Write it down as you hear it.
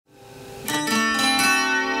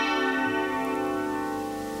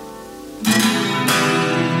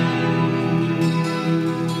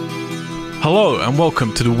Hello and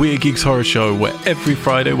welcome to the Weird Geeks Horror Show, where every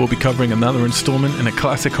Friday we'll be covering another installment in a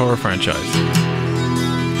classic horror franchise.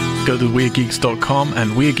 Go to weirdgeeks.com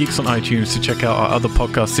and Weird Geeks on iTunes to check out our other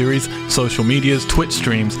podcast series, social medias, Twitch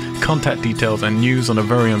streams, contact details, and news on our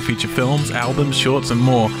very own feature films, albums, shorts, and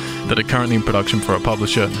more that are currently in production for our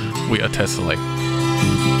publisher, We Are Tessellate.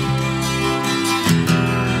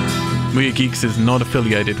 Weird Geeks is not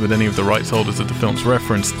affiliated with any of the rights holders of the films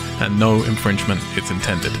referenced, and no infringement is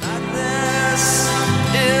intended.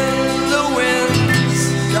 In the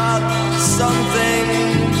wind's got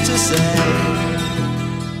something to say.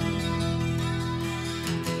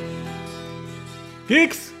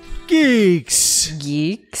 Geeks!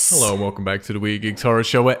 Geeks. Hello and welcome back to the Weird Geeks Horror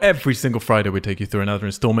Show, where every single Friday we take you through another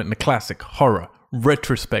installment in the classic horror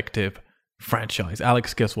retrospective franchise.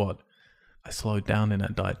 Alex, guess what? I slowed down in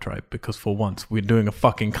that diatribe because for once we're doing a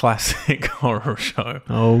fucking classic horror show.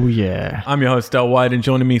 Oh, yeah. I'm your host, Del White, and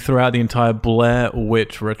joining me throughout the entire Blair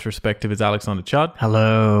Witch retrospective is Alexander Chudd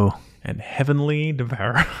Hello. and Heavenly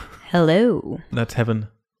DeVera. Hello. That's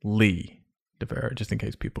Heavenly DeVera, just in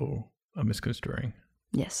case people are misconstruing.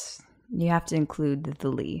 Yes, you have to include the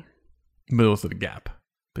Lee. But also the gap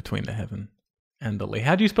between the heaven and the Lee.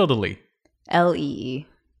 How do you spell the Lee? Lee.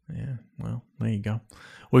 Yeah, well, there you go.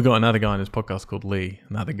 We got another guy on this podcast called Lee.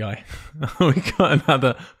 Another guy. We got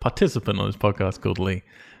another participant on this podcast called Lee.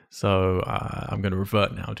 So I'm going to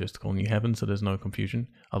revert now just to calling you Heaven so there's no confusion.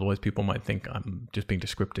 Otherwise, people might think I'm just being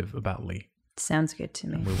descriptive about Lee. Sounds good to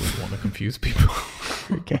me. And we wouldn't want to confuse people.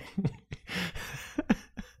 Okay.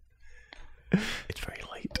 It's very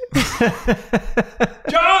late.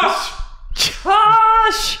 Josh!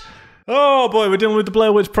 Oh boy, we're dealing with the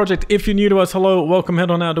Blair Witch Project. If you're new to us, hello, welcome.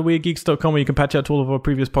 Head on out to weirdgeeks.com where you can patch out to all of our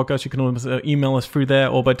previous podcasts. You can always email us through there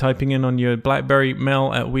or by typing in on your BlackBerry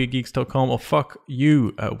mail at weirdgeeks.com or fuck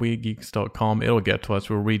you at weirdgeeks.com. It'll get to us.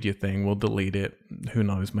 We'll read your thing. We'll delete it. Who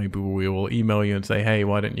knows? Maybe we will email you and say, hey,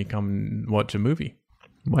 why don't you come and watch a movie?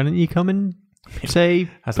 Why don't you come and say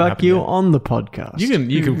Hasn't fuck happened you yet. on the podcast?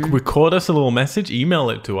 You can record us a little message,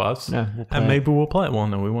 email it to us, No, we'll play and it. maybe we'll play it. Well,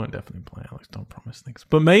 no, we won't definitely play it. Alex, don't promise things.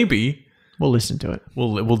 But maybe We'll listen to it.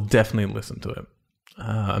 we'll definitely listen to it.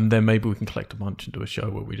 And then maybe we can collect a bunch and do a show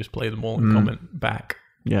where we just play them all and comment back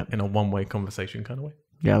Yeah. in a one-way conversation kind of way.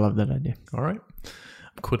 Yeah, I love that idea. All right.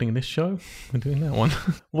 I'm quitting this show. We're doing that one.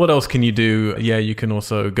 What else can you do? Yeah, you can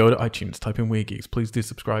also go to iTunes, type in Weird Geeks. Please do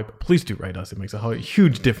subscribe. Please do rate us. It makes a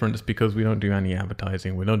huge difference because we don't do any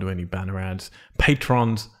advertising. We don't do any banner ads.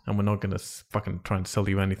 Patrons, and we're not going to fucking try and sell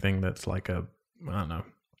you anything that's like a, I don't know,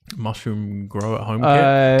 mushroom grow at home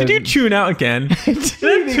kit. Did you tune out again?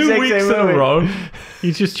 Two weeks in a row.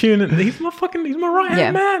 He's just tuning. He's my right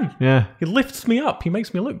hand man. Yeah. He lifts me up. He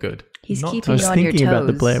makes me look good. He's Not- keeping I was you on your toes. thinking about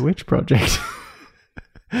the Blair Witch Project.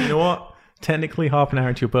 You know what? Technically, half an hour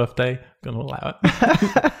into your birthday, I'm going to allow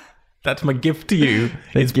it. That's my gift to you,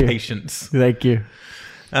 is you. patience. Thank you.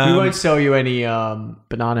 We won't sell you any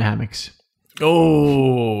banana hammocks.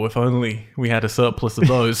 Oh, if only we had a surplus of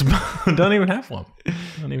those. I don't even have one.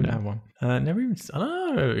 Have one. Never even, I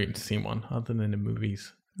don't know, I've even seen one other than in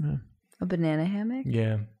movies. A banana hammock?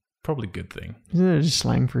 Yeah, probably a good thing. Isn't it just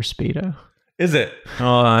slang for Speedo? Is it?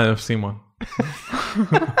 Oh, I've seen one.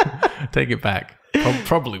 Take it back.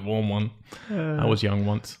 Probably worn one. I was young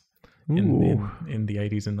once in the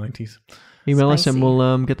 80s and 90s. Email us and Spicy.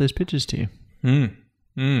 we'll get those pictures to you.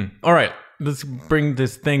 All right, let's bring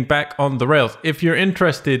this thing back on the rails. If you're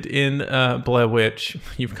interested in Blair Witch,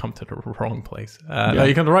 you've come to the wrong place. No,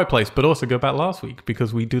 you come to the right place, but also go back last week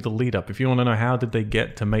because we do the lead up. If you want to know how did they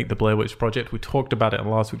get to make the Blair Witch Project, we talked about it in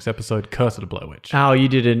last week's episode, Curse of the Blair Witch. Al, you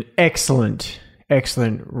did an excellent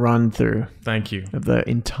run through Thank you. of the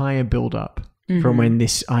entire build up from when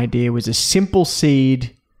this idea was a simple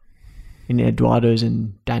seed in Eduardo's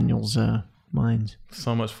and Daniel's minds.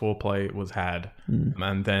 So much foreplay was had.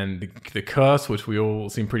 And then the curse, which we all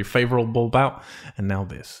seem pretty favorable about. And now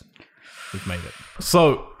this. We've made it.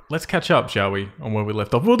 So let's catch up, shall we, on where we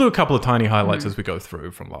left off. We'll do a couple of tiny highlights as we go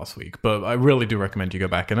through from last week. But I really do recommend you go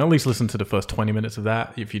back and at least listen to the first 20 minutes of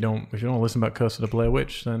that. If you don't listen about Curse of the Blair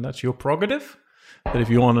Witch, then that's your prerogative. But if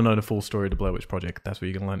you want to know the full story of the Blair Witch Project, that's where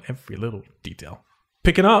you're going to learn every little detail.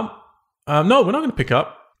 Picking up. No, we're not going to pick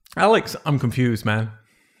up. Alex, I'm confused, man.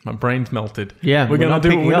 My brain's melted. Yeah, we're we're going to not do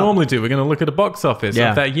what we picking up. normally do. We're going to look at the box office Yeah.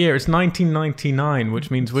 of that year. It's 1999, which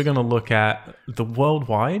means we're going to look at the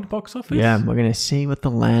worldwide box office. Yeah, we're going to see what the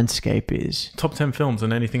landscape is. Top 10 films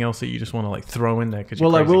and anything else that you just want to like throw in there.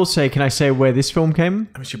 Well, I will say, can I say where this film came?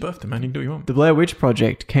 It's your birthday, man. You can do what you want. The Blair Witch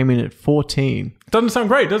Project came in at 14 Doesn't sound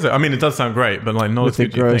great, does it? I mean, it does sound great, but like not with as a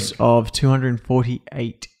good as you gross think. of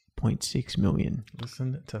 248.6 million.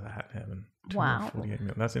 Listen to that, Heaven. Wow. 248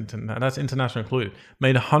 million. That's international included.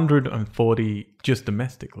 Made 140 just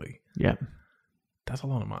domestically. Yep. That's a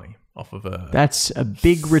lot of money off of a That's a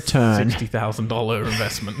big return. $60,000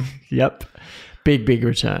 investment. Yep. Big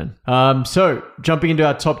return. So, jumping into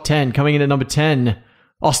our top 10, coming in at number 10,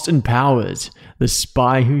 Austin Powers, The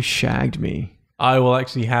Spy Who Shagged Me. I will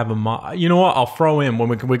actually have you know what? I'll throw in when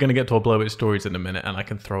we're going to get to our blow it stories in a minute, and I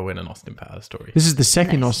can throw in an Austin Powers story. This is the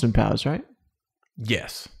second Austin Powers, right?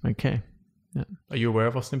 Yes. Okay. Are you aware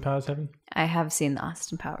of Austin Powers, Heaven? I have seen the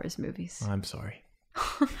Austin Powers movies. I'm sorry.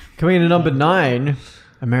 Coming in at number 9,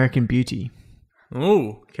 American Beauty.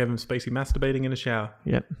 Oh, Kevin Spacey masturbating in a shower.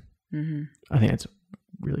 Yep. I think that's a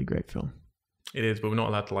really great film. It is, but we're not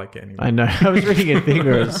allowed to like it anymore. I know. I was reading a thing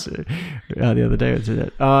where it was, the other day. It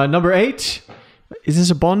said that. Number 8. Is this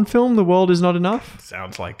a Bond film? The World Is Not Enough?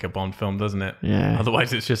 Sounds like a Bond film, doesn't it? Yeah.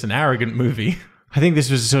 Otherwise, it's just an arrogant movie. I think this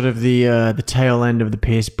was sort of the tail end of the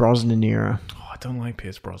Pierce Brosnan era. Oh, I don't like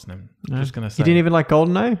Pierce Brosnan. No? I'm just going to say. You didn't even like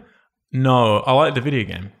GoldenEye? No, I like the video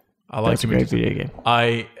game. I like That's a great video game.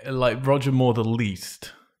 I like Roger Moore the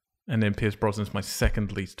least, and then Pierce Brosnan's my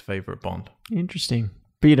second least favorite Bond. Interesting.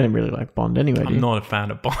 But you don't really like Bond anyway, do I'm you? not a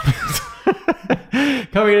fan of Bond.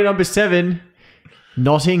 Coming in at number 7,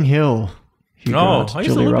 Notting Hill. Hugh Grant, I used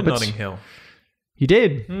to Julia live Roberts. in Notting Hill. You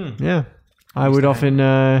did? Yeah. I would often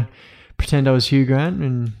pretend I was Hugh Grant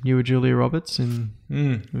and you were Julia Roberts, and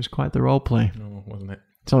it was quite the role play. No, wasn't it?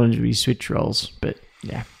 Sometimes we switch roles, but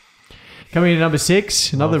yeah. Coming in at number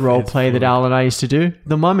 6, another Love role is play that food. Al and I used to do,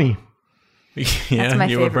 The Mummy. Yeah, That's my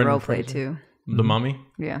you were favorite Brendan role play Fraser. too. The Mummy?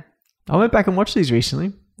 Yeah. I went back and watched these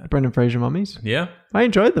recently. Brendan Fraser mummies. Yeah. I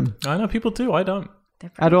enjoyed them I know people do. I don't.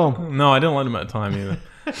 at all. No, I didn't like them at the time either.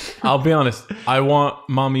 I'll be honest. I want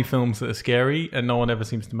mummy films that are scary, and no one ever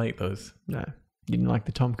seems to make those. No, you didn't like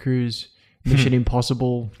the Tom Cruise Mission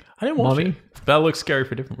Impossible. I didn't watch Mummy? it. That looks scary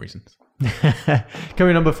for different reasons.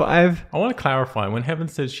 Coming number 5. I want to clarify. When Heaven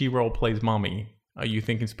says she role plays mummy, are you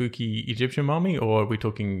thinking spooky Egyptian mummy, or are we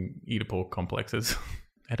talking Oedipal complexes?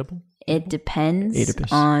 Edible? It depends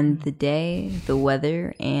Oedipus. on the day, the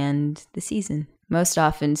weather, and the season. Most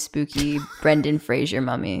often, spooky Brendan Fraser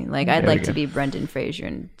mummy. Like, I'd There like we to go. be Brendan Fraser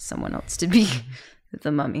and someone else to be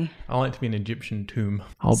the mummy. I like to be an Egyptian tomb.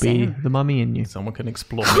 I'll Same. be the mummy in you. Someone can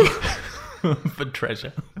explore me for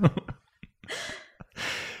treasure.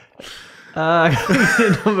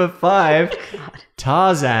 Number 5.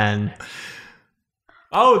 Tarzan.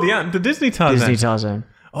 Oh, the Disney Tarzan. Disney Tarzan.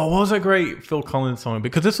 Oh, what was that great Phil Collins song?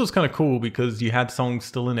 Because this was kind of cool because you had songs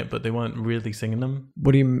still in it, but they weren't really singing them.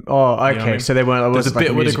 What do you... Oh, okay. You know what I mean? So they weren't... It There's a wasn't like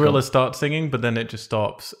bit where the musical. gorilla starts singing, but then it just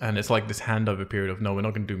stops, and it's like this handover period of no, we're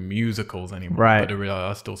not going to do musicals anymore. Right. But there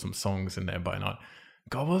are still some songs in there, but not.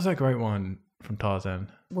 God, what was that great one from Tarzan?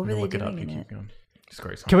 What were I'm gonna they look it doing up. You in keep it? going. It's a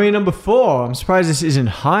great song. Coming in number 4. I'm surprised this isn't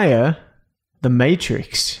higher. The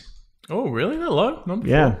Matrix. Oh, really? That low? Number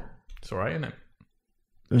Yeah. 4. It's all right, isn't it?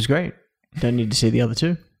 It was great. Don't need to see the other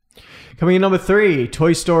 2. Coming in number 3.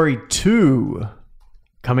 Toy Story 2.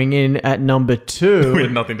 Coming in at number 2. We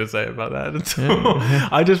had nothing to say about that at all.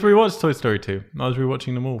 I just rewatched Toy Story 2. I was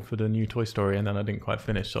rewatching them all for the new Toy Story, and then I didn't quite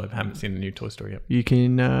finish, so I haven't seen the new Toy Story yet. You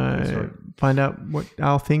can find out what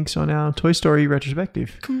Al thinks on our Toy Story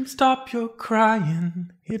retrospective. Come stop your crying.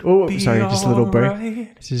 Oh, sorry, just a little break.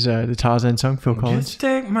 alright. This is the Tarzan song, Phil Collins. Just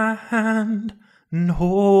take my hand and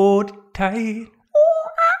hold it tight.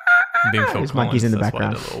 Being Phil There's Collins, monkeys in the that's why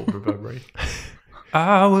background. the little reverberate.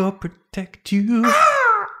 I will protect you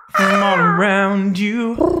from all around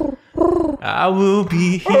you. I will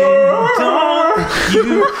be here. Don't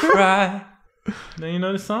you cry. Now you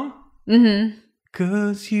know the song? Mm-hmm.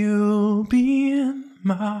 'Cause you'll be in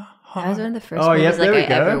my That was heart. one of the first Oh, movies yep, there like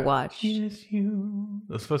we I go. ever watched. That Yes, you.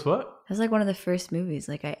 That's first what? was like one of the first movies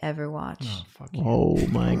like I ever watched. Oh, fuck you. Oh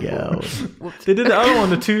my god. They did the other one,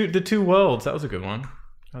 the two worlds. That was a good one.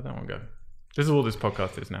 How'd that one go? This is all this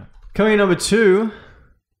podcast is now. Coming in number 2,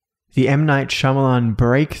 the M. Night Shyamalan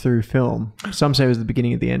breakthrough film. Some say it was the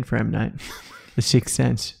beginning of the end for M. Night. The Sixth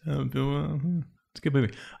Sense. It's a good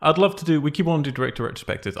movie. I'd love to do. We keep on to director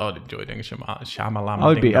retrospectives. I'd enjoy doing a Shyamalan. I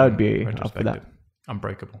would be up for that.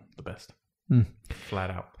 Unbreakable, the best.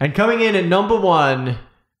 Flat out. And coming in at number 1,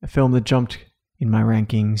 a film that jumped in my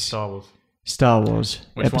rankings. Star Wars. Star Wars.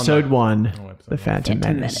 Which one, episode though? 1, Oh, episode The one. Phantom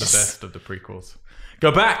Phantom Menace. The best of the prequels.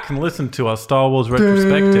 Go back and listen to our Star Wars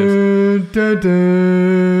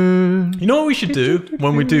retrospectives. You know what we should do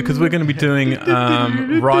when we do, because we're going to be doing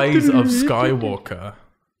Rise of Skywalker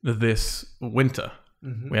this winter.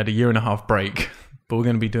 We had a 1.5 year break, but we're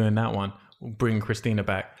going to be doing that one. bring Christina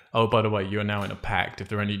back. Oh, by the way, you are now in a pact. If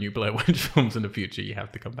there are any new Blair Witch films in the future, you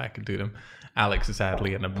have to come back and do them. Alex is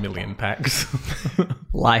sadly in a million packs.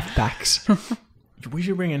 Life packs. We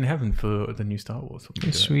should bring in Heaven for the new Star Wars.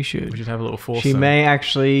 Yes, we should. We should have a little force. She may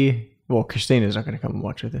actually... Well, Christina's not going to come and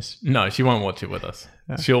watch with us. No, she won't watch it with us.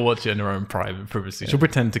 She'll watch it in her own private privacy. She'll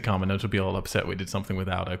pretend to come and then she'll be all upset we did something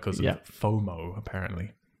without her because of FOMO,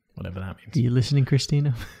 apparently. Whatever that means. Are you listening,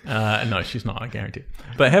 Christina? No, she's not, I guarantee.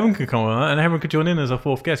 But Heaven could come on and Heaven could join in as our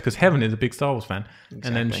fourth guest because Heaven is a big Star Wars fan. Exactly.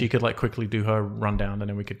 And then she could like quickly do her rundown and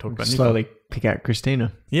then we could talk about slowly pick out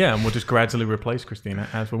Christina. Yeah, and we'll just gradually replace Christina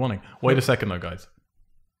as we're wanting. Wait a second though, guys.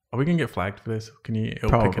 Are we going to get flagged for this?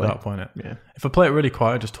 It'll pick it up, won't it? Yeah. If I play it really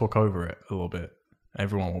quiet, just talk over it a little bit.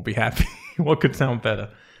 Everyone will be happy. What could sound better?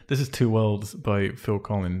 This is Two Worlds by Phil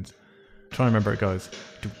Collins. Try and remember it goes.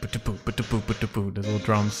 There's little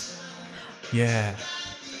drums. Yeah.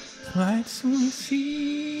 Lights on the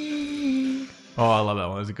sea. Oh, I love that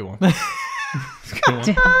one. That's a good one. It's a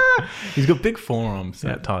good one. He's got big forearms,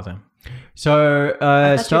 that Tarzan. So,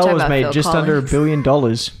 Star Wars made just under $1 billion.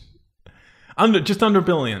 Just under $1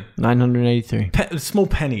 billion. 983. Small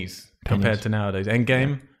pennies compared to nowadays.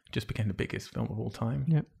 Endgame just became the biggest film of all time.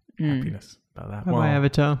 Yep. Happiness about that. Bye-bye,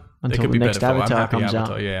 Avatar. Until could the be next better Avatar comes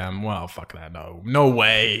out. Yeah, well, fuck that. No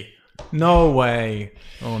way. No way.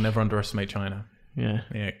 Oh, never underestimate China. Yeah.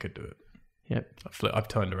 Yeah, it could do it. Yep. I've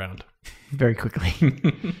turned around. Very quickly.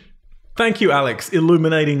 Thank you, Alex.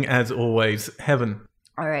 Illuminating as always. Heaven.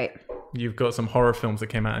 All right. You've got some horror films that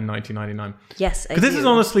came out in 1999. Yes, I do. Because this is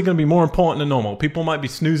honestly going to be more important than normal. People might be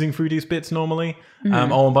snoozing through these bits normally.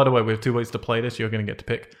 Oh, and by the way, we have 2 ways to play this. You're going to get to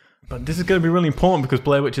pick. But this is going to be really important because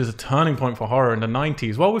Blair Witch is a turning point for horror in the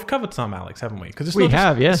 90s. Well, we've covered some, Alex, haven't we? Because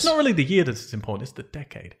yes. It's not really the year that's important. It's the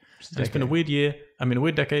decade. It's been a weird year. A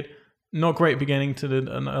weird decade. Not great beginning to the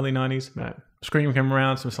early 90s. Right. Scream came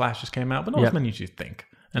around. Some slashers came out. But not as many as you'd think.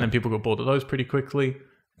 And then people got bored of those pretty quickly.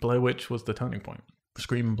 Blair Witch was the turning point.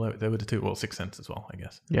 Scream and Blair Witch, they were the two. Well, Sixth Sense as well, I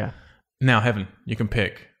guess. Yeah. Now, Heaven, you can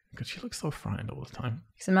pick. Because she looks so frightened all the time.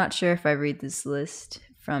 Because I'm not sure if I read this list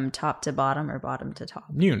from top to bottom or bottom to top.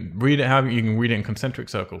 You can read it however you can read it in concentric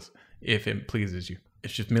circles if it pleases you.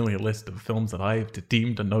 It's just merely a list of films that I've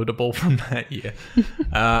deemed notable from that year.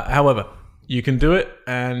 However, you can do it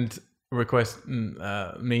and request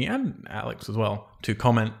me and Alex as well to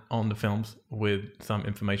comment on the films with some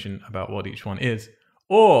information about what each one is.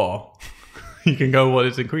 Or you can go what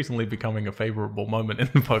is increasingly becoming a favorable moment in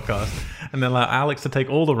the podcast and then allow Alex to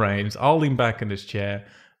take all the reins. I'll lean back in this chair,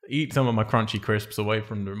 eat some of my crunchy crisps away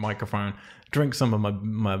from the microphone, drink some of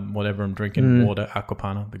my whatever I'm drinking, water,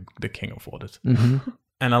 Aquapana, the king of waters, and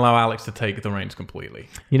allow Alex to take the reins completely.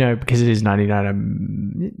 Because it is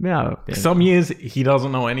 99. Some years he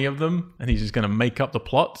doesn't know any of them and he's just going to make up the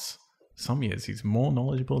plots. Some years he's more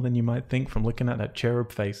knowledgeable than you might think from looking at that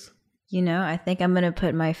cherub face. I think I'm going to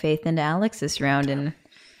put my faith into Alex this round and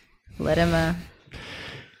let him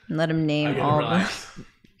name all of them.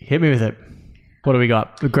 Hit me with it. What do we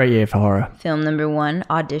got? A great year for horror. Film number 1,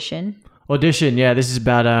 Audition. Audition, yeah. This is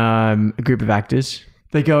about a group of actors.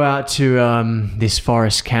 They go out to this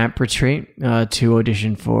forest camp retreat to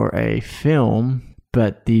audition for a film,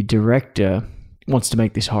 but the director wants to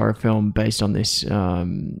make this horror film based on this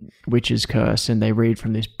witch's curse, and they read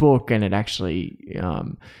from this book, and it actually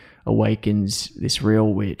awakens this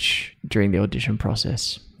real witch during the audition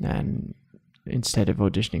process. And instead of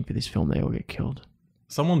auditioning for this film, they all get killed.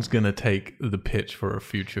 Someone's going to take the pitch for a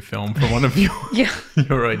future film for one of your,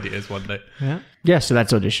 your ideas one day. Yeah, so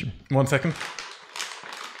that's Audition. 1 second.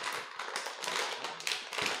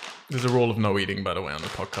 There's a rule of no eating, by the way, on the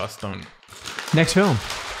podcast. Don't. Next film.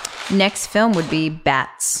 Next film would be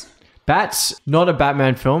Bats. Bats, not a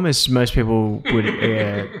Batman film, as most people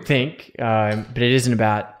would think, but it isn't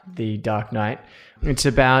about the Dark Knight. It's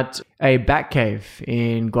about a bat cave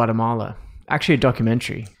in Guatemala. Actually, a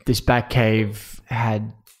documentary. This bat cave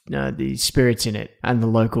had the spirits in it, and the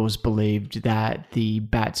locals believed that the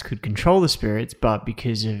bats could control the spirits, but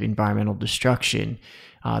because of environmental destruction,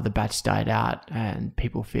 the bats died out, and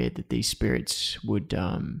people feared that these spirits would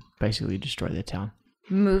basically destroy their town.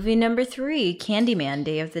 Movie number 3, Candyman,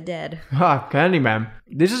 Day of the Dead. Candyman.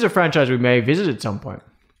 This is a franchise we may visit at some point.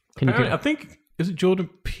 I think, is it Jordan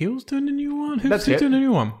Peele's doing the new one? Who's doing the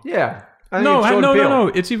new one? Yeah.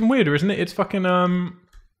 No. It's even weirder, isn't it? It's fucking, hang on,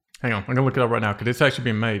 I'm going to look it up right now because it's actually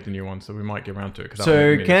being made, the new one, so we might get around to it.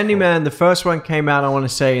 So Candyman, the first one came out, I want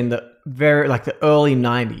to say, in the the early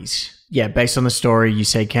 90s. Yeah, based on the story, you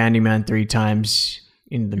say Candyman 3 times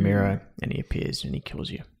in the mirror, and he appears and he kills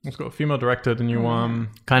you. It's got a female director, the new one.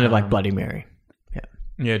 Kind of like Bloody Mary.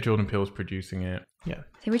 Yeah, Jordan Peele's producing it. Yeah.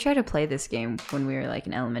 I think we tried to play this game when we were like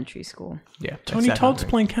in elementary school. Yeah. Tony Todd's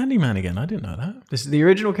playing Candyman again. I didn't know that. This is the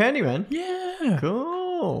original Candyman. Yeah.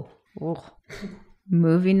 Cool.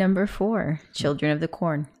 Movie number 4, Children of the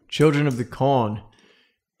Corn. Children of the Corn.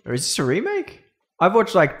 Or is this a remake? I've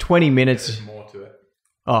watched like 20 minutes. More to it.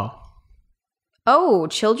 Oh,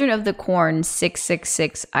 Children of the Corn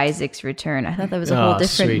 666 Isaac's Return. I thought that was a whole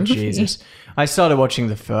different movie. Jesus. I started watching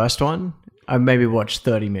the first one. I maybe watched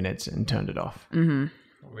 30 minutes and turned it off. Mm-hmm.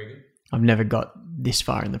 I've never got this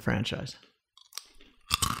far in the franchise.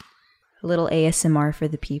 A little ASMR for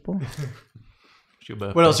the people.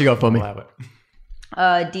 What else you got for me?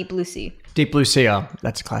 Deep Blue Sea. Deep Blue Sea.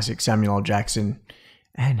 That's a classic. Samuel L. Jackson.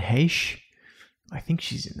 Anne Heche. I think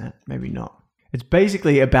she's in that. Maybe not. It's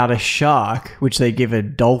basically about a shark, which they give a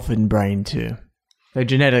dolphin brain to. They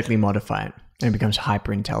genetically modify it, and it becomes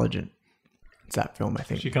hyper intelligent. It's that film, I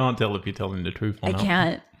think. You can't tell if you're telling the truth or I not.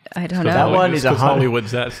 can't. I don't That know. one is a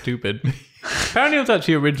Hollywood's that stupid. Apparently, it was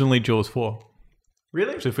actually originally Jaws 4.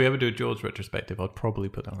 Really? So if we ever do a Jaws retrospective, I'd probably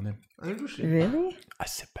put that on him. Really? I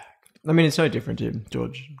sit back. I mean, it's no different to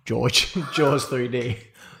Jaws 3D.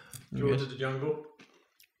 Jaws of the Jungle.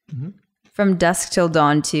 From Dusk Till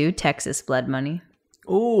Dawn 2, Texas Blood Money.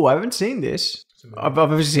 Oh, I haven't seen this. I've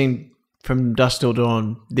obviously seen From Dusk Till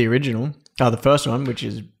Dawn, the original. The first one, which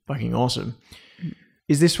is fucking awesome.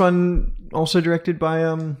 Is this one also directed by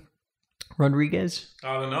Rodriguez?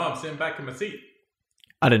 I don't know. I'm sitting back in my seat.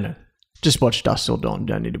 I don't know. Just watch Dusk Till Dawn.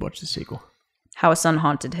 Don't need to watch the sequel. House on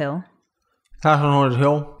Haunted Hill. House on Haunted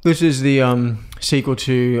Hill. This is the sequel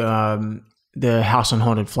to the House on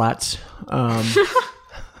Haunted Flats.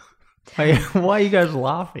 Why are you guys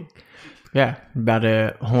laughing? Yeah, about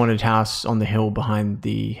a haunted house on the hill behind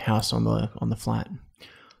the house on the flat,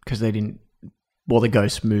 because they didn't. Well, the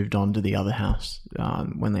ghost moved on to the other house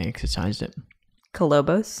when they exorcised it.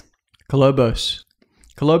 Colobos. Colobos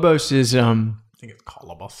is I think it's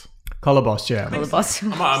Colobos. Colobos, yeah.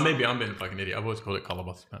 Colobos. Maybe I'm being a fucking idiot. I've always called it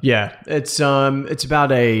Colobos. Yeah, it's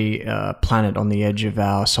about a planet on the edge of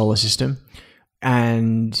our solar system,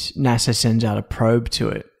 and NASA sends out a probe to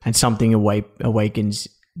it, and something awakens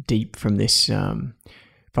deep from this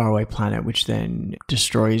faraway planet, which then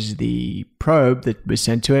destroys the probe that was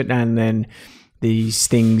sent to it, and then these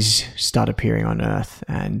things start appearing on Earth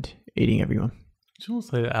and eating everyone. I just want to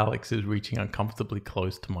say that Alex is reaching uncomfortably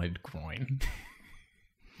close to my groin.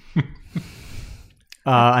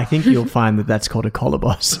 I think you'll find that that's called a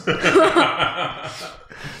colobos. I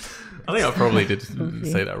think I probably did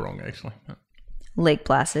say that wrong, actually. Lake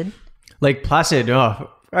Placid. Lake Placid. Oh,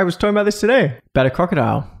 I was talking about this today. About a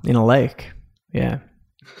crocodile in a lake. Yeah.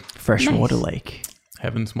 Freshwater lake.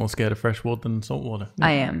 Heaven's more scared of fresh water than salt water.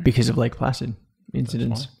 I am. Because of Lake Placid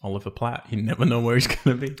incidents. Oliver Platt, you never know where he's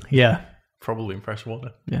going to be. Yeah. Probably in fresh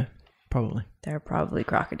water. Yeah. Probably. There are probably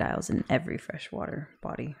crocodiles in every freshwater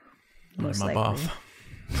body. Most in my likely. bath.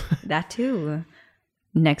 That too.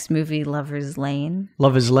 Next movie, Lover's Lane.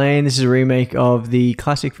 Lover's Lane. This is a remake of the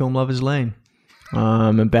classic film Lover's Lane.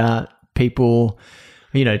 About people,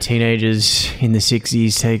 teenagers in the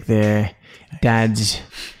 60s take their dad's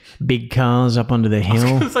big cars up onto the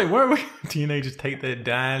hill. Where are we? Teenagers take their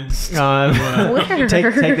dads. Take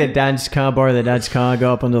their dad's car, borrow their dad's car,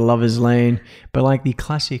 go up onto Lover's Lane. But like the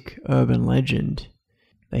classic urban legend,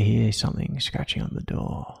 they hear something scratching on the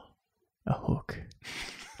door. A hook.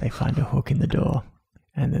 They find a hook in the door,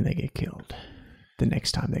 and then they get killed the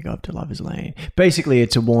next time they go up to Lover's Lane. Basically,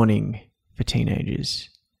 it's a warning for teenagers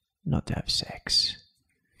not to have sex.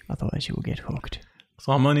 Otherwise, you will get hooked.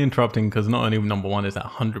 So I'm only interrupting because not only number one is that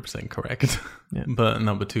 100% correct, Yeah. but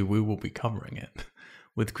number two, we will be covering it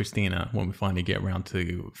with Christina when we finally get around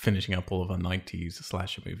to finishing up all of our 90s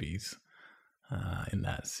slasher movies in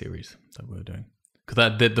that series that we're doing.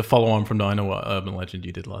 Because the follow-on from the I Know What Urban Legend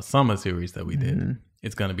You Did Last Summer series that we did,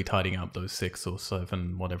 it's going to be tidying up those 6 or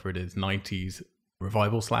 7, whatever it is, 90s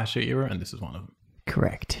revival slasher era, and this is one of them.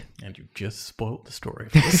 Correct. And you just spoiled the story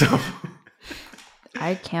for yourself.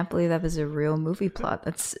 I can't believe that was a real movie plot.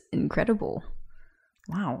 That's incredible.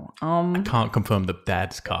 Wow. I can't confirm the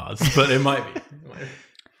dad's cars, but it might be.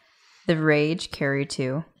 The Rage, Carrie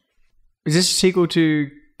 2. Is this a sequel to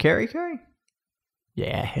Carrie?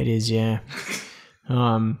 Yeah, it is, yeah.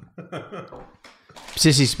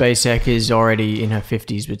 Sissy Spacek is already in her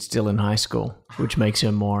 50s but still in high school, which makes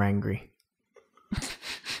her more angry.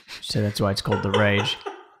 So that's why it's called The Rage.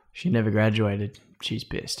 She never graduated. She's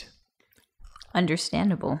pissed.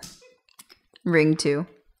 Understandable. Ring 2.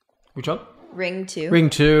 Which one? Ring 2. Ring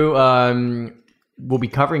 2. We'll be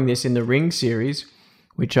covering this in the Ring series,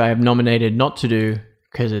 which I have nominated not to do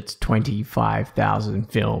because it's 25,000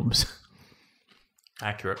 films.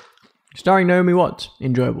 Accurate. Starring Naomi Watts.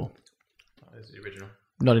 Enjoyable. That is the original.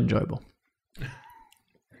 Not enjoyable.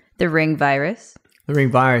 The Ring Virus. The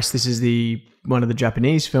Ring Virus. This is one of the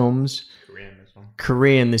Japanese films.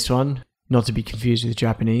 Korean, this one. Not to be confused with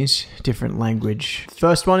Japanese. Different language.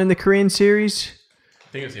 First one in the Korean series. I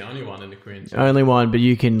think it's the only one in the Korean series. Only one, but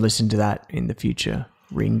you can listen to that in the future.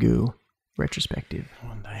 Ringu retrospective.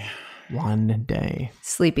 One day.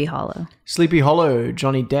 Sleepy Hollow. Sleepy Hollow.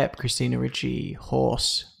 Johnny Depp, Christina Ricci,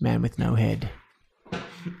 Horse, Man with No Head.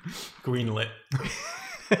 Greenlit.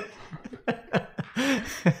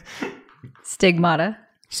 Stigmata.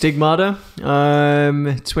 Stigmata.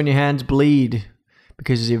 It's when your hands bleed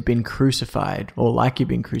because you've been crucified, or like you've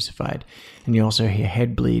been crucified, and you also your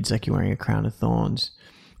head bleeds like you're wearing a crown of thorns.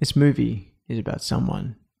 This movie is about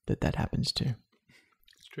someone that happens to.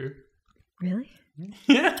 It's true. Really?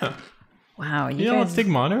 Yeah. Wow. You know what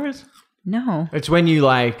stigmata is? No. It's when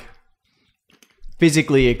you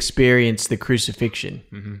physically experience the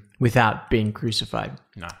crucifixion without being crucified.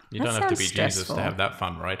 No, you That don't have to be sounds Jesus stressful. to have that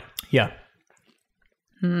fun, right? Yeah.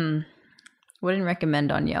 Wouldn't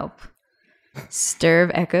recommend on Yelp. Stir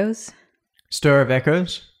of Echoes. Stir of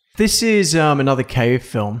Echoes. This is another cave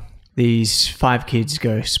film. These 5 kids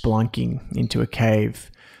go spelunking into a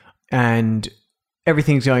cave and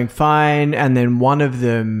everything's going fine. And then one of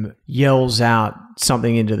them yells out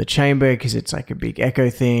something into the chamber because it's like a big echo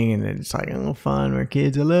thing. And then it's like, oh, fun, we're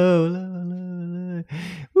kids. Hello, hello, hello, hello.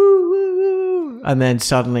 Woo, woo, woo. And then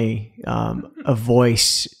suddenly a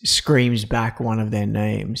voice screams back one of their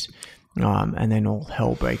names. And then all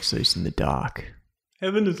hell breaks loose in the dark.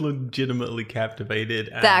 Heaven is legitimately captivated.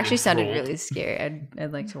 And That actually sounded enthralled. really scary.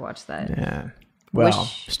 I'd like to watch that. Yeah. Well,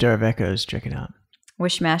 Wish- Stir of Echoes, check it out.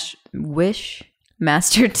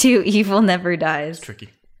 Master 2 Evil Never Dies. Tricky.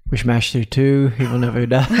 Wishmaster 2, Evil Never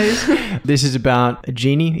Dies. This is about a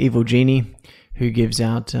genie, evil genie, who gives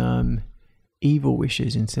out evil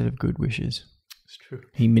wishes instead of good wishes. It's true.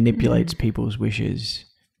 He manipulates people's wishes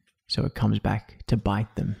so it comes back to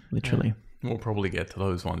bite them, literally. We'll probably get to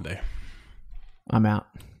those one day. I'm out.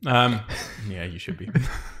 Yeah, you should be.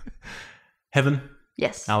 Heaven,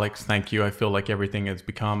 Yes. Alex, thank you. I feel like everything has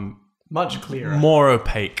become Much clearer. more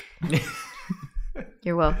opaque.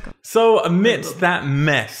 You're welcome. So amidst that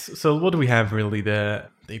mess, so what do we have really there?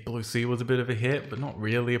 Deep Blue Sea was a bit of a hit, but not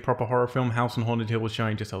really a proper horror film. House on Haunted Hill was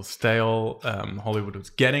showing just how stale Hollywood was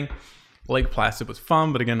getting. Lake Placid was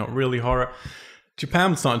fun, but again, not really horror.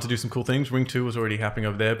 Japan was starting to do some cool things. Ring 2 was already happening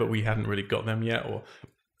over there, but we hadn't really got them yet or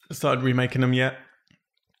started remaking them yet.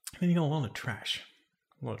 And then you got a lot of trash.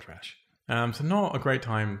 A lot of trash. So not a great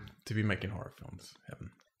time to be making horror films,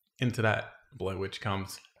 Heaven. Into that, Blair Witch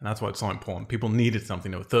comes, and that's why it's so important. People needed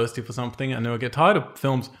something. They were thirsty for something, and they would get tired of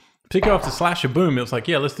films, particularly after Slasher Boom. It was like,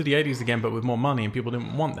 yeah, let's do the 80s again, but with more money, and people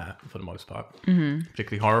didn't want that for the most part,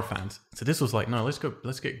 particularly horror fans. So this was like, no, let's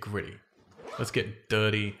get gritty. Let's get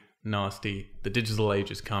dirty, nasty. The digital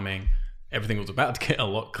age is coming. Everything was about to get a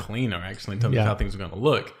lot cleaner, actually, in terms of how things were going to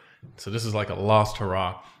look. So this is like a last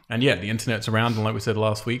hurrah. And yeah, the internet's around, and like we said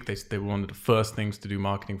last week, they were one of the first things to do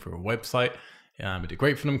marketing for a website. It did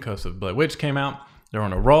great for them. Curse of Blair Witch came out. They're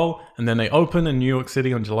on a roll. And then they opened in New York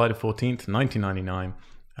City on July the 14th, 1999.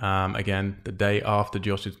 Again, the day after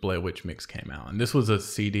Josh's Blair Witch mix came out. And this was a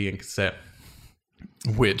CD and cassette,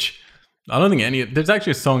 which I don't think there's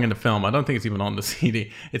actually a song in the film. I don't think it's even on the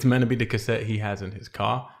CD. It's meant to be the cassette he has in his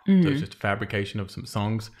car. So it's just a fabrication of some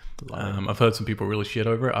songs. I've heard some people really shit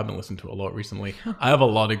over it. I've been listening to it a lot recently. I have a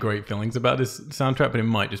lot of great feelings about this soundtrack, but it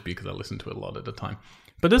might just be because I listened to it a lot at the time.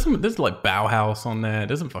 But there's like Bauhaus on there.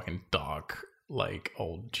 There's some fucking dark, like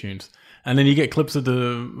old tunes. And then you get clips of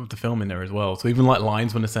the film in there as well. So even like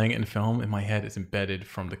lines when they're saying it in film, in my head, it's embedded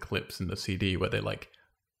from the clips in the CD where they like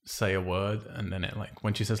say a word, and then it like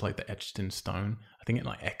when she says like the etched in stone, I think it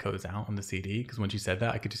like echoes out on the CD, because when she said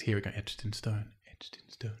that I could just hear it going etched in stone, etched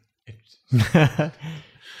in stone, etched in stone.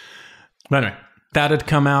 But anyway, that had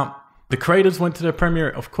come out. The creators went to the premiere,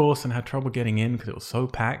 of course, and had trouble getting in because it was so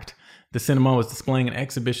packed. The cinema was displaying an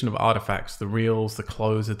exhibition of artifacts, the reels, the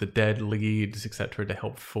clothes of the dead leads, etc., to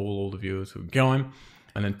help fool all the viewers who were going.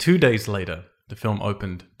 And then 2 days later, the film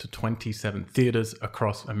opened to 27 theaters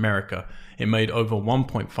across America. It made over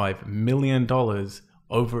 $1.5 million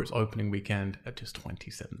over its opening weekend at just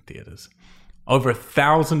 27 theaters. Over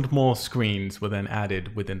 1,000 more screens were then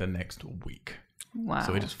added within the next week. Wow.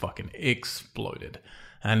 So it just fucking exploded.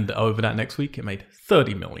 And over that next week, it made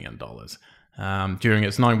 $30 million. During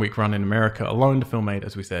its 9-week run in America alone, the film made,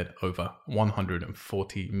 as we said, over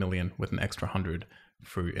 $140 million, with an extra 100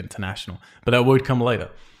 through international. But that would come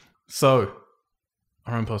later. So,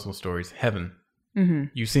 our own personal stories. Heaven.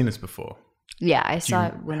 You've seen this before. Yeah, I saw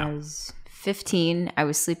it when I was 15. I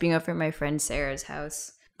was sleeping over at my friend Sarah's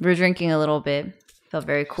house. We were drinking a little bit. Felt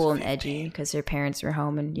very cool and edgy because her parents were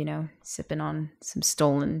home and, sipping on some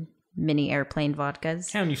stolen mini airplane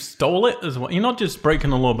vodkas. And you stole it as well. You're not just breaking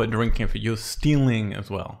the law by drinking it, you're stealing as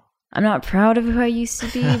well. I'm not proud of who I used to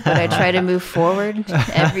be, but I try to move forward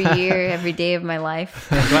every year, every day of my life.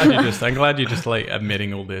 I'm glad you're just like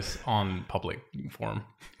admitting all this on public forum.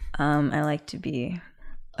 I like to be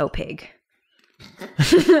opaque.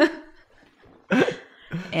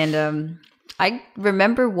 And I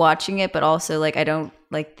remember watching it, but also like I don't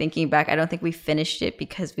like thinking back. I don't think we finished it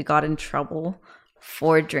because we got in trouble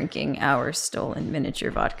for drinking our stolen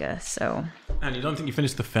miniature vodka. So. And you don't think you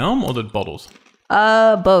finished the film or the bottles?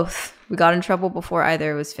 Both. We got in trouble before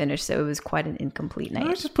either was finished, so it was quite an incomplete night.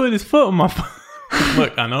 I just put his foot on my phone.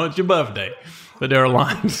 Look, I know it's your birthday, but there are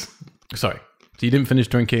lines. Sorry. So you didn't finish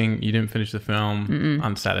drinking, you didn't finish the film. Mm-mm.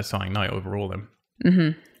 Unsatisfying night overall then.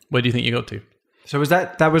 Mm-hmm. Where do you think you got to? So was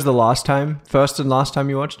that was the first and last time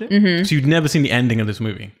you watched it? Mm-hmm. So you'd never seen the ending of this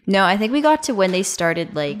movie? No, I think we got to when they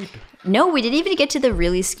started No, we didn't even get to the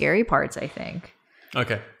really scary parts, I think.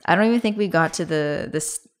 Okay. I don't even think we got to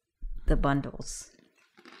the bundles.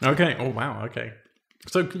 Okay. Oh, wow. Okay.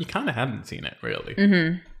 So you kind of hadn't seen it, really.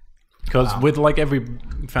 Mm-hmm. Because with like every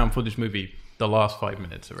found footage movie, the last 5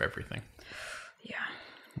 minutes are everything. Yeah.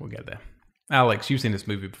 We'll get there. Alex, you've seen this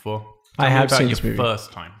movie before. I have seen this movie.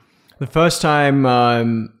 First time. The first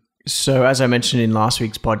time, so as I mentioned in last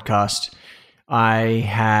week's podcast, I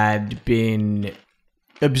had been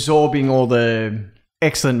absorbing all the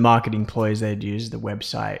excellent marketing ploys they'd used, the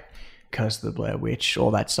website, Curse of the Blair Witch, all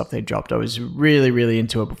that stuff they dropped. I was really, really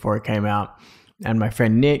into it before it came out. And my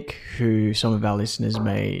friend Nick, who some of our listeners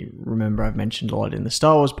may remember I've mentioned a lot in the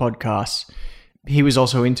Star Wars podcasts, he was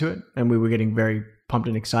also into it, and we were getting very pumped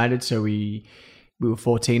and excited. So we were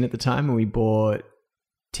 14 at the time, and we bought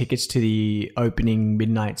tickets to the opening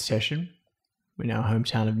midnight session in our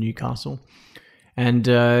hometown of Newcastle. And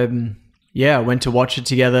went to watch it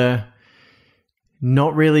together,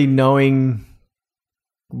 not really knowing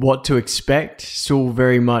what to expect, still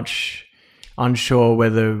very much unsure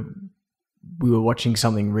whether we were watching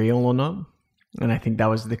something real or not. And I think that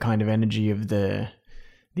was the kind of energy of the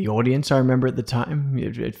audience I remember at the time.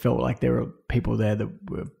 It felt like there were people there that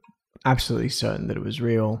were absolutely certain that it was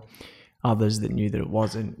real, others that knew that it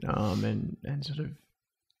wasn't, and sort of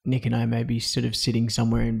Nick and I maybe sort of sitting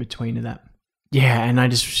somewhere in between of that. Yeah, and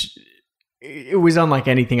it was unlike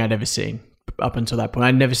anything I'd ever seen up until that point.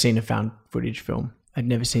 I'd never seen a found footage film. I'd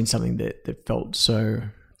never seen something that felt so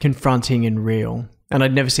confronting and real. And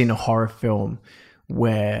I'd never seen a horror film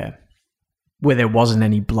where there wasn't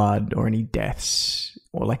any blood or any deaths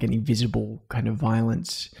or like any visible kind of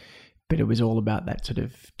violence, but it was all about that sort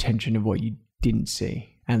of tension of what you didn't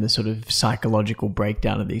see and the sort of psychological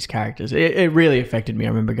breakdown of these characters. It really affected me. I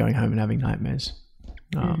remember going home and having nightmares,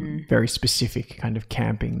 very specific kind of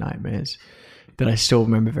camping nightmares that I still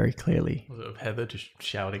remember very clearly. Was it of Heather just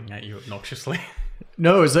shouting at you obnoxiously?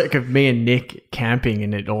 No, it was like of me and Nick camping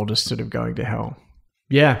and it all just sort of going to hell.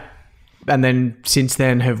 Yeah. And then since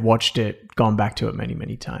then have watched it, gone back to it many,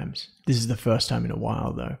 many times. This is the first time in a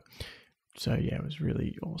while though. So yeah, it was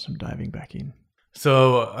really awesome diving back in.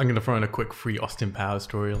 So I'm going to throw in a quick free Austin Powers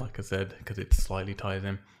story, like I said, because it slightly ties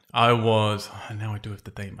in. Now I do have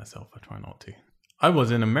to date myself. I try not to. I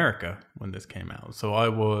was in America when this came out. So I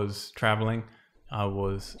was traveling. What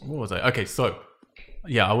was I? Okay, so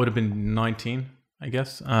yeah, I would have been 19, I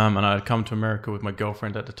guess. And I had come to America with my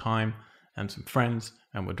girlfriend at the time and some friends,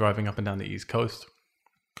 and we're driving up and down the East Coast.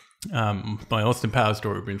 My Austin Powers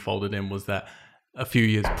story being folded in was that a few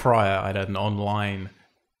years prior, I'd had an online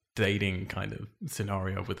dating kind of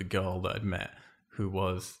scenario with a girl that I'd met who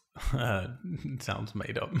was, sounds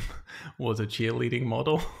made up, was a cheerleading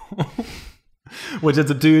model. Which is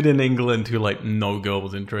a dude in England who, like, no girl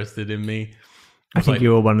was interested in me. I think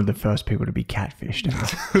you were one of the first people to be catfished.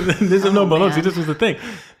 This was the thing.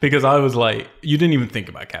 Because I was like, you didn't even think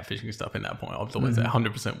about catfishing stuff in that point. I was always like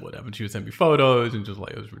 100% whatever. And she would send me photos and just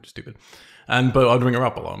like, it was really stupid. But I'd ring her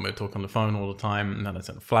up a lot. We'd talk on the phone all the time. And then I'd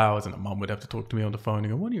send her flowers. And her mum would have to talk to me on the phone and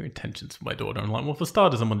go, what are your intentions for my daughter? And I'm like, well, for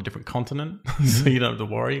starters, I'm on a different continent. So you don't have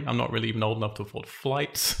to worry. I'm not really even old enough to afford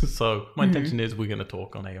flights. So my intention is we're going to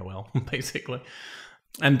talk on AOL, basically.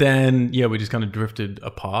 And then, yeah, we just kind of drifted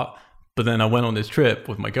apart. But then I went on this trip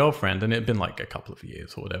with my girlfriend, and it had been like a couple of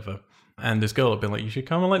years or whatever. And this girl had been like, you should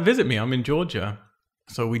come and like visit me. I'm in Georgia.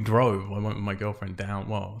 So we drove. I went with my girlfriend down.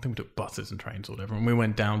 Well, I think we took buses and trains or whatever. And we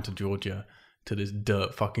went down to Georgia to this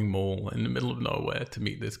dirt fucking mall in the middle of nowhere to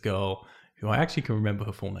meet this girl who I actually can remember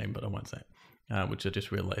her full name, but I won't say it. which I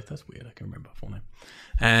just realized that's weird. I can remember her full name.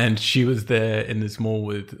 And she was there in this mall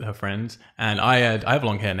with her friends. And I have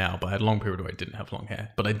long hair now, but I had a long period where I didn't have long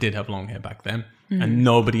hair. But I did have long hair back then. And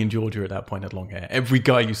nobody in Georgia at that point had long hair. Every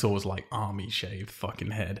guy you saw was like army shaved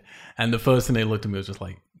fucking head. And the first thing they looked at me was just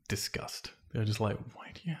like disgust. They were just like,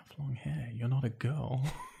 why do you have long hair? You're not a girl.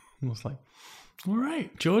 I was like, all right,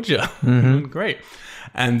 Georgia. Great.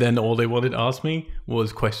 And then all they wanted to ask me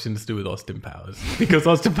was questions to do with Austin Powers. Because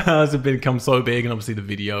Austin Powers had become so big, and obviously the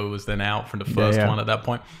video was then out from the first one at that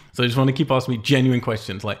point. So they just want to keep asking me genuine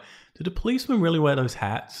questions like, did the policemen really wear those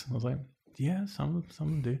hats? I was like, yeah, some of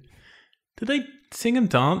them do. Did they sing and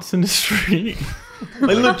dance in the street?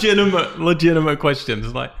 Like legitimate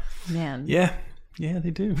questions. Like, Man. yeah, they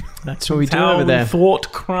do. That's what we do How over there.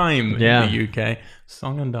 thought crime in the UK.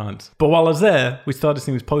 Song and dance. But while I was there, we started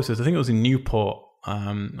seeing these posters. I think it was in Newport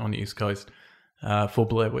on the East Coast for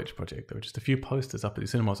Blair Witch Project. There were just a few posters up at the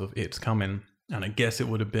cinemas of It's Coming. And I guess it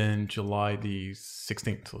would have been July the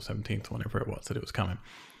 16th or 17th, whenever it was that it was coming.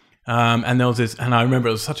 And there was this, and I remember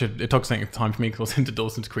it was it took something time for me because I was into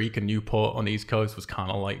Dawson's Creek, and Newport on the East Coast was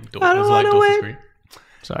kind of like Dawson's Creek.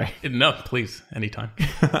 Sorry. No, please, anytime.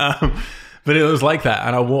 But it was like that.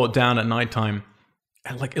 And I walked down at nighttime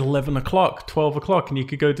at like 11 o'clock, 12 o'clock, and you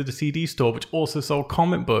could go to the CD store, which also sold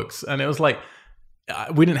comic books. And it was like,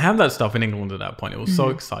 we didn't have that stuff in England at that point. It was so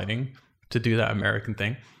exciting to do that American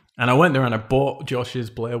thing. And I went there and I bought Josh's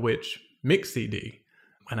Blair Witch mix CD,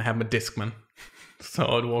 and I had my Discman. So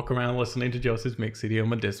I'd walk around listening to Josh's mix CD on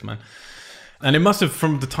my Discman. And it must have,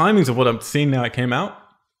 from the timings of what I'm seeing now, it came out,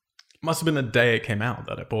 it must have been the day it came out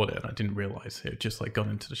that I bought it. And I didn't realize it just like got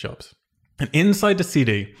into the shops. And inside the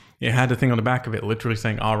CD, it had a thing on the back of it literally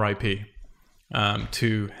saying R.I.P.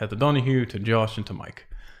 To Heather Donahue, to Josh, and to Mike.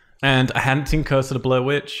 And I hadn't seen Curse of the Blair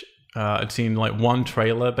Witch. I'd seen like one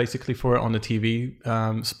trailer basically for it on the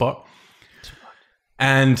TV spot.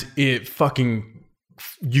 And it fucking,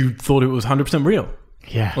 you thought it was 100% real.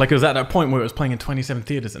 Yeah. Like it was at that point where it was playing in 27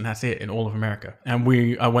 theaters and that's it in all of America. And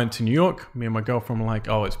I went to New York. Me and my girlfriend were like,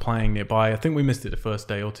 oh, it's playing nearby. I think we missed it the first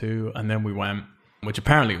day or two. And then we went, which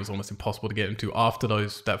apparently was almost impossible to get into after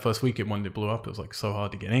that first weekend when it blew up. It was like so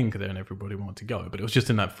hard to get in because then everybody wanted to go. But it was just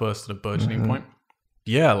in that first sort of burgeoning point.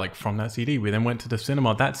 Yeah, like from that CD, we then went to the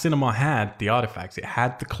cinema. That cinema had the artifacts. It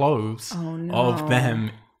had the clothes of them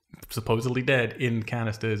supposedly dead in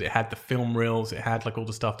canisters. It had the film reels. It had like all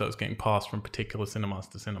the stuff that was getting passed from particular cinemas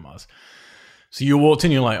to cinemas. So you walked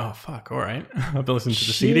in, you're like, oh, fuck, all right. I've been listening to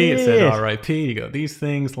the CD. It said R.I.P. You got these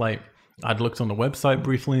things. Like I'd looked on the website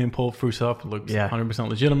briefly and pulled through stuff. It looked 100%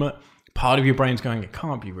 legitimate. Part of your brain's going, it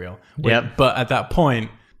can't be real. But at that point,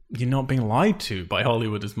 you're not being lied to by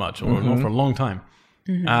Hollywood as much, or not for a long time.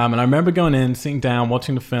 And I remember going in, sitting down,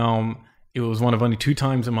 watching the film. It was one of only 2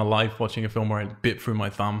 times in my life watching a film where it bit through my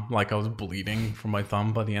thumb, like I was bleeding from my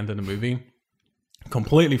thumb by the end of the movie.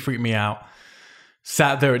 Completely freaked me out.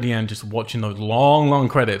 Sat there at the end just watching those long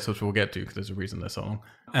credits, which we'll get to because there's a reason they're so long.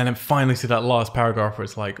 And then finally see that last paragraph where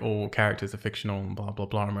it's like all characters are fictional and blah, blah,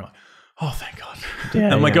 blah. And we're like, oh, thank God.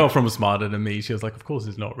 And my girlfriend was smarter than me. She was like, of course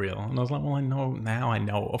it's not real. And I was like, well, I know now. I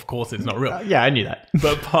know. Of course it's not real. I knew that.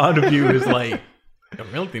 But part of you is like, I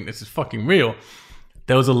really think this is fucking real.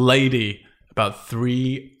 There was a lady about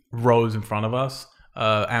 3 rows in front of us.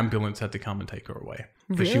 Ambulance had to come and take her away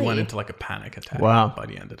because she went into like a panic attack by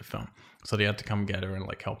the end of the film. So they had to come get her and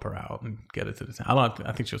like help her out and get her to the town.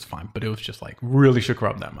 I think she was fine, but it was just like really shook her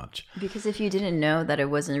up that much. Because if you didn't know that it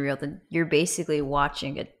wasn't real, then you're basically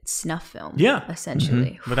watching a snuff film. Yeah,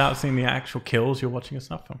 essentially. Without seeing the actual kills, you're watching a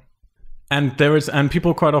snuff film. And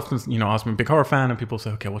people quite often, ask me, I'm a big horror fan, and people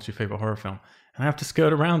say, okay, what's your favorite horror film? And I have to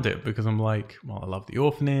skirt around it because I'm like, well, I love The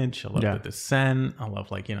Orphanage, I love The Descent, I love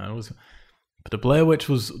it was. But the Blair Witch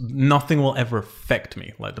nothing will ever affect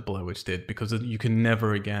me like the Blair Witch did, because you can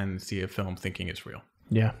never again see a film thinking it's real.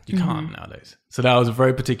 Yeah. You can't nowadays. So that was a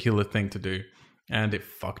very particular thing to do, and it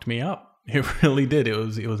fucked me up. It really did. It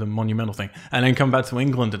was a monumental thing. And then come back to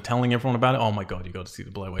England and telling everyone about it. Oh my God, you got to see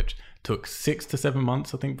the Blair Witch. Took 6 to 7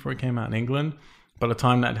 months, I think, before it came out in England. By the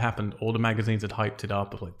time that happened, all the magazines had hyped it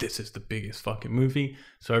up. It was like, this is the biggest fucking movie.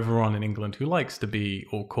 So everyone in England who likes to be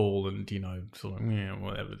all cool and, sort of,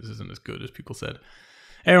 whatever, this isn't as good as people said.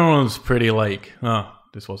 Everyone was pretty like, oh,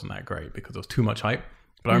 this wasn't that great because there was too much hype.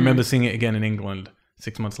 But I remember seeing it again in England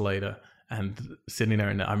 6 months later and sitting there.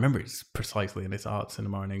 And I remember it's precisely in this art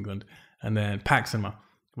cinema in England. And then packed cinema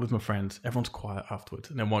with my friends. Everyone's quiet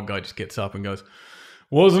afterwards. And then one guy just gets up and goes,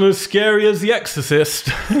 wasn't as scary as The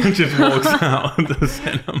Exorcist. And just walks out of the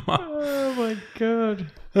cinema. Oh my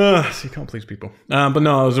God. So you can't please people. But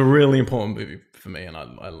no, it was a really important movie for me, and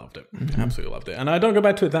I loved it. Absolutely loved it. And I don't go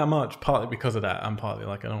back to it that much, partly because of that, and partly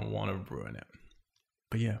like I don't want to ruin it.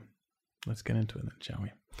 But yeah, let's get into it then, shall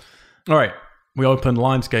we? All right. We opened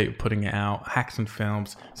Lionsgate putting it out, Haxton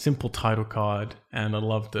Films, simple title card, and I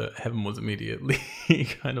loved that Heaven was immediately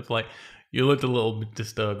kind of like, you looked a little bit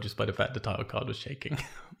disturbed just by the fact the title card was shaking.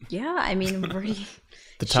 Yeah, I mean, pretty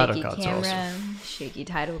The title shaky card's camera, awesome. shaky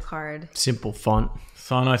title card. Simple font.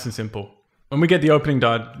 So nice and simple. When we get the opening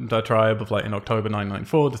diatribe of like in October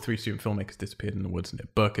 1994, the 3 student filmmakers disappeared in the woods near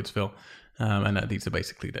Burkittsville. And these are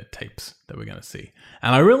basically their tapes that we're going to see.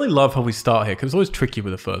 And I really love how we start here because it's always tricky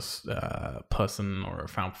with the first person or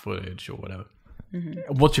found footage or whatever.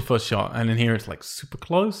 Mm-hmm. What's your first shot? And in here it's like super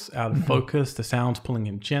close, out of focus. The sound's pulling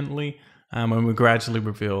in gently. And we gradually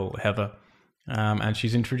reveal Heather. And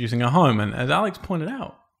she's introducing her home. And as Alex pointed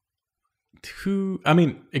out,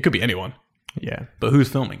 it could be anyone. Yeah. But who's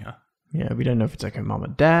filming her? Yeah, we don't know if it's like her mom or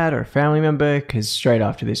dad or a family member, because straight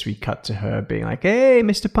after this, we cut to her being like, hey,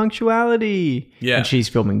 Mr. Punctuality. Yeah. And she's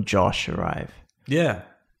filming Josh arrive. Yeah.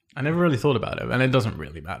 I never really thought about it. And it doesn't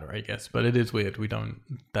really matter, I guess. But it is weird.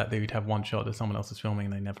 That they would have one shot that someone else is filming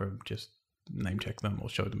and they never just name check them or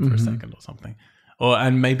show them for a second or something.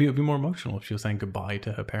 And maybe it would be more emotional if she was saying goodbye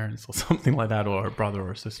to her parents or something like that, or her brother or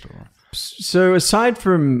her sister. So aside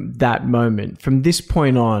from that moment, from this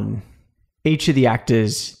point on, each of the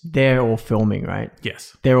actors, they're all filming, right?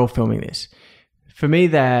 Yes. They're all filming this. For me,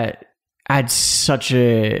 that adds such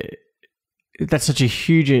a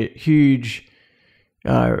huge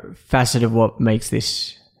facet of what makes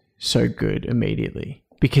this so good immediately,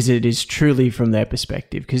 because it is truly from their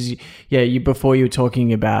perspective. Because before you were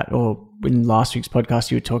talking about, or in last week's podcast,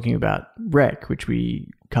 you were talking about Rec, which we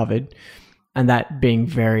covered, and that being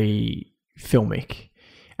very filmic.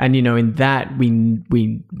 And, in that, we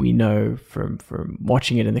know from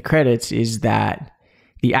watching it in the credits is that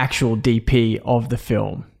the actual DP of the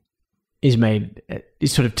film is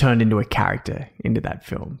sort of turned into a character into that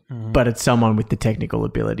film. Mm-hmm. But it's someone with the technical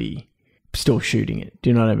ability still shooting it. Do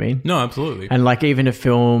you know what I mean? No, absolutely. And like even a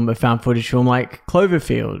found footage film like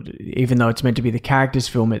Cloverfield, even though it's meant to be the character's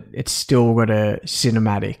film, it's still got a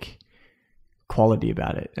cinematic quality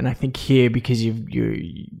about it. And I think here, because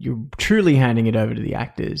you're truly handing it over to the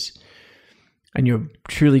actors and you're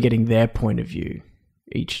truly getting their point of view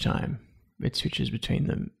each time it switches between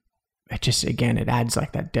them, it adds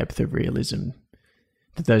like that depth of realism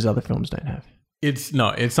that those other films don't have. It's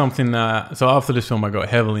something that, so after this film I got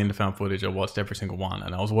heavily into found footage. I watched every single one,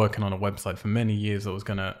 and I was working on a website for many years that was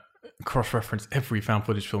going to cross-reference every found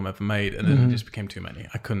footage film ever made, and then it just became too many.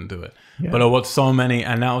 I couldn't do it. Yeah. But I watched so many,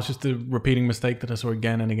 and now it's just a repeating mistake that I saw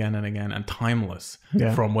again and again and again, and timeless.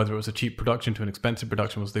 From whether it was a cheap production to an expensive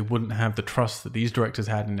production, was they wouldn't have the trust that these directors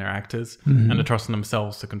had in their actors, and the trust in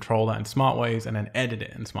themselves to control that in smart ways and then edit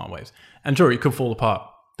it in smart ways. And sure, it could fall apart.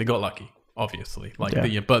 They got lucky, obviously,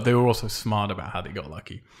 but they were also smart about how they got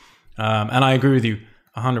lucky. And I agree with you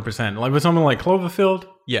 100%. Like with something like Cloverfield,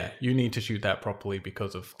 you need to shoot that properly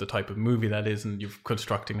because of the type of movie that is, and you're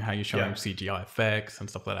constructing how you're showing CGI effects and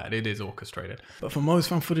stuff like that. It is orchestrated. But for most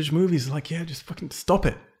found footage movies, just fucking stop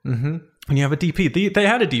it. Mm-hmm. And you have a DP. They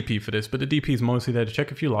had a DP for this, but the DP is mostly there to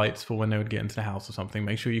check a few lights for when they would get into the house or something,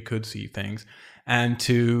 make sure you could see things, and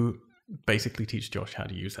to basically teach Josh how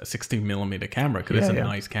to use that 16mm camera, because it's a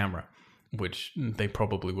nice camera, which they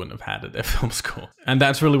probably wouldn't have had at their film school. And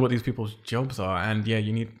that's really what these people's jobs are. And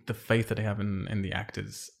you need the faith that they have in the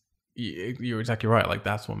actors. You're exactly right. Like,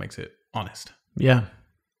 that's what makes it honest. Yeah.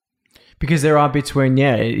 Because there are bits when,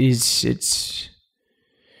 it's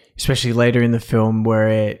especially later in the film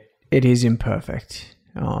where it is imperfect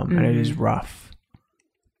and it is rough,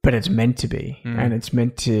 but it's meant to be. And it's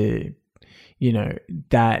meant to,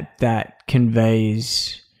 that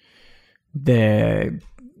conveys their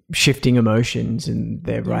shifting emotions and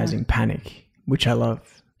their rising panic, which I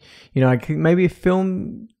love. I think maybe the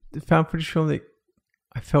found footage film that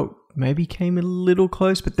I felt maybe came a little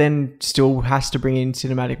close, but then still has to bring in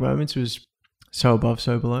cinematic moments, was So Above,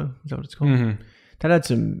 So Below. Is that what it's called? Mm-hmm. That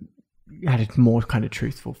had a more kind of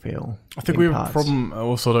truthful feel. I think we have a problem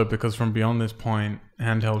also though, because from beyond this point,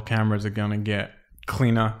 handheld cameras are going to get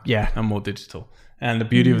cleaner and more digital. And the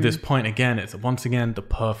beauty of this point, again, it's once again the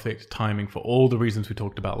perfect timing for all the reasons we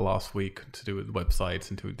talked about last week to do with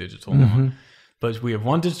websites and to do digital. But we have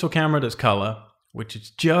one digital camera that's color, which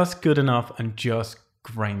is just good enough and just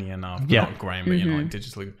grainy enough. Not grainy, but like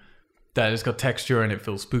digitally. That it's got texture and it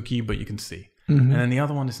feels spooky, but you can see. And then the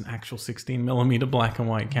other one is an actual 16mm black and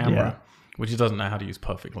white camera, which it doesn't know how to use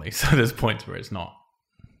perfectly. So there's points where it's not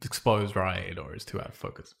exposed right or it's too out of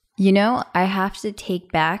focus. You know, I have to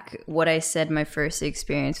take back what I said my first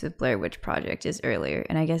experience with Blair Witch Project is earlier.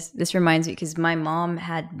 And I guess this reminds me because my mom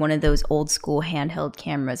had one of those old school handheld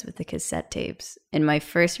cameras with the cassette tapes. And my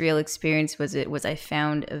first real experience was I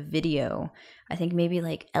found a video, I think maybe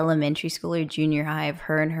like elementary school or junior high, of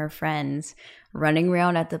her and her friends running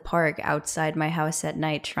around at the park outside my house at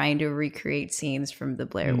night trying to recreate scenes from the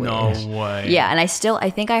Blair Witch. No way. Yeah, and I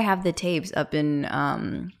think I have the tapes up in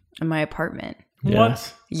my apartment.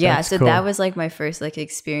 What? Yeah, That's so cool. that was like my first like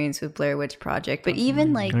experience with Blair Witch Project. But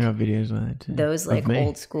even like I got videos of that too. those like Of me.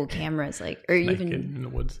 old school cameras, like or Naked even in the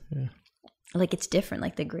woods. Yeah. like it's different,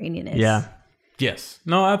 like the graininess. Yeah. Yes.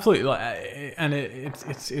 No, absolutely. Like, and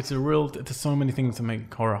it's a real. There's so many things to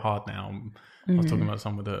make horror hard now. I was talking about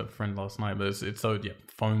some with a friend last night, but it's so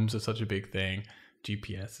phones are such a big thing.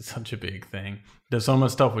 GPS is such a big thing. There's so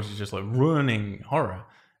much stuff which is just like ruining horror.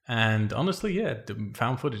 And honestly, the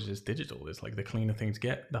found footage is digital. It's like the cleaner things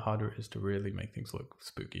get, the harder it is to really make things look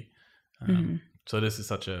spooky. So this is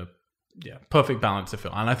such a perfect balance to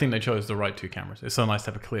film. And I think they chose the right two cameras. It's so nice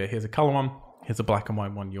to have a clear, here's a color one, here's a black and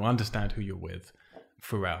white one. You understand who you're with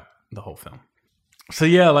throughout the whole film. So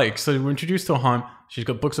so we're introduced to her home. She's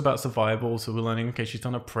got books about survival. So we're learning, okay, she's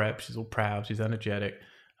done a prep. She's all proud. She's energetic.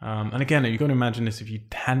 And again, you've got to imagine this if you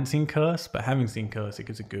hadn't seen Curse, but having seen Curse, it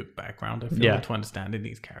gives a good background, I feel, to understanding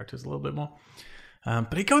these characters a little bit more.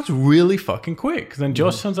 But it goes really fucking quick. Because then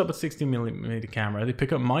Josh turns up a 60mm camera. They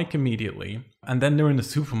pick up Mike immediately. And then they're in the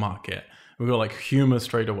supermarket. We got like humor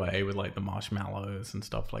straight away with like the marshmallows and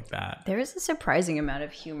stuff like that. There is a surprising amount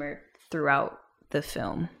of humor throughout the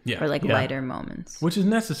film, or like lighter moments, which is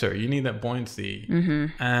necessary. You need that buoyancy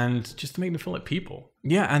and just to make them feel like people.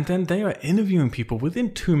 Yeah, and then they are interviewing people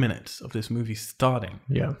within 2 minutes of this movie starting.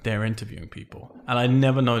 Yeah, they're interviewing people, and I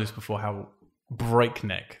never noticed before how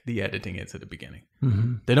breakneck the editing is at the beginning.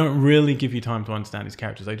 They don't really give you time to understand these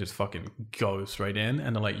characters. They just fucking go straight in,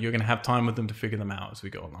 and they're like, you're gonna have time with them to figure them out as we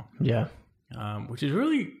go along. Yeah, which is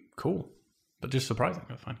really cool, but just surprising,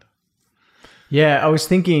 I find. Yeah, I was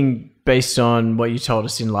thinking based on what you told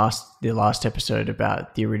us in the last episode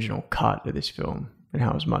about the original cut of this film and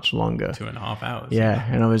how it was much longer. 2.5 hours. Yeah,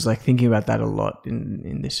 and I was like thinking about that a lot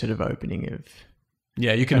in this sort of opening of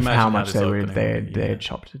you can imagine how much they had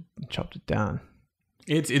chopped it down.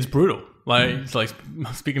 It's brutal. Like it's like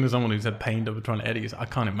speaking to someone who's had pain over trying to edit. I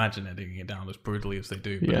can't imagine editing it down as brutally as they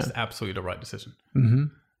do, but it's absolutely the right decision.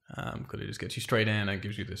 Because it just gets you straight in and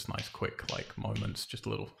gives you this nice quick like moments, just a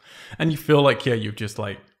little, and you feel like you've just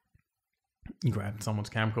like you grabbed someone's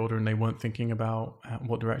camcorder and they weren't thinking about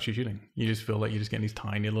what they're actually shooting. You just feel like you're just getting these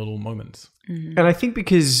tiny little moments. And I think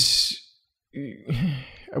because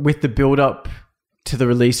with the build up to the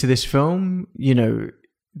release of this film, you know,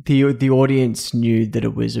 the audience knew that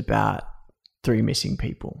it was about 3 missing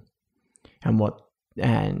people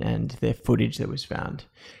and their footage that was found.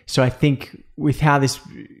 So I think with how this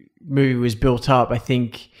movie was built up, I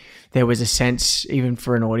think there was a sense, even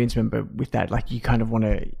for an audience member, with that, like you kind of want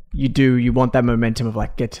that momentum of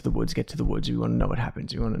like, get to the woods. We want to know what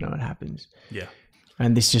happens. Yeah.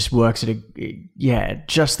 And this just works at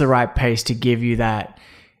just the right pace to give you that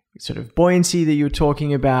sort of buoyancy that you were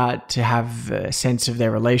talking about, to have a sense of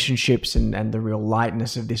their relationships and the real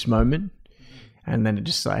lightness of this moment. And then it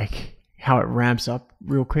just like how it ramps up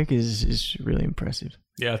real quick is really impressive.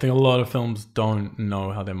 Yeah, I think a lot of films don't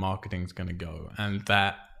know how their marketing is going to go. And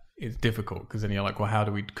that is difficult because then you're like, well, how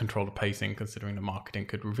do we control the pacing considering the marketing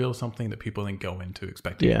could reveal something that people then go into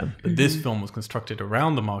expecting? Yeah. But this film was constructed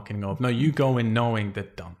around the marketing of, no, you go in knowing they're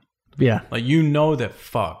done. Yeah. Like, you know they're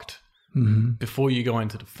fucked before you go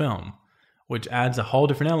into the film, which adds a whole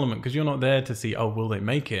different element because you're not there to see, oh, will they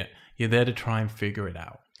make it? You're there to try and figure it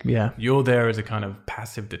out. Yeah. You're there as a kind of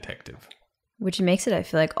passive detective. Which makes it, I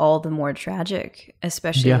feel like, all the more tragic,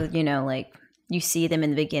 especially with, you know, like you see them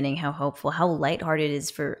in the beginning, how hopeful, how lighthearted it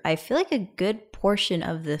is for, I feel like a good portion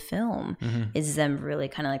of the film is them really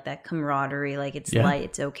kind of like that camaraderie, like it's light,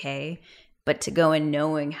 it's okay. But to go in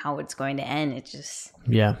knowing how it's going to end, it just,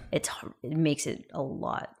 it makes it a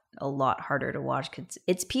lot harder to watch because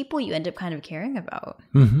it's people you end up kind of caring about.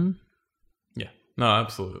 Yeah, no,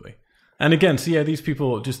 absolutely. And again, so yeah, these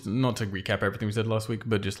people, just not to recap everything we said last week,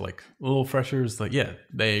 but just like little freshers, like, yeah,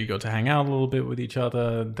 they got to hang out a little bit with each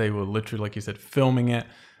other. They were literally, like you said, filming it.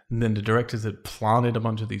 And then the directors had planted a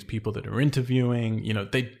bunch of these people that are interviewing. You know,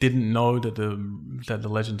 they didn't know that the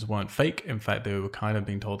legends weren't fake. In fact, they were kind of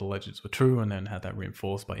being told the legends were true, and then had that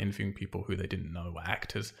reinforced by interviewing people who they didn't know were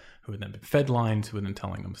actors, who had then been fed lines, who were then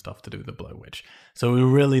telling them stuff to do with the Blair Witch. So we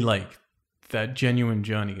were really like, that genuine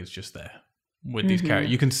journey is just there. with these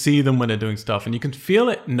characters. You can see them when they're doing stuff, and you can feel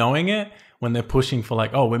it knowing it when they're pushing for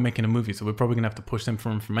like, oh, we're making a movie, so we're probably gonna have to push them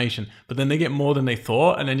for information. But then they get more than they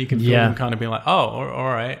thought, and then you can feel them kind of being like, oh,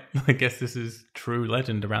 all right, I guess this is true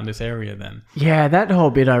legend around this area then. Yeah, that whole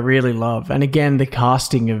bit I really love. And again, the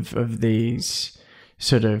casting of these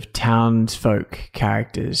sort of townsfolk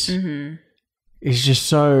characters is just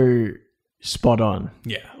so spot on.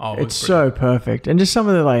 Yeah. Oh, it's so perfect. And just some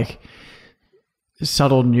of the like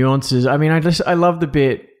subtle nuances. I mean, I love the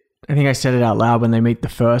bit, I think I said it out loud when they meet the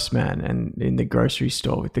first man and in the grocery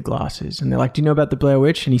store with the glasses, and they're like, do you know about the Blair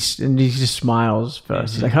Witch? And he just smiles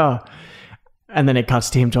first. He's like, oh. And then it cuts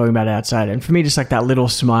to him talking about it outside. And for me, just like that little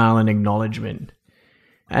smile and acknowledgement.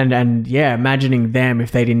 And yeah, imagining them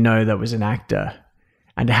if they didn't know that was an actor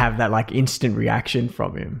and to have that like instant reaction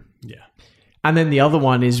from him. Yeah. And then the other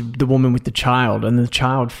one is the woman with the child and the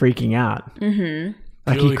child freaking out. Mm-hmm.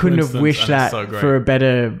 Like Purely he couldn't have wished that so for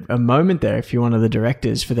a moment there if you're one of the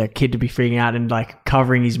directors, for that kid to be freaking out and like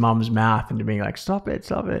covering his mum's mouth and to being like, stop it.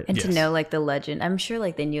 And to know like the legend. I'm sure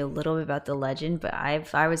like they knew a little bit about the legend, but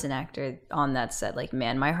if I was an actor on that set, like,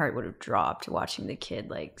 man, my heart would have dropped watching the kid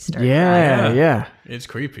like start crying. Yeah. It's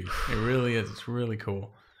creepy. It really is. It's really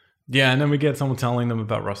cool. Yeah, and then we get someone telling them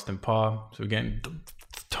about Rustin Parr. So again,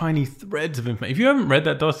 tiny threads of information. If you haven't read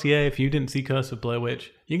that dossier, if you didn't see Curse of Blair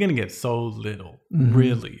Witch, you're going to get so little,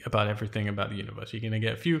 really, about everything about the universe. You're going to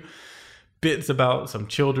get a few bits about some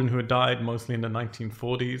children who had died, mostly in the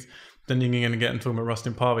 1940s. Then you're going to get into about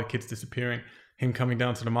Rustin Parr with kids disappearing, him coming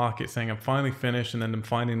down to the market saying, I'm finally finished, and then them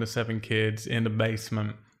finding the 7 kids in the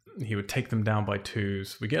basement. He would take them down by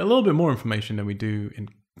twos. We get a little bit more information than we do in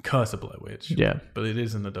Curse of Blair Witch. Yeah. But it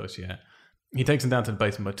is in the dossier. He takes them down to the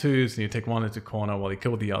basement by twos, and you take one into the corner while he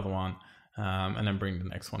killed the other one, and then bring the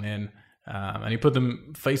next one in. And he put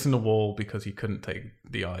them facing the wall because he couldn't take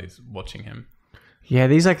the eyes watching him. Yeah,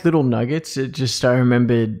 these like little nuggets. It just, I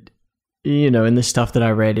remembered, you know, in the stuff that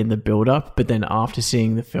I read in the build-up, but then after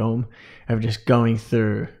seeing the film, of just going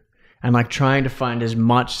through and like trying to find as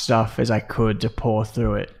much stuff as I could to pour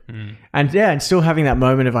through it. And yeah, and still having that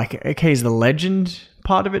moment of like, okay, is the legend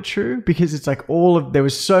part of it true? Because it's like there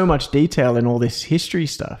was so much detail in all this history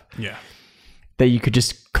stuff. Yeah. That you could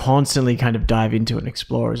just constantly kind of dive into and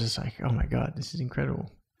explore. It's just like, oh my God, this is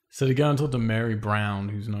incredible. So they go and talk to Mary Brown,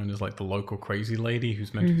 who's known as like the local crazy lady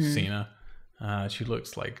who's meant to have seen her. She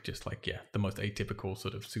looks like the most atypical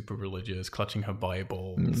sort of super religious, clutching her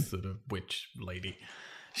Bible sort of witch lady.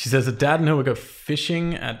 She says that Dad and her would go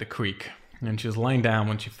fishing at the creek, and she was laying down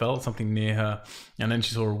when she felt something near her, and then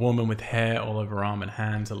she saw a woman with hair all over her arm and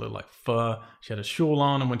hands that looked like fur. She had a shawl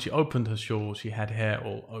on, and when she opened her shawl, she had hair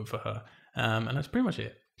all over her. And that's pretty much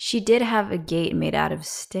it. She did have a gate made out of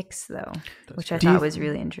sticks, though, which I thought was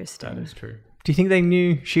really interesting. That is true. Do you think they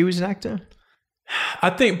knew she was an actor? I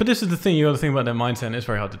think, but this is the thing, you got to think about their mindset, and it's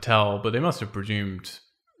very hard to tell, but they must have presumed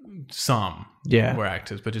some were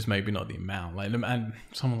actors, but just maybe not the amount. Like, and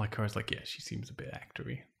someone like her is like, yeah, she seems a bit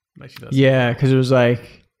actory. Like she does. Yeah, because it was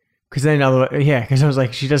like, because I was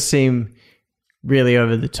like, she does seem really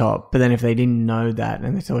over the top. But then if they didn't know that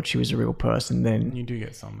and they thought she was a real person, then you do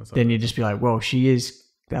get some. Then you'd just be like, well,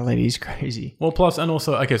 that lady is crazy. Well, plus, and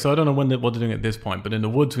also, okay, so I don't know what they're doing at this point, but in the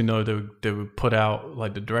woods, we know they would put out,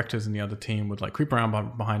 like the directors and the other team would like creep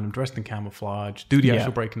around behind them, dressed in camouflage, do the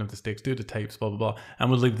actual breaking of the sticks, do the tapes, blah, blah, blah, and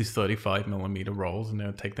would leave these 35mm rolls, and they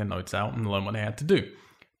would take their notes out and learn what they had to do.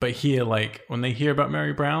 But here, like, when they hear about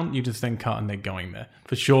Mary Brown, you just then cut and they're going there.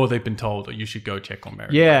 For sure, they've been told, oh, you should go check on Mary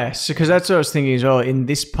Brown. Yeah, so because that's what I was thinking as well. In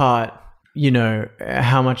this part, you know,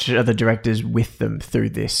 how much are the directors with them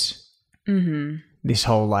through this? Mm-hmm. This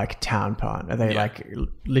whole, like, town part? Are they, like,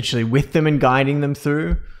 literally with them and guiding them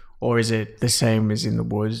through? Or is it the same as in the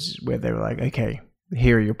woods where they were like, okay,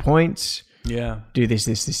 here are your points. Yeah. Do this.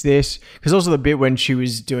 Because also the bit when she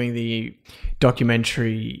was doing the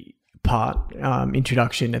documentary part,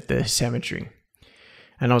 introduction at the cemetery,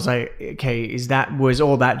 and I was like, okay, was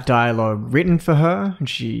all that dialogue written for her and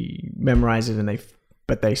she memorized it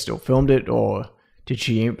but they still filmed it, or did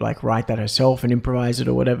she like write that herself and improvise it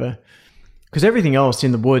or whatever? Because everything else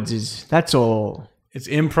in the woods that's all it's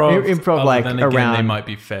improv like then again, around they might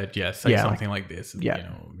be fed something like this, you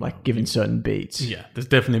know, like given certain beats. There's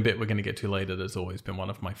definitely a bit we're going to get to later that's always been one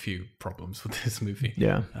of my few problems with this movie.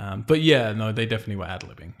 But yeah, no, they definitely were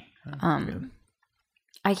ad-libbing.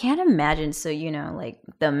 I can't imagine. So, you know, like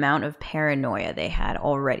the amount of paranoia they had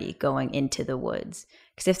already going into the woods.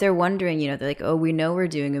 Because if they're wondering, they're like, oh, we know we're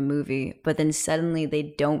doing a movie, but then suddenly they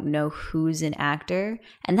don't know who's an actor.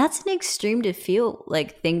 And that's an extreme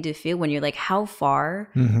thing to feel when you're like, how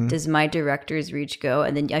far does my director's reach go?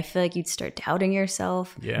 And then I feel like you'd start doubting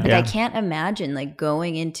yourself. Yeah. Like, I can't imagine like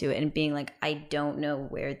going into it and being like, I don't know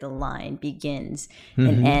where the line begins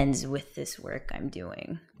and ends with this work I'm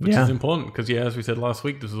doing. Which is important because, as we said last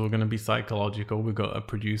week, this is all going to be psychological. We've got a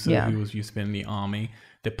producer who was used to being in the army.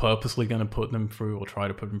 They're purposely going to put them through or try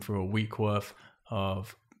to put them through a week worth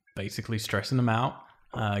of basically stressing them out,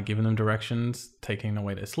 giving them directions, taking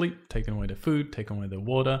away their sleep, taking away their food, taking away their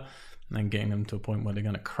water, and then getting them to a point where they're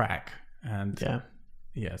going to crack. And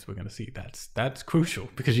yes, we're going to see that's crucial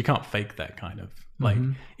because you can't fake that kind of like,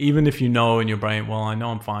 even if you know in your brain, well, I know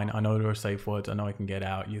I'm fine. I know there are safe words. I know I can get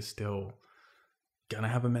out. You're still gonna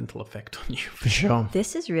have a mental effect on you for sure.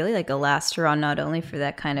 This is really like a last straw, not only for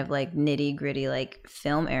that kind of like nitty gritty like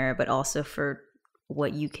film era, but also for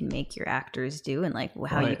what you can make your actors do and like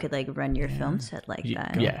how you could like run your film set like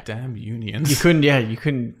that. Damn unions. You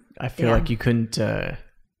couldn't. I feel like you couldn't.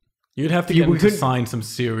 You'd have to get them to sign some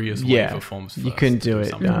serious waiver forms first. You couldn't do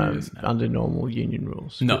it under normal union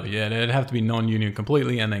rules. No, it'd have to be non-union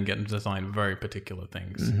completely and then get them to sign very particular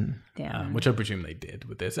things, which I presume they did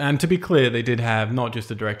with this. And to be clear, they did have not just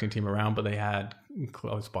the directing team around, but they had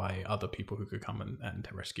close by other people who could come and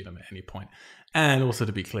rescue them at any point. And also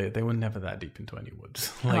to be clear, they were never that deep into any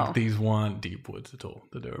woods. These weren't deep woods at all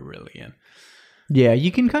that they were really in. Yeah,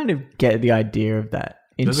 you can kind of get the idea of that.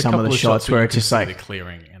 In some of the shots where it's just like the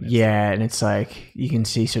clearing, and and it's like you can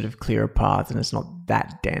see sort of clearer paths, and it's not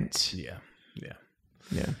that dense. Yeah.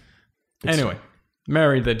 It's anyway,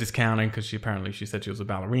 Mary, they're discounting because she said she was a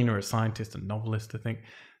ballerina, a scientist, a novelist, I think.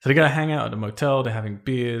 So they gotta hang out at a motel. They're having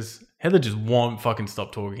beers. Heather just won't fucking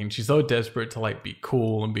stop talking. She's so desperate to like be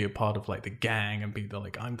cool and be a part of like the gang and be the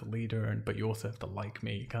like I'm the leader, but you also have to like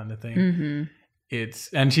me kind of thing.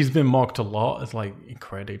 And she's been mocked a lot as like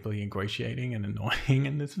incredibly ingratiating and annoying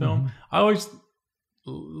in this film. I always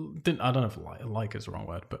didn't, I don't know if like is the wrong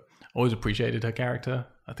word, but always appreciated her character.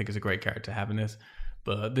 I think it's a great character having this.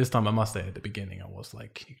 But this time I must say at the beginning, I was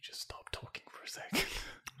like, can you just stop talking for a second?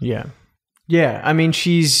 Yeah. I mean,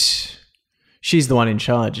 she's the one in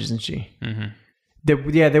charge, isn't she?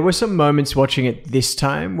 There were some moments watching it this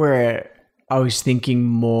time where I was thinking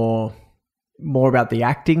more about the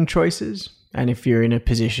acting choices. And if you're in a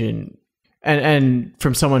position, and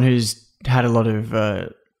from someone who's had a lot of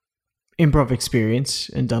improv experience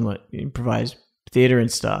and done like improvised theater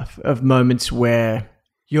and stuff, of moments where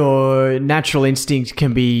your natural instinct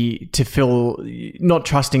can be to fill, not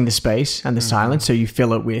trusting the space and the silence, so you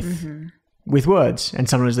fill it with words. And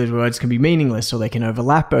sometimes those words can be meaningless, or they can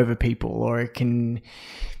overlap over people, or it can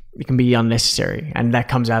be unnecessary, and that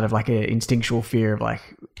comes out of like an instinctual fear of like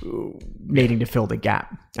needing to fill the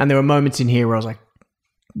gap. And there were moments in here where I was like,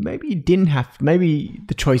 maybe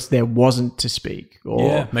the choice there wasn't to speak,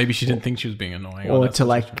 or maybe she didn't think she was being annoying, or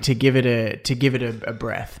to give it a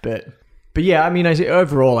breath. But yeah, I mean,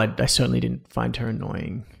 overall, I certainly didn't find her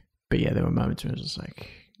annoying. But yeah, there were moments where I was just like,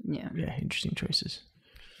 interesting choices.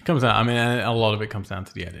 Comes out. I mean, a lot of it comes down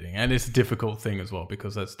to the editing, and it's a difficult thing as well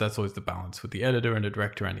because that's always the balance with the editor and the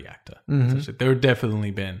director and the actor. There have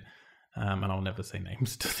definitely been, and I'll never say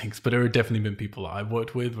names to things, but there have definitely been people that I've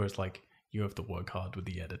worked with where it's like you have to work hard with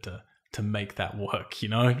the editor to make that work,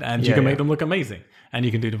 and you can make them look amazing, and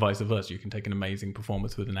you can do the vice versa. You can take an amazing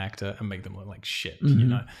performance with an actor and make them look like shit,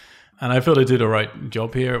 And I feel they did a right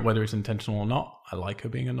job here, whether it's intentional or not. I like her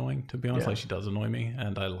being annoying, to be honest. Like, she does annoy me,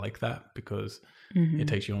 and I like that because it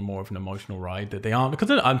takes you on more of an emotional ride that they aren't. Because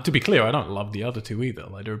to be clear, I don't love the other two either.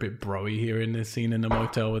 Like, they're a bit bro-y here in this scene in the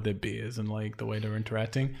motel with their beers and like the way they're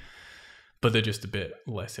interacting. But they're just a bit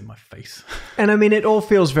less in my face. And I mean, it all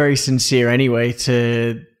feels very sincere anyway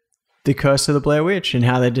to the Curse of the Blair Witch and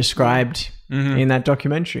how they're described in that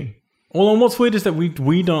documentary. Well, and what's weird is that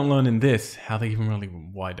we don't learn in this how they even really,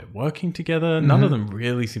 why they're working together. None of them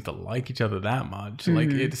really seem to like each other that much. Like,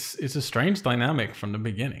 it's a strange dynamic from the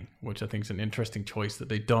beginning, which I think is an interesting choice, that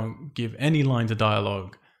they don't give any lines of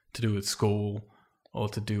dialogue to do with school or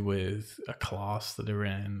to do with a class that they're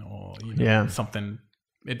in, or something.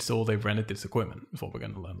 It's all they've rented this equipment. Is what we're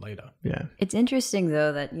going to learn later. Yeah. It's interesting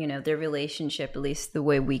though that, their relationship, at least the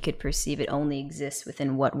way we could perceive it, only exists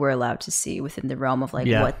within what we're allowed to see within the realm of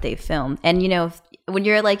what they filmed. And when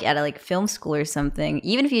you're like at a film school or something,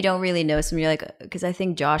 even if you don't really know something, you're like, because I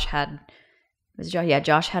think Josh had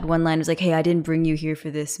one line. It was like, "Hey, I didn't bring you here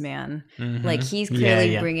for this, man." Like, he's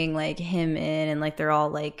clearly bringing like him in, and like they're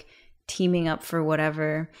all like teaming up for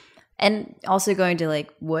whatever. And also going to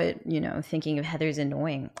like what, thinking of Heather's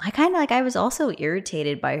annoying. I kind of like, I was also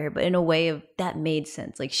irritated by her, but in a way of that made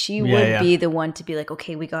sense. Like she would be the one to be like,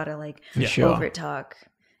 okay, we got to like over talk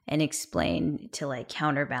and explain to like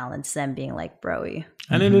counterbalance them being like broy.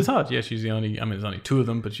 And it is hard. Yeah, she's the only, there's only two of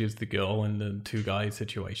them, but she's the girl in the two guys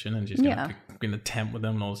situation, and she's going to be in a tent with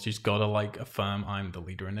them, and all. She's got to like affirm, I'm the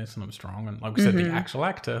leader in this and I'm strong. And like we said, the actual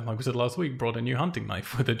actor, like we said last week, brought a new hunting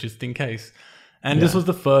knife with her just in case. And this was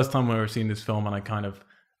the first time we were seeing this film, and I kind of,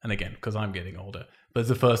 and again, because I'm getting older, but it's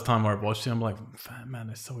the first time where I've watched it, I'm like, man,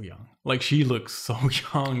 they're so young. Like, she looks so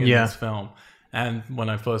young in this film. And when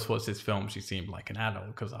I first watched this film, she seemed like an adult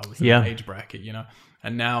because I was in that age bracket,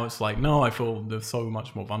 And now it's like, no, I feel they're so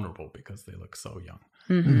much more vulnerable because they look so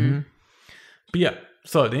young. But yeah,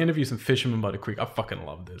 so the interviews in Fisherman by the Creek, I fucking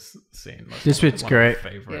love this scene. Like, this bit's great. Of my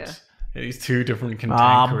favorites. Yeah, these two different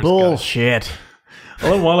cantankerous bullshit. guys. I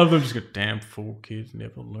love one of them just go, damn fool kids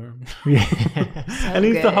never learn. And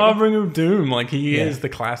he's the harbinger of doom. Like, he is the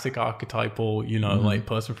classic archetypal, like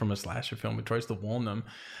person from a slasher film who tries to warn them.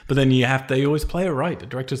 But then they always play it right. The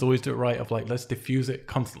directors always do it right of like, let's diffuse it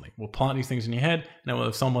constantly. We'll plant these things in your head, and then we'll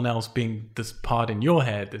have someone else being this part in your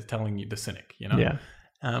head that's telling you the cynic, Yeah.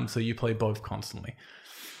 So you play both constantly.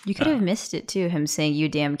 You could have missed it too, him saying, you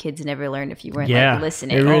damn kids never learn if you weren't like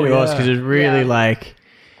listening. It really was, because it's really like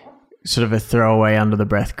sort of a throwaway under the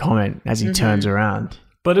breath comment as he turns around.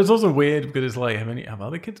 But it's also weird because it's like, have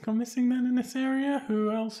other kids gone missing then in this area? Who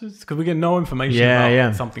else is? Because we get no information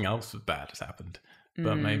about something else bad has happened,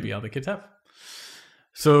 but maybe other kids have.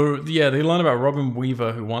 So they learn about Robin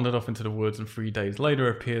Weaver, who wandered off into the woods and 3 days later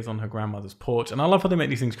appears on her grandmother's porch. And I love how they make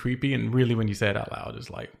these things creepy, and really when you say it out loud, it's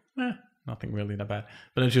like, nothing really that bad.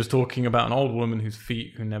 But then she was talking about an old woman whose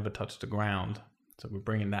feet who never touched the ground. So we're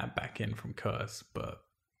bringing that back in from Curse, but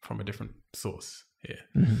from a different source here.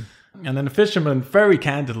 And then the fisherman very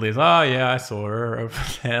candidly is, I saw her over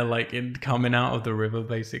there, like coming out of the river,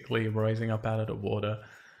 basically rising up out of the water,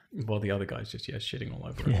 while the other guy's just shitting all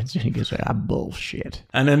over her. He goes like, bullshit.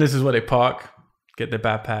 And then this is where they park, get their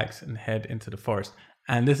backpacks, and head into the forest.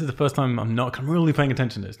 And this is the first time I'm really paying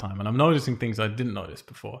attention this time, and I'm noticing things I didn't notice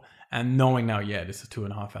before, and knowing now, this is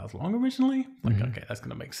 2.5 hours long originally. Like, okay, that's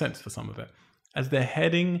gonna make sense for some of it. As they're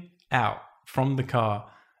heading out from the car,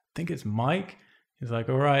 I think it's Mike. He's like,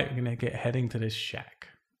 all right, we're going to heading to this shack.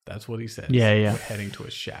 That's what he says. Yeah. We're heading to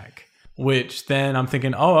a shack. Which then I'm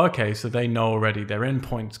thinking, okay, so they know already their end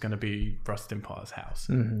point's going to be Rustin Parr's house.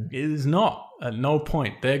 It is not. At no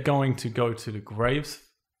point. They're going to go to the Graves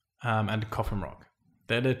and Coffin Rock.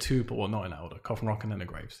 They're the two, but not in that order. Coffin Rock and then the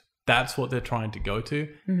Graves. That's what they're trying to go to,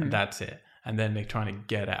 and that's it. And then they're trying to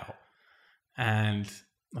get out. And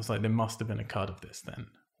I was like, there must have been a cut of this then,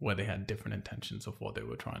 where they had different intentions of what they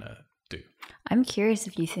were trying to do. I'm curious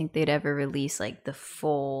if you think they'd ever release like the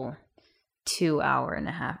full 2 hour and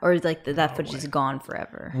a half, or like that footage is gone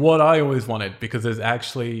forever. What I always wanted, because there's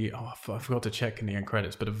actually, I forgot to check in the end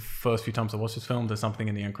credits, but the first few times I watched this film, there's something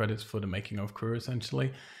in the end credits for the making of crew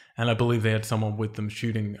essentially. And I believe they had someone with them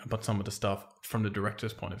shooting about some of the stuff from the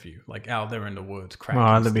director's point of view, like out there in the woods,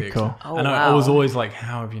 cracking that'd be sticks. Cool. And I was always like,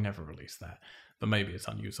 how have you never released that? But maybe it's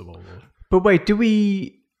unusable. But wait, do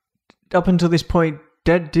we, up until this point,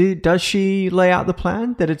 does she lay out the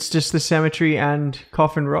plan that it's just the cemetery and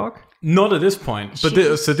Coffin Rock? Not at this point. But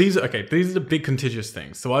these are the big contiguous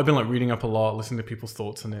things. So I've been like reading up a lot, listening to people's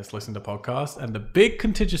thoughts on this, listening to podcasts. And the big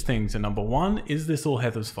contiguous things are, number one, is this all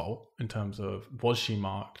Heather's fault in terms of, was she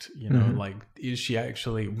marked? Like, is she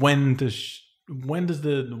actually, when does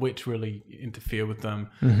the witch really interfere with them?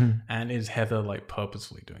 And is Heather like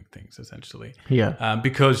purposefully doing things essentially? Yeah.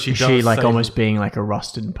 Because she almost being like a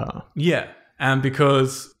Rustin Parr. Yeah. And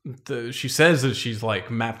because she says that she's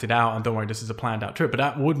like mapped it out and don't worry, this is a planned out trip. But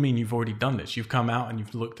that would mean you've already done this. You've come out and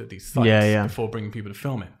you've looked at these sites before bringing people to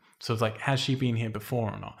film it. So it's like, has she been here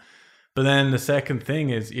before or not? But then the second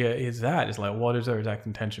thing is like, what is her exact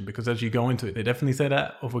intention? Because as you go into it, they definitely say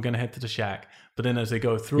that, we're going to head to the shack. But then as they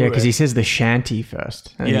go through because he says the shanty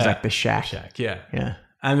first. And he's like, the shack. Yeah.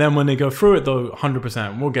 And then when they go through it, though,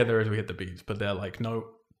 100%, we'll get there as we hit the beats. But they're like, no,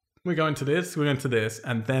 we're going to this,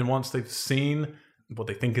 and then once they've seen what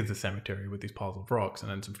they think is the cemetery with these piles of rocks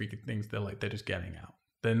and then some freaky things, they're just getting out.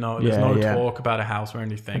 There's no talk about a house or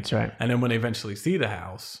anything. That's right. And then when they eventually see the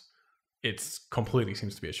house, it's completely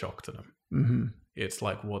seems to be a shock to them. It's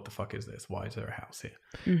like, what the fuck is this? Why is there a house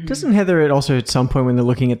here? Doesn't Heather also at some point when they're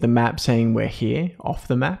looking at the map saying we're here, off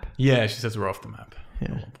the map? Yeah, she says we're off the map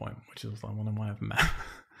at one point, which is like, well, then why have a map?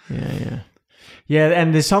 Yeah,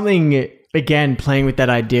 and there's something, again, playing with that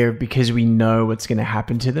idea because we know what's going to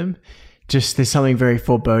happen to them. Just there's something very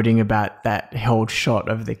foreboding about that held shot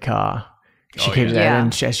of the car She Oh, keeps yeah.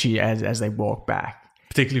 that, and as they walk back.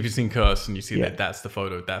 Particularly if you've seen Curse and you see Yeah. that that's the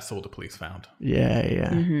photo, that's all the police found.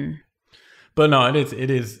 Yeah. But no, it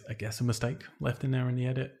is, I guess, a mistake left in there in the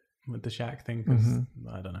edit with the shack thing, because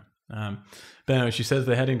I don't know. But anyway, she says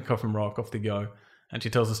they're heading to Coffin Rock, off they go, and she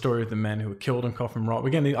tells the story of the men who were killed on Coffin Rock.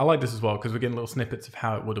 Again, I like this as well, because we're getting little snippets of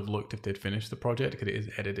how it would have looked if they'd finished the project, because it is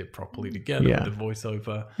edited properly together Yeah. with the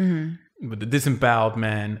voiceover, with the disemboweled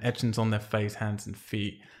men, etchings on their face, hands, and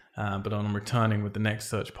feet. But on returning with the next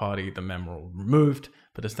search party, the men were all removed,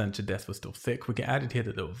 but the stench of death was still thick. We get added here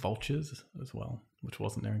that there were vultures as well, which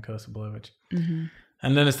wasn't there in Curse of Blair Witch.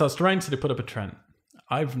 And then it starts to rain, so they put up a trend.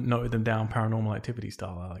 I've noted them down Paranormal Activity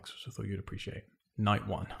style, Alex, which I thought you'd appreciate. Night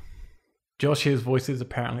 1. Josh hears voices,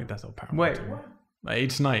 apparently. That's not Paranormal. Wait, Activity. what?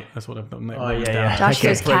 Each night, that's what I've done. Oh, yeah. Josh Okay.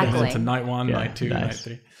 hears cackling. Into night 1, Yeah, night 2, nice. night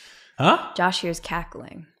 3. Huh? Josh hears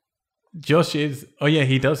cackling. Josh is... Oh, yeah,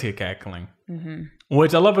 he does hear cackling.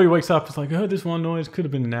 Which I love when he wakes up. It's like, I heard this one noise. Could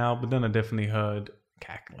have been an owl, but then I definitely heard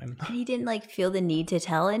cackling. And he didn't like feel the need to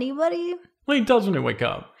tell anybody. Well, he does when he wake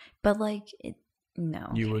up. But like, no.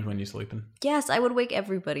 You would when you're sleeping. Yes, I would wake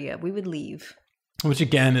everybody up. We would leave. Which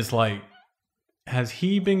again is like, has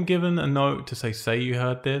he been given a note to say you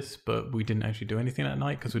heard this, but we didn't actually do anything that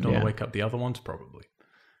night because we don't want Yeah. to wake up the other ones? Probably.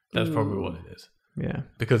 That's probably what it is. Yeah.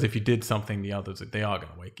 Because if you did something, the others, they are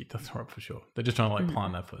going to wake each other up for sure. They're just trying to like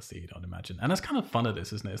plant that first seed, I'd imagine. And that's kind of fun of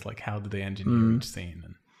this, isn't it? It's like, how did they engineer each scene?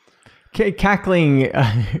 And Cackling,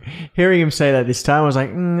 hearing him say that this time, I was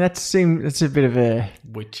like, that's a bit of a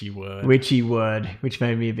witchy word. witchy word, which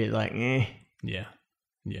made me a bit like, eh. Yeah.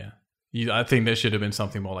 Yeah. I think there should have been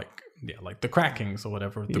something more like the crackings or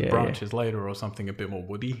whatever, the Yeah, branches later, or something a bit more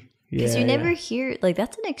woody. Because Yeah, you never yeah. hear, like,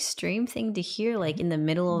 that's an extreme thing to hear, like, in the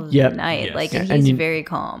middle of Yep. the night. Yes. Like, Yeah, and and he's you- very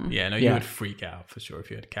calm. Yeah, no, you Yeah. would freak out for sure if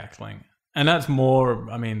you had cackling. And that's more,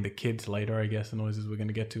 I mean, the kids later, I guess, the noises we're going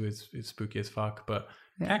to get to is spooky as fuck. But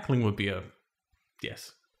cackling would be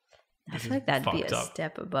yes. I feel like that'd be fucked a up.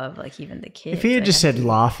 step above, like, even the kids. If he had just said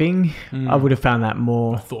laughing, I would have found that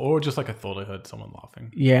more. Or just like I thought I heard someone laughing.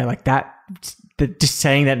 Yeah, like that. Just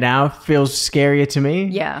saying that now feels scarier to me.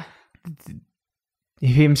 Yeah.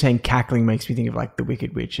 Him saying cackling makes me think of like the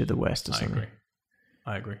Wicked Witch of the West or something.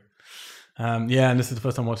 I agree. Yeah, and this is the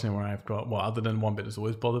first time watching it where I've got, well, other than one bit that's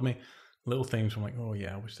always bothered me, little things from like, oh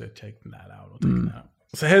yeah, I wish they'd taken that out or taken that out.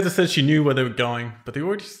 So Heather said she knew where they were going, but they're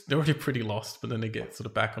already pretty lost, but then they get sort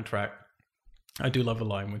of back on track. I do love a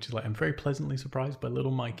line which is like, I'm very pleasantly surprised by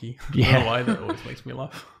little Mikey. I don't know why, that always makes me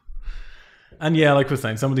laugh. And yeah, like we're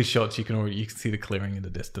saying, some of these shots you can see the clearing in the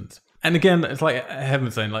distance. And again, it's like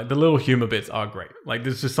Heaven's saying, like the little humor bits are great. Like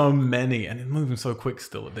there's just so many, and it's moving so quick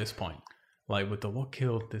still at this point. Like with the what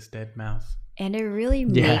killed this dead mouse. And it really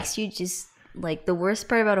makes you just, like, the worst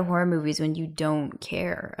part about a horror movie is when you don't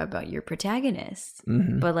care about your protagonist.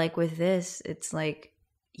 But like with this, it's like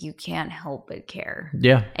you can't help but care.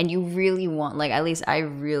 Yeah. And you really want, like, at least I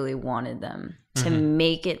really wanted them to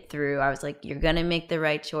make it through. I was like, you're going to make the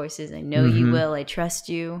right choices. I know you will. I trust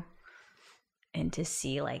you. And to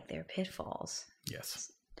see, like, their pitfalls.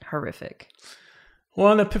 Yes. Horrific.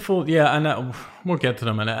 Well, and the pitfall, yeah, and we'll get to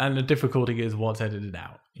them. And the difficulty is what's edited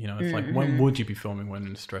out. You know, it's like, when would you be filming when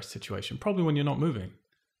in a stress situation? Probably when you're not moving.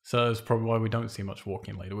 So that's probably why we don't see much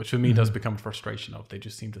walking later, which for me does become a frustration of they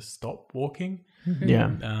just seem to stop walking. Yeah.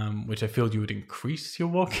 Which I feel you would increase your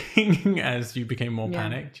walking as you became more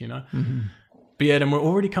panicked, you know? But yeah, then we're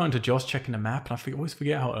already coming to Josh checking the map, and I always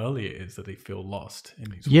forget how early it is that they feel lost in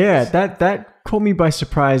these Yeah, woods. that caught me by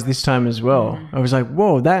surprise this time as well. I was like,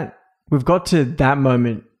 whoa, we've got to that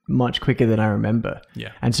moment much quicker than I remember.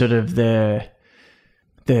 Yeah. And sort of the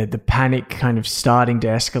panic kind of starting to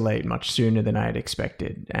escalate much sooner than I had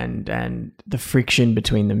expected, and the friction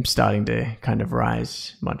between them starting to kind of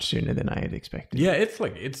rise much sooner than I had expected. Yeah, it's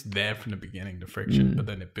like it's there from the beginning, the friction, but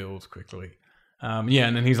then it builds quickly. Yeah,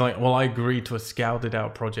 and then he's like, well, I agreed to a scouted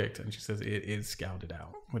out project. And she says, it is scouted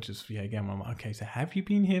out, which is, yeah, again, I'm like, okay, so have you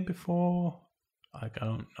been here before? Like, I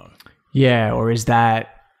don't know. Yeah, or is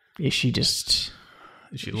she just...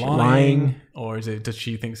 Is she lying? Or does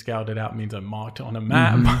she think scouted out means I marked it on a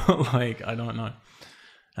map? Like, I don't know.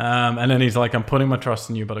 And then he's like, I'm putting my trust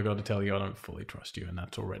in you, but I got to tell you, I don't fully trust you. And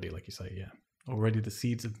that's already, like you say, yeah, already the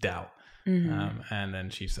seeds of doubt. And then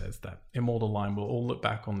she says that immortal line, we'll all look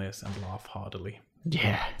back on this and laugh heartily.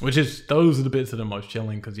 Yeah. Which is, those are the bits that are most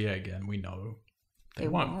chilling because, yeah, again, we know they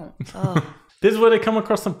won't. Oh. This is where they come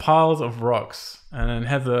across some piles of rocks. And then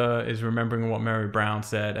Heather is remembering what Mary Brown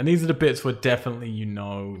said. And these are the bits where definitely you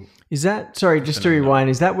know. Is that, sorry, just to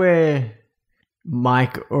rewind, is that where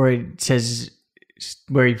Mike already says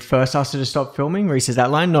where he first asked her to stop filming, where he says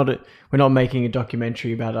that line, we're not making a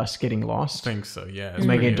documentary about us getting lost. I think so, yeah. We're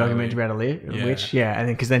making a documentary about a witch. Yeah, and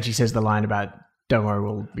then because then she says the line about, don't worry,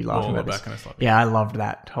 we'll be laughing about this. Kind of stuff. Yeah, I loved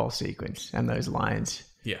that whole sequence and those lines.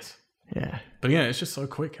 Yes. Yeah. But yeah, it's just so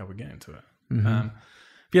quick how we get into it.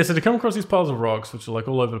 Yeah, so to come across these piles of rocks, which are like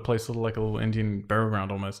all over the place, sort of like a little Indian burial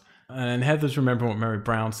ground almost. And Heather's remembering what Mary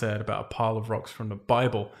Brown said about a pile of rocks from the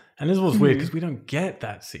Bible. And this was weird because we don't get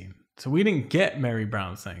that scene. So we didn't get Mary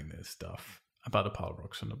Brown saying this stuff about a pile of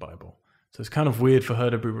rocks from the Bible. So it's kind of weird for her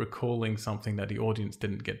to be recalling something that the audience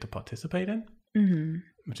didn't get to participate in,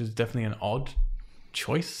 which is definitely an odd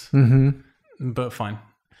choice, but fine.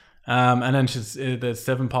 And then there's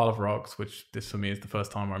 7 pile of rocks, which this for me is the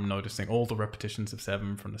first time where I'm noticing all the repetitions of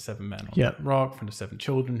 7, from the 7 men on the rock, from the 7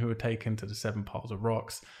 children who were taken to the 7 piles of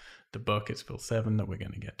rocks, the Burkittsville 7 that we're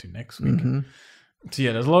going to get to next week. So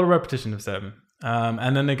yeah, there's a lot of repetition of 7.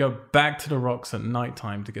 And then they go back to the rocks at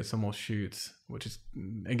nighttime to get some more shoots, which is,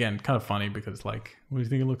 again, kind of funny because, like, what do you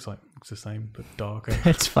think it looks like? It looks the same, but darker.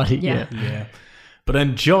 It's funny, yeah. But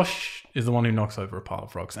then Josh is the one who knocks over a pile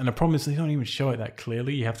of rocks. And the problem is they don't even show it that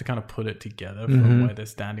clearly. You have to kind of put it together from where they're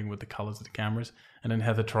standing with the colors of the cameras. And then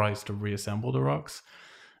Heather tries to reassemble the rocks.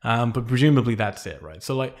 But presumably that's it, right?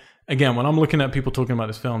 So, like, again, when I'm looking at people talking about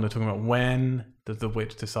this film, they're talking about when does the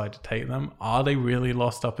witch decide to take them? Are they really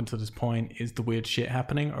lost up until this point? Is the weird shit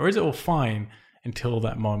happening? Or is it all fine until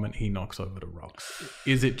that moment he knocks over the rocks?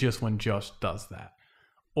 Is it just when Josh does that?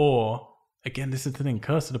 Or, again, this is the thing,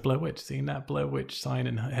 Curse of the Blair Witch. Seeing that Blair Witch sign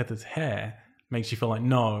in Heather's hair makes you feel like,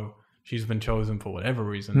 no, she's been chosen for whatever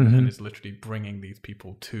reason and is literally bringing these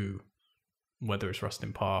people to, whether it's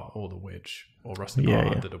Rustin Parr or the witch, or Rustin Parr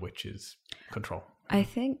under the witch's control. I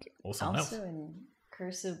think also in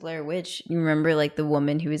Curse of Blair Witch, you remember like the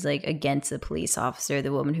woman who was like against the police officer,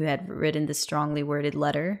 the woman who had written the strongly worded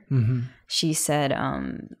letter. She said,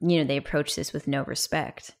 they approached this with no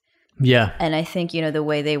respect. Yeah. And I think, the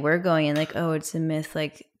way they were going and like, oh, it's a myth,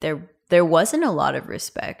 like there wasn't a lot of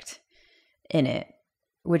respect in it,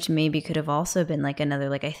 which maybe could have also been like another,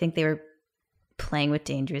 like, I think they were playing with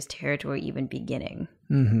dangerous territory even beginning.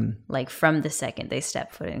 Like from the second they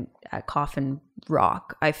stepped foot in at Coffin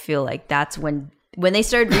Rock, I feel like that's when they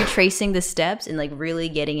started retracing the steps and like really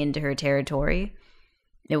getting into her territory,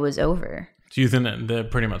 it was over. Do you think that they're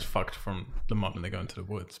pretty much fucked from the moment they go into the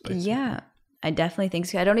woods, basically? Yeah, I definitely think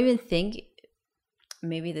so. I don't even think,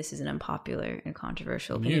 maybe this is an unpopular and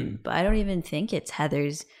controversial opinion, but I don't even think it's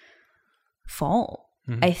Heather's fault.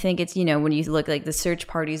 I think it's, when you look like the search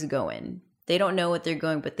parties go in, they don't know what they're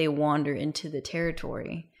going, but they wander into the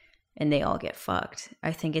territory and they all get fucked.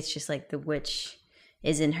 I think it's just like the witch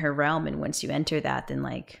is in her realm, and once you enter that, then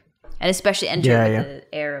like, and especially enter with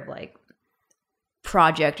the air of like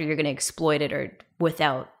project, or you're going to exploit it, or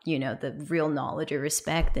without, the real knowledge or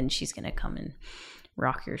respect, then she's going to come and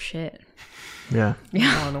rock your shit. Yeah.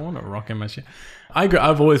 Oh, I don't want to rock in my shit.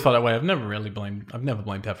 I've always felt that way. I've never blamed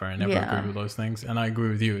Heifer. I never agree with those things. And I agree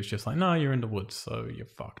with you. It's just like, no, you're in the woods, so you're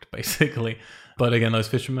fucked, basically. But again, those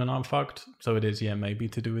fishermen aren't fucked. So it is, maybe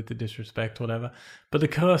to do with the disrespect, whatever. But the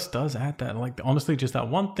curse does add that. Like, honestly, just that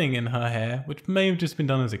one thing in her hair, which may have just been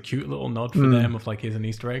done as a cute little nod for them of like, here's an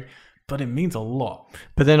Easter egg. But it means a lot.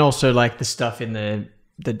 But then also like the stuff in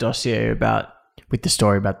the dossier with the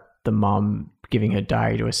story about the mom giving her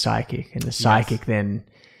diary to a psychic, and the psychic then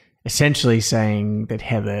essentially saying that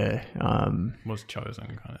Heather was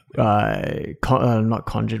chosen, kind of not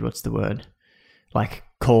conjured, what's the word, like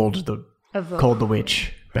called the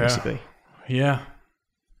witch, basically. Yeah.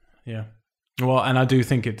 Well, and I do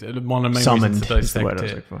think one of the main reasons to dissect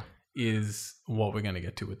it is what we're going to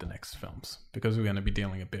get to with the next films, because we're going to be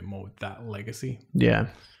dealing a bit more with that legacy.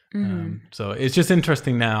 So it's just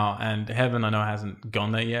interesting now, and Heaven, I know, hasn't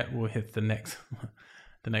gone there yet. We'll hit the next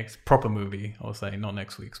proper movie, I'll say, not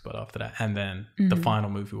next week's, but after that, and then the final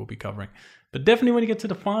movie we'll be covering. But definitely when you get to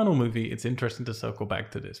the final movie, it's interesting to circle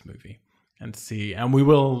back to this movie and see, and I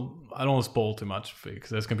don't want to spoil too much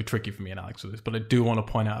because it's going to be tricky for me and Alex with this, but I do want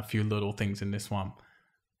to point out a few little things in this one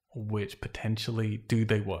which potentially, do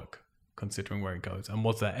they work considering where it goes, and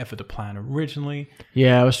was that effort to plan originally?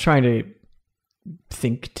 I was trying to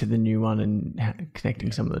think to the new one and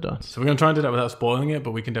connecting some of the dots. So we're going to try and do that without spoiling it, but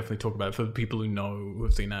we can definitely talk about it for the people who know, who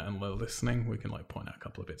have seen that and are listening. We can like point out a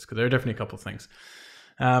couple of bits because there are definitely a couple of things.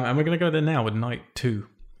 And we're going to go there now with Night 2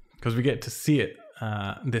 because we get to see it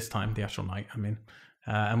this time, the actual night,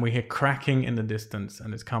 and we hear cracking in the distance,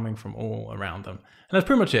 and it's coming from all around them. And that's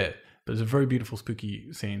pretty much it. But it's a very beautiful,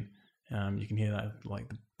 spooky scene. You can hear that, like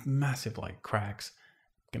the massive like cracks.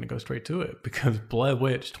 Going to go straight to it because Blair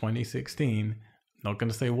Witch 2016 Not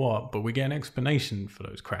going to say what, but we get an explanation for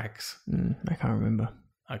those cracks. I can't remember.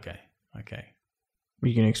 Okay. Are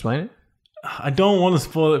you going to explain it? I don't want to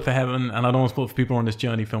spoil it for Heaven, and I don't want to spoil it for people on this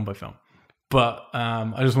journey film by film. But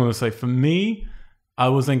I just want to say, for me, I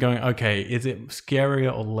was then going, okay, is it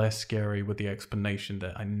scarier or less scary with the explanation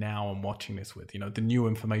that I now am watching this with? You know, the new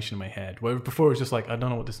information in my head. Where before it was just like, I don't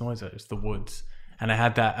know what this noise is. It's the woods. And I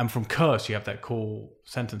had that. And from Curse, you have that cool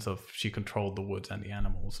sentence of she controlled the woods and the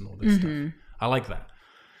animals and all this stuff. I like that.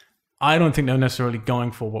 I don't think they're necessarily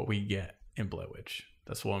going for what we get in Blair Witch.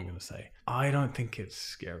 That's what I'm going to say. I don't think it's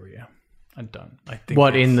scarier. I don't. I think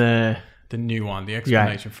What in the new one, the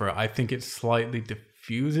explanation for it. I think it slightly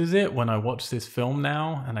diffuses it when I watch this film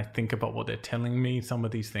now and I think about what they're telling me some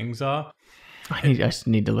of these things are. I just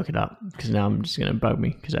need to look it up because now I'm just going to bug me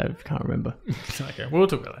because I can't remember. Okay, we'll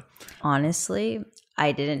talk about that. Honestly,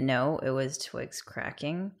 I didn't know it was twigs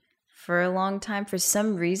cracking for a long time. For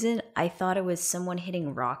some reason, I thought it was someone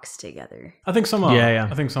hitting rocks together. I think some are. Yeah.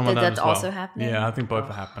 I think some of that That's as well. also happening? Yeah, I think both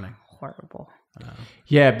are happening. Horrible.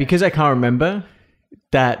 Yeah, because I can't remember,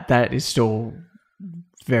 that is still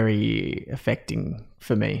very affecting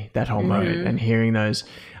for me, that whole moment, and hearing those,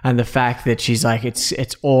 and the fact that she's like,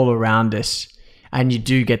 it's all around us, and you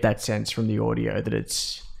do get that sense from the audio that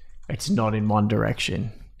it's not in one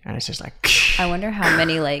direction, and it's just like. I wonder how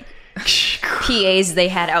many like PAs they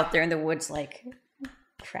had out there in the woods, like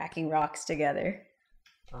cracking rocks together.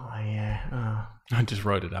 Oh yeah. I just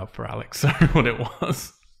wrote it out for Alex. Sorry what it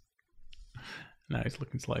was. Now he's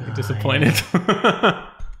looking slightly disappointed. Yeah.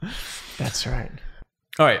 That's right.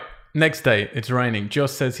 All right. Next day, it's raining.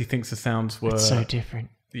 Josh says he thinks the sounds were... It's so different.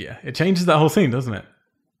 Yeah. It changes that whole scene, doesn't it?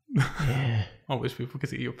 Yeah. I wish people could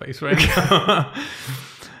see your face right now.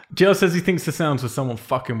 Josh says he thinks the sounds were someone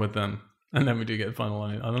fucking with them. And then we do get the final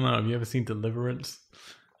line. I don't know. Have you ever seen Deliverance?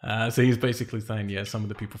 So he's basically saying, yeah, some of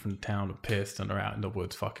the people from the town are pissed and are out in the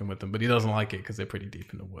woods fucking with them. But he doesn't like it because they're pretty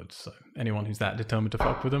deep in the woods. So anyone who's that determined to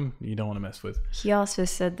fuck with them, you don't want to mess with. He also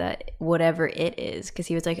said that whatever it is, because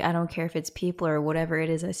he was like, I don't care if it's people or whatever it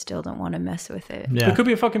is, I still don't want to mess with it. It could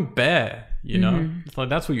be a fucking bear, you know? It's like,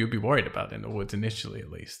 that's what you'd be worried about in the woods initially, at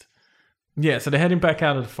least. Yeah, so they're heading back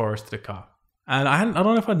out of the forest to the car. And I don't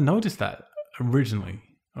know if I'd noticed that originally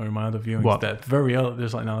or in my other viewings. That very early,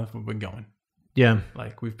 there's like, no, that's where we're going. Yeah.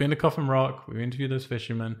 Like, we've been to Coffin Rock, we've interviewed those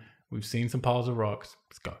fishermen, we've seen some piles of rocks.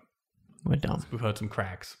 Let's go. We're done. We've heard some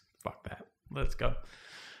cracks. Fuck that. Let's go.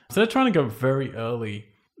 So they're trying to go very early,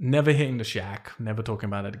 never hitting the shack, never talking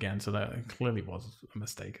about it again. So that clearly was a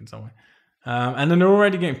mistake in some way. And then they're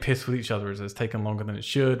already getting pissed with each other as it's taken longer than it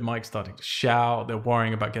should. Mike's starting to shout. They're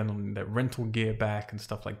worrying about getting their rental gear back and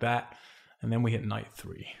stuff like that. And then we hit night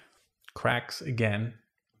 3. Cracks again.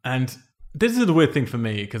 And this is the weird thing for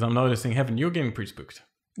me because I'm noticing, Heaven, you're getting pre-spooked.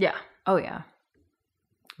 Yeah. Oh, yeah.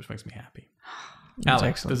 Which makes me happy. That's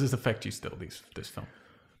Alex, excellent. does this affect you still, this film?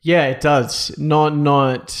 Yeah, it does.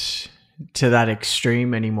 Not to that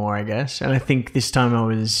extreme anymore, I guess. And I think this time I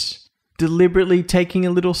was deliberately taking a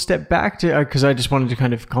little step back because I just wanted to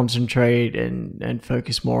kind of concentrate and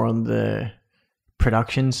focus more on the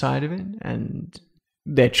production side of it and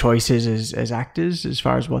their choices as actors as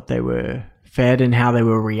far as what they were fed and how they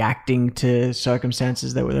were reacting to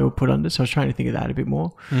circumstances that they were put under. So I was trying to think of that a bit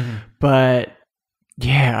more. But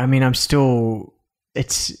yeah, I mean,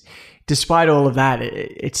 despite all of that,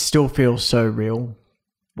 it still feels so real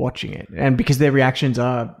watching it. And because their reactions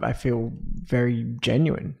are, I feel, very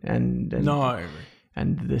genuine. And No, I agree.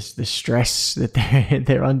 And the stress that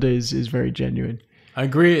they're under is very genuine. I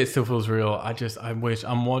agree. It still feels real. I wish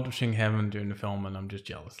I'm watching Heaven during the film and I'm just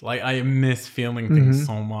jealous. Like, I miss feeling things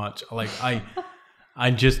so much. Like,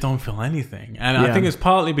 I just don't feel anything. And I think it's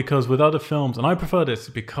partly because with other films, and I prefer this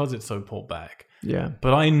because it's so pulled back. Yeah.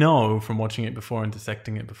 But I know from watching it before and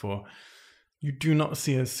dissecting it before, you do not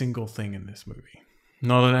see a single thing in this movie.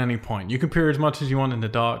 Not at any point. You can peer as much as you want in the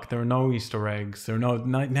dark. There are no Easter eggs. There are no...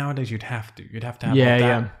 Nowadays, you'd have to have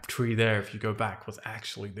that tree there if you go back was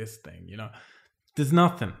actually this thing, you know? There's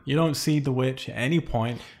nothing. You don't see the witch at any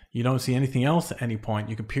point. You don't see anything else at any point.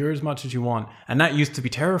 You can peer as much as you want. And that used to be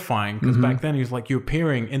terrifying because back then it was like you're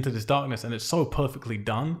peering into this darkness and it's so perfectly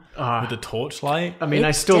done with the torchlight. I mean, It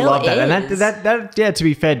I still still love that. And is. that, yeah, to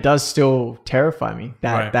be fair, does still terrify me.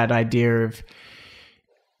 That idea of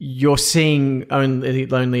you're seeing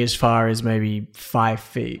only as far as maybe 5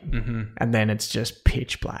 feet and then it's just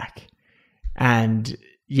pitch black. And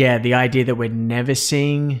yeah, the idea that we're never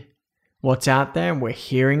seeing what's out there and we're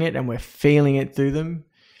hearing it and we're feeling it through them.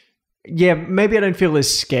 Yeah, maybe I don't feel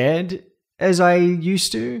as scared as I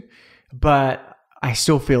used to, but I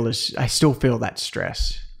still feel that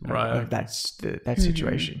stress of that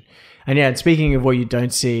situation. And yeah, and speaking of what you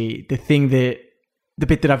don't see, the thing that the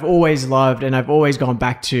bit that I've always loved and I've always gone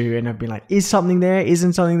back to, and I've been like, is something there?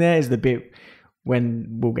 Isn't something there? Is the bit when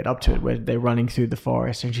we'll get up to it, where they're running through the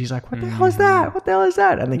forest and she's like, what the hell is that? What the hell is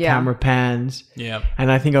that? And the camera pans. Yeah.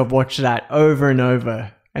 And I think I've watched that over and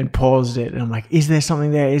over and paused it. And I'm like, is there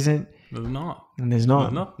something there? Isn't? There's not. And there's not.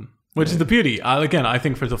 There's nothing. Which is the beauty. Again, I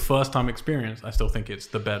think for the first time experience, I still think it's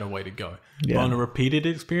the better way to go. Yeah. But on a repeated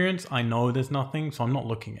experience, I know there's nothing, so I'm not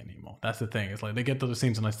looking anymore. That's the thing. It's like they get to the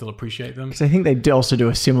scenes and I still appreciate them. Because I think they also do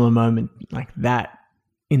a similar moment like that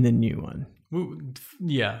in the new one.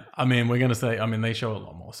 Yeah. I mean, we're going to say, they show a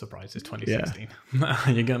lot more surprises 2016.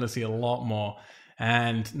 You're going to see a lot more.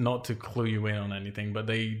 And not to clue you in on anything, but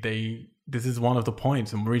this is one of the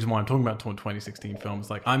points and the reason why I'm talking about 2016 films.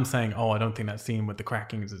 Like I'm saying, I don't think that scene with the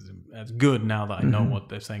cracking is as good now that I know what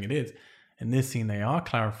they're saying it is. In this scene, they are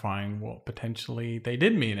clarifying what potentially they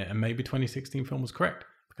did mean it. And maybe 2016 film was correct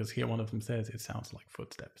because here one of them says it sounds like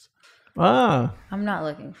footsteps. Ah. I'm not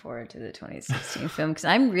looking forward to the 2016 film because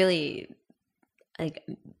I'm really like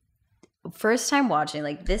first time watching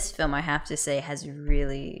like this film. I have to say has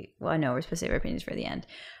really I know we're supposed to save our opinions for the end,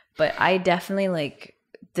 but I definitely like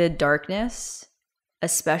the darkness,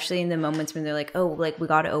 especially in the moments when they're like, oh, like we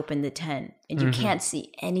got to open the tent and you can't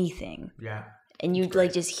see anything. Yeah. And you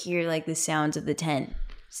like just hear like the sounds of the tent.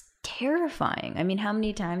 It's terrifying. I mean, how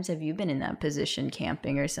many times have you been in that position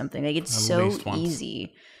camping or something? Like it's so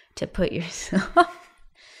easy to put yourself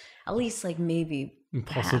at least like maybe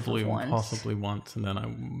possibly once, and then I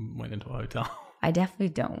went into a hotel. I definitely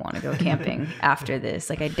don't want to go camping after this.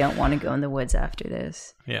 Like I don't want to go in the woods after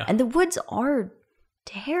this. Yeah. And the woods are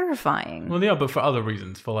terrifying. Well, yeah, but for other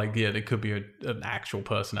reasons. For like, yeah, there could be an actual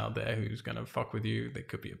person out there who's gonna fuck with you. There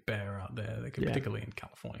could be a bear out there. There could, particularly in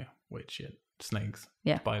California, weird shit, snakes,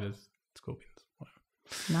 spiders, scorpions, whatever.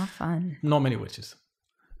 Not fun. Not many witches.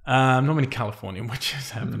 Not many Californian witches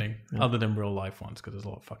happening, other than real life ones, because there's a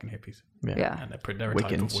lot of fucking hippies. Yeah. And they're a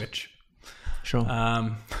type of witch. Sure.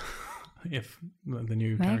 If the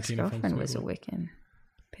new My Tarantino ex-girlfriend films was a Wiccan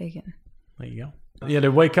pagan. There you go. Yeah, they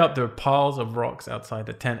wake up. There are piles of rocks outside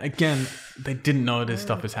the tent. Again, they didn't know this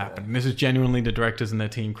stuff is happening. This is genuinely the directors and their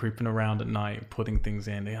team creeping around at night, putting things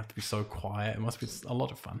in. They have to be so quiet. It must be a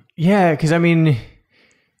lot of fun. Yeah, because I mean,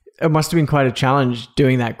 it must have been quite a challenge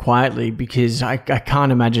doing that quietly because I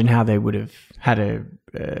can't imagine how they would have had a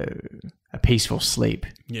peaceful sleep.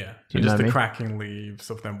 Yeah, you just the cracking leaves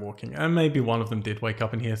of them walking. And maybe one of them did wake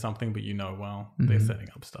up and hear something, but they're setting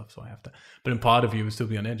up stuff, so I have to. But in part of you would still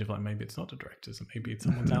be on edge of like, maybe it's not the directors and maybe it's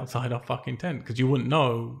someone's outside our fucking tent because you wouldn't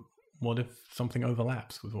know what if something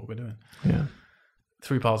overlaps with what we're doing. Yeah.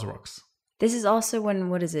 3 piles of rocks. This is also when,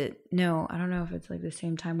 what is it? No, I don't know if it's like the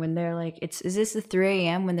same time when they're like, is this the 3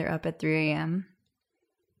 a.m. when they're up at 3 a.m.?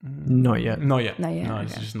 Not yet. Not yet. No, okay.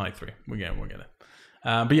 It's just night 3. We'll get it.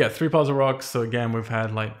 But yeah, 3 piles of rocks. So again, we've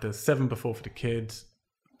had like the 7 before for the kids.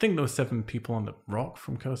 I think there were 7 people on the rock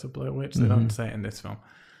from Curse of Blair Witch. They don't say it in this film.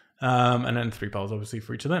 And then 3 piles obviously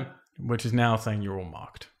for each of them, which is now saying you're all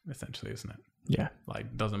marked, essentially, isn't it? Yeah.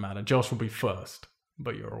 Like, doesn't matter. Josh will be first,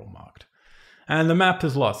 but you're all marked. And the map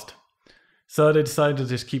is lost. So they decided to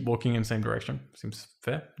just keep walking in the same direction. Seems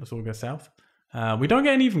fair. Let's all go south. We don't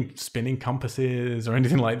get any even spinning compasses or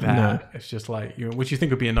anything like that. No. It's just like, which you think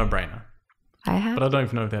would be a no-brainer. But I don't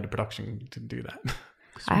even know if they had a production to do that.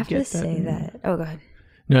 I have to say that. Oh, go ahead.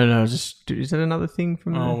 No. Just is that another thing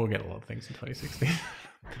from? We'll get a lot of things in 2016.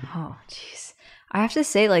 Oh, jeez. I have to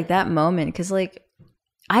say, like that moment, because like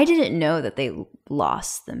I didn't know that they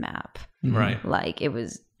lost the map. Right. Like it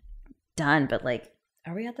was done, but like,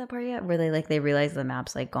 are we at that part yet? Where they realize the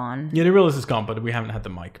map's like gone? Yeah, they realize it's gone, but we haven't had the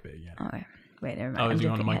mic bit yet. Okay. Wait, never mind. Oh, is you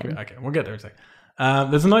on the mic bit? Okay, we'll get there in a sec.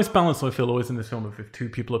 There's a nice balance, I feel, always in this film of if 2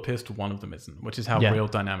 people are pissed, one of them isn't, which is how real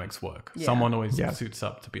dynamics work. Yeah. Someone always suits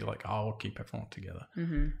up to be like, I'll keep everyone together.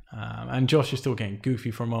 And Josh is still getting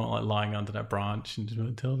goofy for a moment, like lying under that branch and just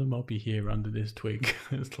like, tell them I'll be here under this twig.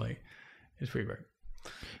 It's like, it's pretty great.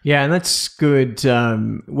 Yeah, and that's good.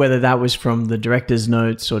 Whether that was from the director's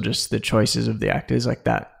notes or just the choices of the actors, like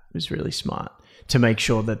that was really smart to make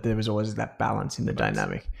sure that there was always that balance in the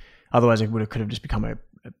dynamic. Otherwise, it could have just become a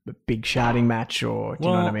big shouting match, or do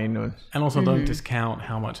you know what I mean? And also, don't discount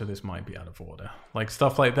how much of this might be out of order. Like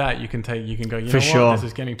stuff like that, you can go. You For know sure. what? This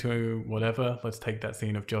is getting to whatever. Let's take that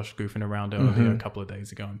scene of Josh goofing around earlier a couple of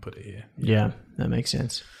days ago and put it here. Yeah, that makes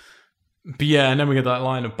sense. But yeah, and then we get that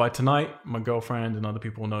line of by tonight, my girlfriend and other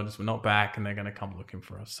people will notice we're not back and they're going to come looking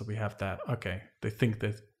for us. So we have that, okay, they think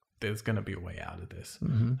that there's going to be a way out of this.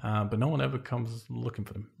 But no one ever comes looking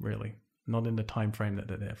for them, really. Not in the time frame that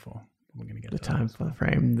they're there for. We're going to get The time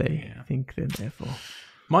frame they think they're there for.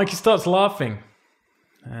 Mikey starts laughing.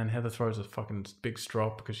 and Heather throws a fucking big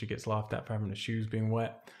strop because she gets laughed at for having her shoes being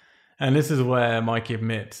wet. And this is where Mikey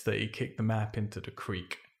admits that he kicked the map into the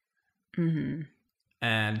creek. Mm-hmm.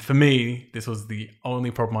 And for me, this was the only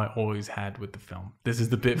problem I always had with the film. This is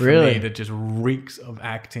the bit for Really? me that just reeks of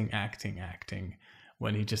acting.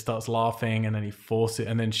 When he just starts laughing and then he forces it.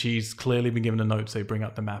 And then she's clearly been given a note, say, bring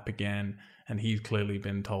up the map again. And he's clearly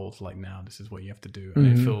been told, like, now this is what you have to do.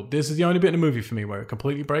 And this is the only bit in the movie for me where it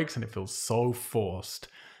completely breaks and it feels so forced.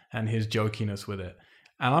 And his jokiness with it.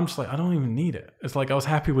 And I'm just like, I don't even need it. It's like I was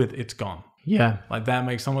happy with it's gone. Yeah. Like that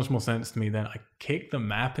makes so much more sense to me than I kick the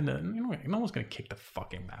map into. You know, no one's gonna kick the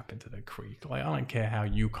fucking map into the creek. Like I don't care how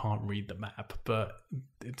you can't read the map, but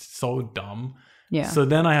it's so dumb. Yeah. So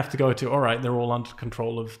then I have to go to all right. They're all under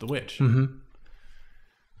control of the witch,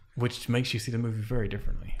 which makes you see the movie very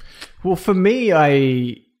differently. Well, for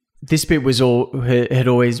me, this bit was had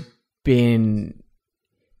always been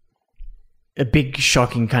a big,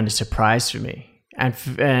 shocking kind of surprise for me, and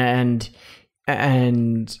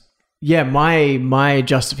yeah, my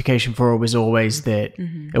justification for it was always that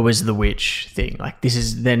it was the witch thing. Like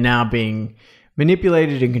they're now being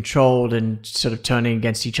manipulated and controlled and sort of turning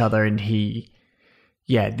against each other, and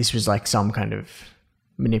this was like some kind of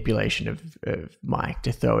manipulation of Mike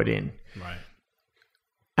to throw it in. Right.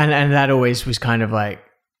 And that always was kind of like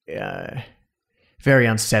very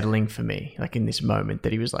unsettling for me, like in this moment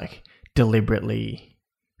that he was like deliberately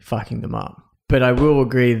fucking them up. But I will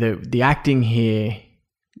agree that the acting here,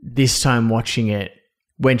 this time watching it,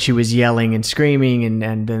 when she was yelling and screaming and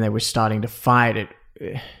then they were starting to fight,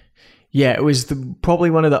 it was probably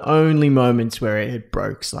one of the only moments where it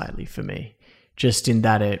broke slightly for me. Just in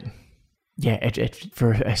that it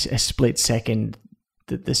for a split second,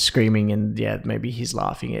 the screaming and maybe he's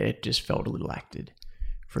laughing, it just felt a little acted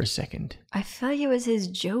for a second. I feel like it was his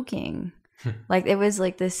joking. Like it was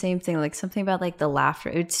like the same thing, like something about like the laughter.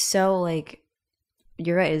 It's so like,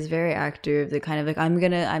 you're right, it's very active. The kind of like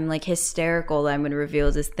I'm like hysterical that I'm gonna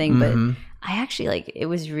reveal this thing, but I actually like it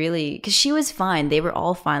was really because she was fine. They were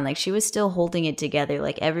all fine. Like she was still holding it together.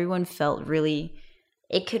 Like everyone felt really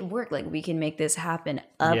it could work. Like we can make this happen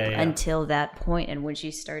until that point. And when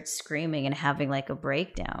she starts screaming and having like a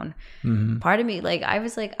breakdown, part of me, like I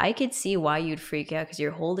was like, I could see why you'd freak out because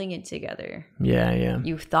you're holding it together. Yeah.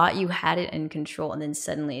 You thought you had it in control, and then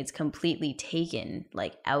suddenly it's completely taken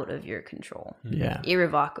like out of your control. Yeah.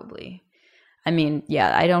 Irrevocably. I mean,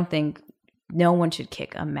 I don't think no one should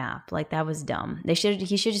kick a map. Like that was dumb. He should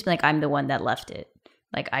just be like, I'm the one that left it.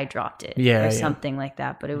 Like I dropped it. Or something like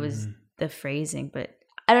that. But it was the phrasing. But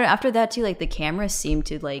I don't know. After that too, like the camera seemed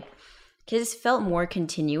to like, because it felt more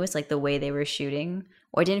continuous, like the way they were shooting.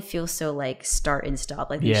 Or it didn't feel so like start and stop,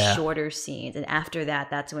 like these shorter scenes. And after that,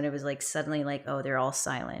 that's when it was like suddenly like, oh, they're all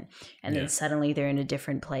silent. And then suddenly they're in a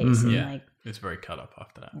different place. And like, it's very cut up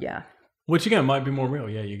after that. Yeah. Which again might be more real.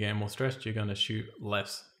 Yeah, you're getting more stressed. You're going to shoot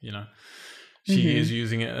less. You know, she is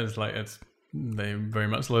using it as like they very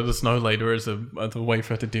much let us know later as a way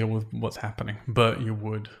for her to deal with what's happening. But you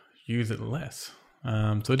would use it less.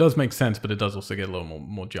 So it does make sense, but it does also get a little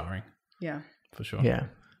more jarring. Yeah, for sure. Yeah,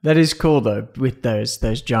 that is cool though. With those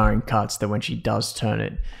jarring cuts, that when she does turn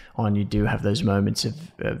it on, you do have those moments of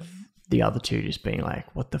the other two just being like,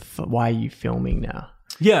 "What the? Why are you filming now?"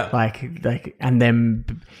 Yeah, like, and then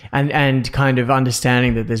and kind of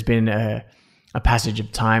understanding that there's been a passage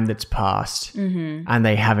of time that's passed, and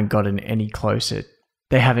they haven't gotten any closer.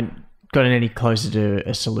 They haven't gotten any closer to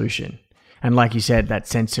a solution. And like you said, that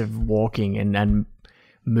sense of walking and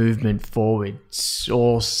movement forward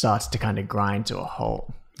all starts to kind of grind to a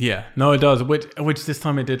halt. Yeah, no, it does. Which this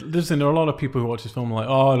time it did. Listen, there are a lot of people who watch this film like,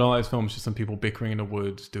 oh, no, this film is just some people bickering in the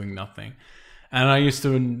woods doing nothing. And I used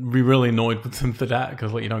to be really annoyed with them for that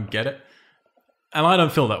because like you don't get it. And I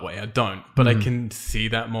don't feel that way. I don't. But I can see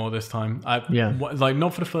that more this time. Like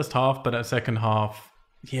not for the first half, but that second half,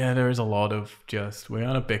 there is a lot of just we're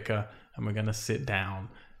going to bicker and we're going to sit down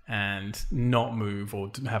and not move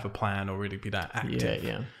or have a plan or really be that active.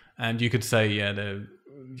 Yeah. And you could say,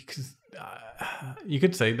 you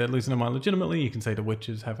could say they're losing their mind legitimately. You can say the witch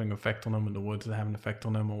is having an effect on them and the woods are having an effect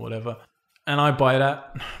on them or whatever. And I buy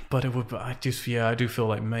that, but I do feel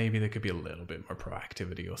like maybe there could be a little bit more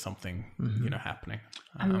proactivity or something, happening.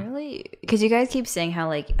 I'm really, because you guys keep saying how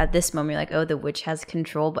like at this moment you're like, oh, the witch has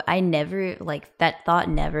control, but I never like that thought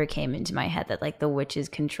never came into my head that like the witch is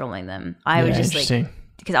controlling them. I was just like,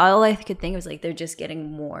 because all I could think was like they're just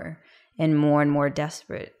getting more and more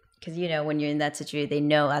desperate. Because when you're in that situation, they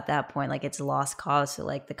know at that point like it's a lost cause. So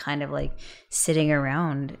like the kind of like sitting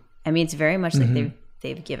around. I mean, it's very much like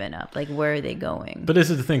they've given up? Like, where are they going? But this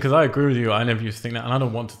is the thing, because I agree with you. I never used to think that, and I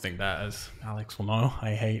don't want to think that, as Alex will know.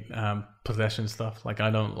 I hate possession stuff. Like, I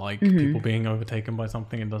don't like people being overtaken by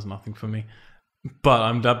something. It does nothing for me.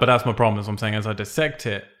 But that's my problem. As I'm saying, as I dissect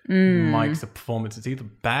it, Mike's performance is either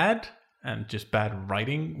bad and just bad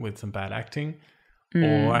writing with some bad acting,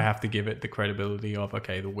 or I have to give it the credibility of,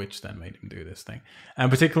 okay, the witch then made him do this thing. And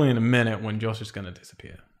particularly in a minute when Josh is going to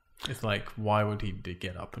disappear, it's like, why would he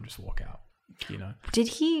get up and just walk out? You know? Did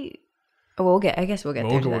he? Oh, I guess we'll get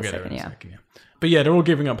there in a second. Yeah. But yeah, they're all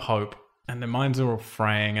giving up hope, and their minds are all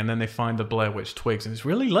fraying, and then they find the Blair Witch twigs, and it's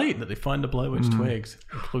really late that they find the Blair Witch twigs,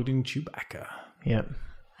 including Chewbacca. Yep.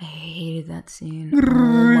 I hated that scene. Oh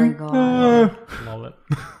my god. Love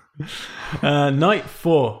it. Night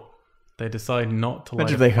 4. They decide not to light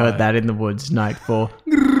Imagine a if they fire. heard that in the woods, night 4.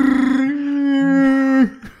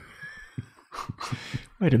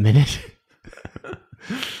 Wait a minute.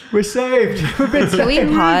 We're saved. Can we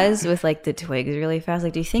pause with like the twigs really fast?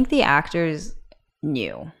 Like, do you think the actors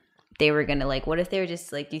knew they were gonna, like, what if they were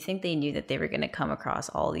just like, do you think they knew that they were gonna come across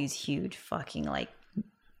all these huge fucking like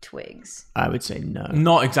twigs? I would say no.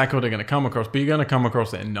 Not exactly what they're going to come across, but you're going to come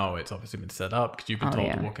across it and know it's obviously been set up because you've been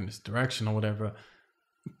told to walk in this direction or whatever.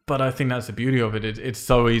 But I think that's the beauty of it. It's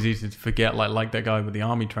so easy to forget, like that guy with the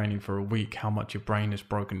army training for a week, how much your brain is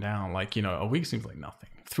broken down. Like, you know, a week seems like nothing.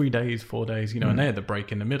 3 days, 4 days, you know, and they had to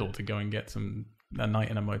break in the middle to go and get a night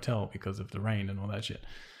in a motel because of the rain and all that shit.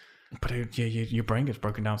 But your brain gets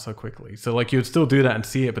broken down so quickly. So like, you'd still do that and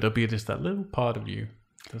see it, but it'll be just that little part of you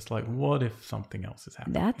that's like, what if something else is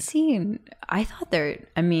happening? That scene, I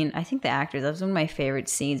think the actors, that was one of my favorite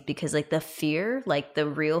scenes because like the fear, like the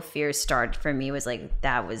real fear started for me was like,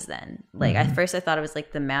 that was then. Like at first I thought it was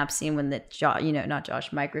like the map scene when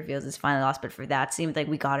Mike reveals his finally lost, but for that scene, like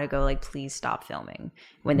we gotta go, like, please stop filming.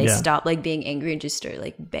 When they stop like being angry and just start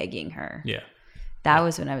like begging her. Yeah. That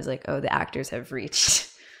was when I was like, oh, the actors have reached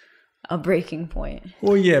a breaking point.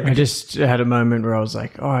 Well, yeah. I just had a moment where I was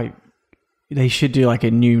like, oh, they should do like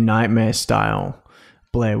a new Nightmare style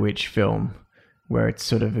Blair Witch film where it's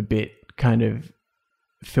sort of a bit kind of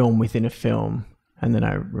film within a film. And then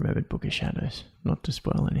I remembered Book of Shadows, not to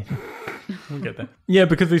spoil anything. We'll get there. Yeah,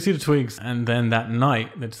 because they see the twigs, and then that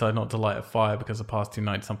night they decide not to light a fire because the past 2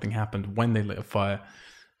 nights something happened when they lit a fire.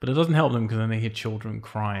 But it doesn't help them because then they hear children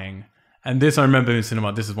crying. And this, I remember in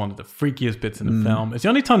cinema, this is one of the freakiest bits in the film. It's the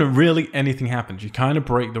only time that really anything happens. You kind of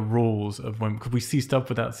break the rules of when, because we see stuff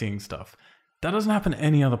without seeing stuff. That doesn't happen at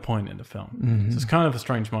any other point in the film. So it's kind of a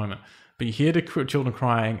strange moment. But you hear the children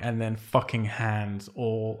crying and then fucking hands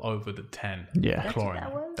all over the tent. Yeah. That's what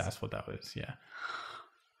that was? That's what that was, yeah.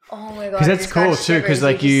 Oh my god. Because that's cool too, because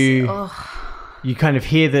like you kind of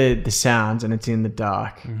hear the sounds and it's in the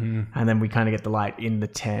dark. And then we kind of get the light in the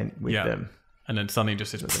tent with them. And then suddenly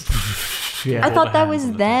just is Yeah. I thought that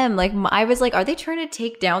was them. Like, I was like, are they trying to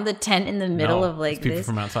take down the tent in the middle of like it's people this?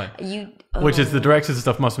 from outside. Which is the directors and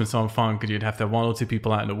stuff must have been so fun because you'd have to have 1 or 2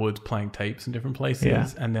 people out in the woods playing tapes in different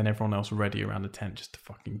places, and then everyone else ready around the tent just to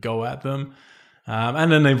fucking go at them.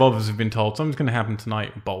 And then they've obviously been told something's going to happen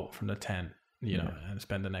tonight. Bolt from the tent, you know, and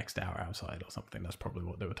spend the next hour outside or something. That's probably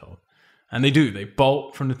what they were told. And they do. They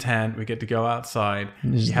bolt from the tent. We get to go outside.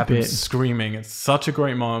 You have them screaming. It's such a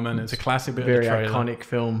great moment. It's a classic bit very of the trailer. iconic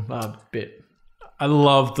film bit. I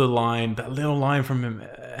love the line, that little line from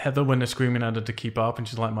Heather when they're screaming at her to keep up, and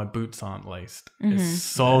she's like, my boots aren't laced. It's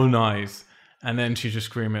so nice. And then she's just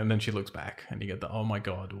screaming, and then she looks back, and you get the, oh my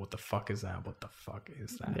god, what the fuck is that? What the fuck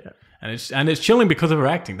is that? Yeah. And it's chilling because of her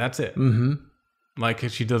acting. That's it. Like,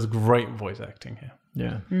 she does great voice acting here.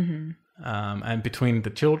 Yeah. And between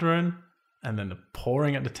the children and then the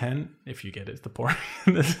pouring at the tent, if you get it, it's the pouring.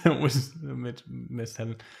 It was Miss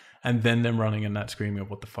Helen. And then them running and that screaming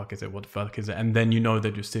of what the fuck is it? What the fuck is it? And then you know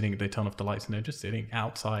they're just sitting, they turn off the lights and they're just sitting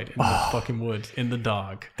outside in the fucking woods in the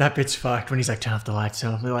dark. That bit's fucked when he's like, turn off the lights.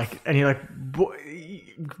 And they're like, and you're like,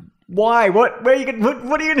 why? What? Where are you gonna?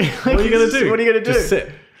 What are you gonna? Like, What are you gonna do? What are you gonna do? Just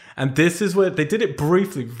sit. And this is where they did it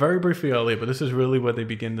briefly, very briefly earlier, but this is really where they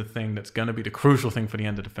begin the thing that's going to be the crucial thing for the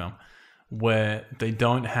end of the film, where they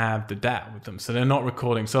don't have the DAT with them, so they're not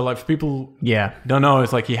recording. So like for people, don't know,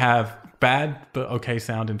 it's like you have bad but okay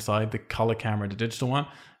sound inside the color camera, the digital one.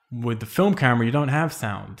 With the film camera, you don't have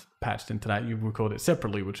sound patched into that. You record it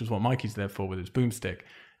separately, which is what Mikey's there for with his boomstick.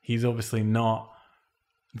 He's obviously not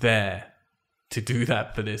there to do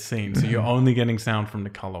that for this scene, so you're only getting sound from the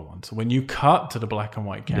color one. So when you cut to the black and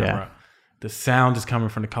white camera, the sound is coming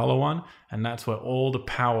from the color one, and that's where all the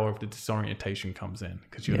power of the disorientation comes in,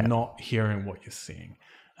 because you're not hearing what you're seeing.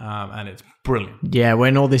 And it's brilliant. Yeah,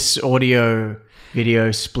 when all this audio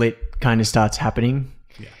video split kind of starts happening,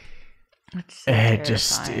 It's so It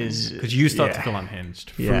just terrifying. is. Because you start to feel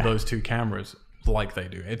unhinged through Yeah. those 2 cameras like they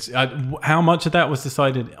do. It's how much of that was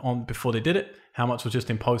decided on before they did it? How much was just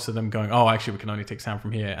in post of them going, oh, actually, we can only take sound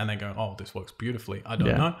from here, and then going, oh, this works beautifully. I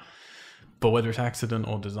don't know. But whether it's accident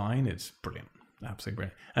or design, it's brilliant. Absolutely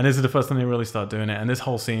brilliant. And this is the first time they really start doing it. And this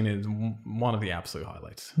whole scene is one of the absolute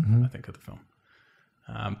highlights, I think, of the film.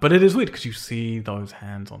 But it is weird because you see those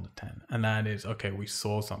hands on the tent. And that is, okay, we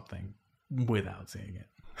saw something without seeing it.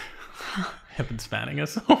 Heaven spanning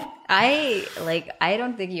us. I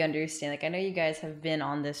don't think you understand. Like, I know you guys have been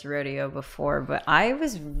on this rodeo before, but I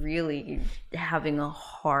was really having a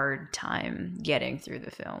hard time getting through the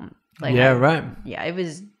film. Like, right. Yeah, it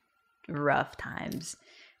was rough times.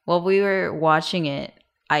 While we were watching it,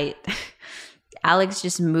 Alex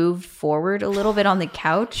just moved forward a little bit on the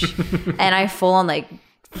couch, and I full on like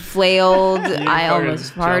flailed. I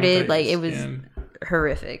almost farted. Like, it was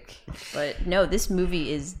horrific. But no, this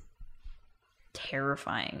movie is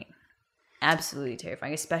terrifying. Absolutely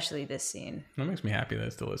terrifying, especially this scene. That makes me happy that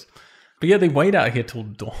it still is. But yeah, they wait out here till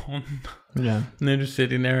dawn. Yeah. And they're just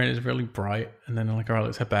sitting there and it's really bright. And then they're like, all right,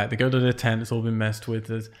 let's head back. They go to the tent. It's all been messed with.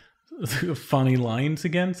 There's funny lines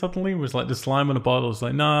again suddenly. It was like the slime in a bottle. It's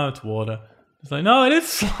like, no, it's water. It's like, no, it is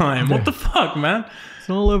slime. What the fuck, man? It's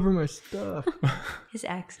all over my stuff. His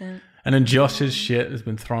accent. And then Josh's shit has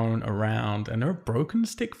been thrown around. And there are broken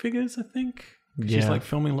stick figures, I think. She's like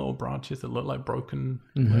filming little branches that look like broken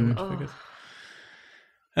figures.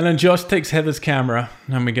 And then Josh takes Heather's camera,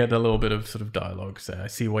 and we get a little bit of sort of dialogue. So I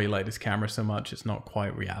see why you like this camera so much. It's not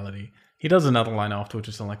quite reality. He does another line afterwards,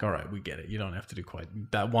 just like, all right, we get it. You don't have to do quite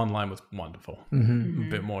that. One line was wonderful. A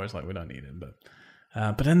bit more is like, we don't need it.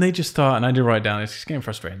 But then they just start, and I do write down, it's just getting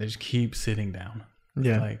frustrating. They just keep sitting down.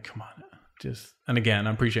 Yeah. Like, come on. And again,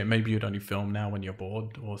 I appreciate maybe you'd only film now when you're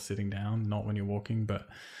bored or sitting down, not when you're walking, but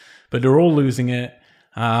they're all losing it.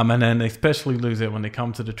 And then they especially lose it when they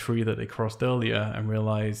come to the tree that they crossed earlier and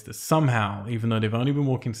realize that somehow, even though they've only been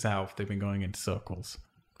walking south, they've been going in circles.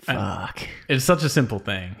 Fuck. It's such a simple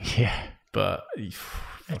thing, Yeah. but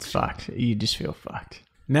It's fucked. You just feel fucked.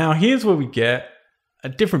 now here's where we get a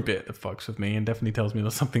different bit that fucks with me and definitely tells me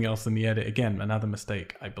there's something else in the edit. Again, another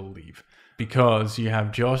mistake, I believe, because you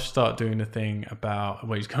have Josh start doing the thing about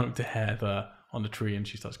where he's going up to Heather on the tree and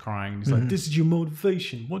she starts crying. He's like, this is your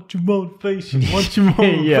motivation. What's your motivation? What's your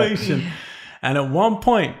motivation? And at one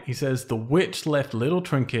point he says, the witch left little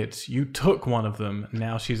trinkets. You took one of them.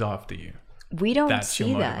 Now she's after you. We don't That's see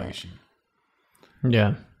your that. motivation.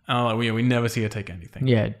 Yeah. Oh, we never see her take anything.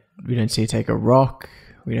 Yeah. We don't see her take a rock.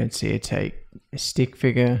 We don't see her take a stick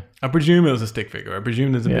figure. I presume it was a stick figure. I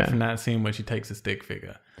presume there's a bit from that scene where she takes a stick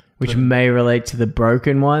figure. Which may relate to the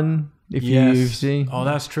broken one, if you see. Oh,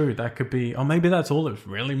 that's true. That could be. Or maybe that's all it's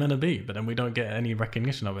really meant to be, but then we don't get any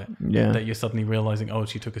recognition of it. Yeah. That you're suddenly realizing, oh,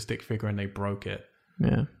 she took a stick figure and they broke it.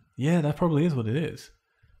 Yeah. Yeah, that probably is what it is.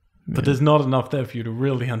 But there's not enough there for you to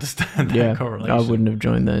really understand that correlation. I wouldn't have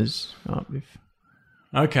joined those up if...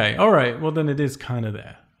 Okay, all right. Well, then it is kind of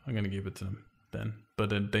there. I'm going to give it to them then. But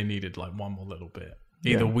then they needed like one more little bit.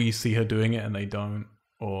 Either we see her doing it and they don't,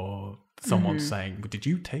 or someone's saying, did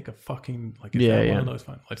you take a fucking, like, is that one of those?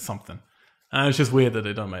 Like something. And it's just weird that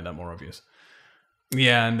they don't make that more obvious.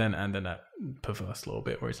 Yeah, and then that perverse little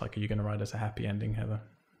bit where it's like, are you going to write us a happy ending, Heather?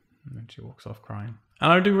 And then she walks off crying.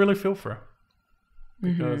 And I do really feel for her.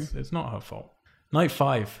 Because it's not her fault. Night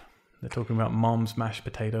 5. They're talking about mom's mashed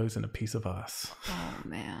potatoes and a piece of ass. Oh,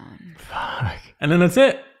 man. Fuck. And then that's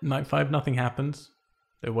it. Night 5, nothing happens.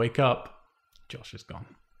 They wake up. Josh is gone.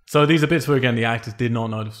 So these are bits where, again, the actors did not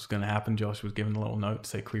know this was going to happen. Josh was given a little note to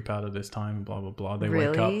say, creep out of this time, and blah, blah, blah. They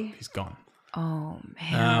wake up. He's gone. Oh,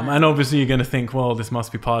 man. And obviously you're going to think, well, this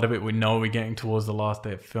must be part of it. We know we're getting towards the last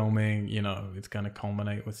day of filming. You know, it's going to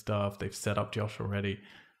culminate with stuff. They've set up Josh already.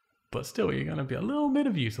 But still, you're going to be a little bit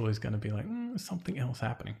of you's always going to be like, there's something else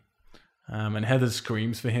happening. And Heather's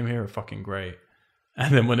screams for him here are fucking great.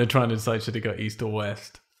 And then when they're trying to decide should they go east or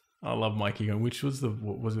west, I love Mikey going, which was it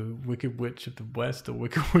Wicked Witch of the West or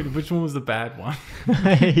Wicked Witch? Which one was the bad one?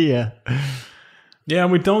 Yeah. Yeah,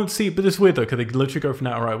 and we don't see, but it's weird though, because they literally go from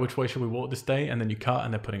that, all right, which way should we walk this day? And then you cut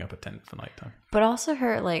and they're putting up a tent for nighttime. But also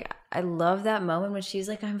her, like, I love that moment when she's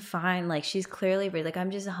like, I'm fine. Like, she's clearly like,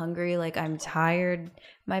 I'm just hungry. Like, I'm tired.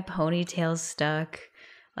 My ponytail's stuck.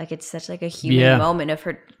 Like, it's such like a human moment of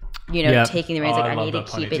her, you know, taking the reins. Like, I need to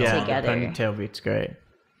keep it together. The ponytail bit's great.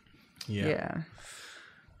 Yeah.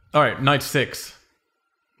 All right, night 6.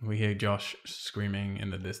 We hear Josh screaming in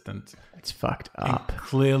the distance. It's fucked up.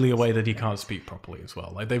 Clearly a way that he can't speak properly as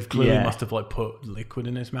well. Like they've clearly Yeah. must have like put liquid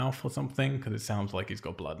in his mouth or something because it sounds like he's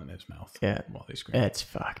got blood in his mouth. Yeah. While they scream. It's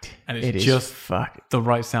fucked. And It it's is just fucked. the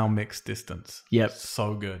right sound mix distance. Yep.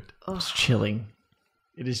 So good. It's chilling.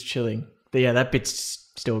 It is chilling. But yeah, that bit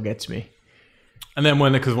still gets me. And then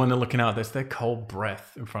when they're looking out, there's their cold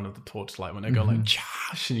breath in front of the torchlight when they go like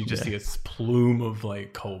Josh, and you just see a plume of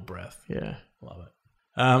like cold breath. Yeah. Love it.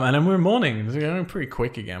 And then we're morning. It's going pretty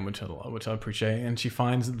quick again, which I appreciate. And she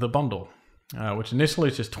finds the bundle, which initially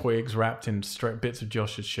is just twigs wrapped in straight bits of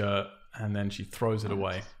Josh's shirt, and then she throws it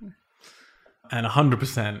away. And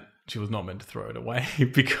 100%, she was not meant to throw it away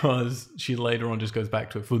because she later on just goes back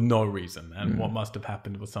to it for no reason. And what must have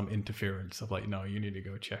happened was some interference of like, no, you need to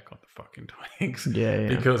go check on the fucking twigs. Yeah.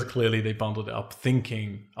 Because clearly they bundled it up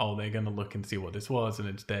thinking, oh, they're going to look and see what this was. And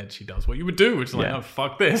instead she does what you would do, which is like, Yeah. oh,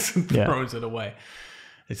 fuck this, and Yeah. throws it away.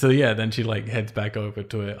 So yeah, then she like heads back over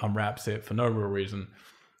to it, unwraps it for no real reason.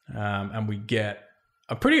 And we get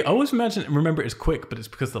I always remember it's quick, but it's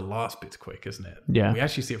because the last bit's quick, isn't it? Yeah. We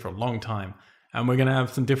actually see it for a long time. And we're going to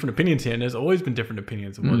have some different opinions here. And there's always been different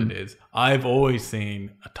opinions of what it is. I've always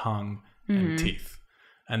seen a tongue and teeth.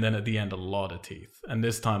 And then at the end, a lot of teeth. And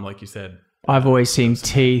this time, like you said, I've always seen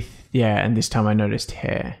teeth. Yeah. And this time I noticed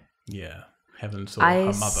hair. yeah, Heaven saw her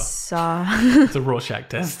mother. saw. It's a Rorschach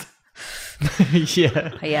test.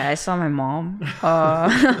 Yeah. Yeah, I saw my mom.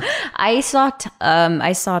 I saw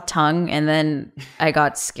tongue, and then I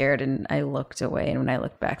got scared and I looked away. And when I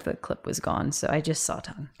looked back, the clip was gone. So I just saw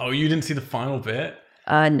tongue. Oh, you didn't see the final bit?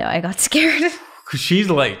 No, I got scared. Because she's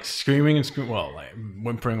like screaming and screaming, well, like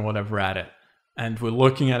whimpering or whatever at it. And we're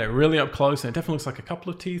looking at it really up close, and it definitely looks like a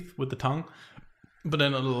couple of teeth with the tongue. But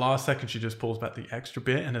then at the last second, she just pulls back the extra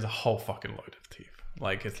bit, and there's a whole fucking load of teeth.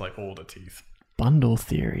 Like, it's like all the teeth. Bundle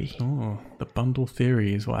theory. Oh, the bundle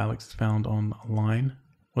theory is what Alex found online.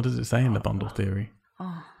 What does it say in the bundle theory?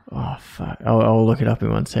 Oh, fuck. I'll look it up in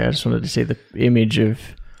one second. I just wanted to see the image of...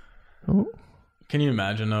 Oh. Can you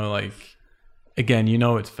imagine, though, like, again, you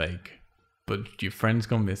know it's fake, but your friend's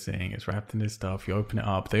gone missing, it's wrapped in this stuff, you open it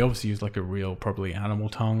up, they obviously use like a real, probably animal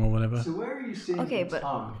tongue or whatever. So where are you seeing Okay, the but-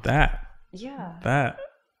 tongue? Yeah. That.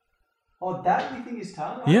 Oh, that you think is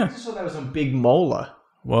tongue? Yeah. I just thought that was a big molar.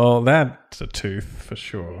 Well, that's a tooth for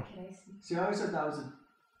sure. See, I always thought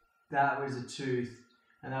that was a tooth,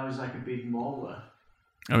 and that was like a big molar.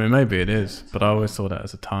 I mean, maybe it is, but I always saw that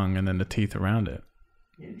as a tongue and then the teeth around it.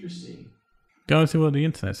 Interesting. Go and see what the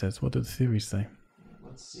internet says. What does the theory say?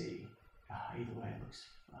 Let's see. Either way, it looks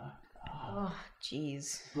fucked. Oh,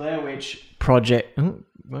 jeez. Blair Witch Project. Oh,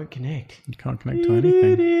 won't connect. You can't connect to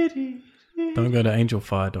anything. Don't go to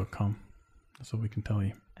angelfire.com. That's all we can tell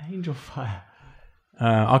you. Angel Fire.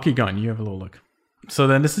 I'll keep going. You have a little look. So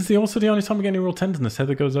then this is also the only time we get any real tenderness.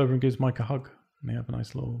 Heather goes over and gives Mike a hug. And they have a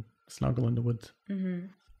nice little snuggle in the woods. Mm-hmm.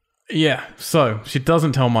 Yeah. So she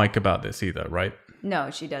doesn't tell Mike about this either, right? No,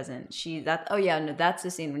 she doesn't. That's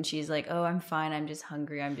the scene when she's like, "Oh, I'm fine. I'm just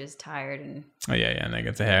hungry. I'm just tired." And Oh, yeah. And then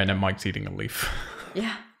gets a hair and then Mike's eating a leaf.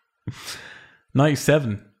 yeah. Night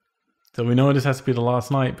 7. So we know this has to be the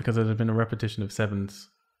last night because there's been a repetition of 7s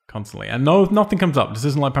constantly. And no, nothing comes up. This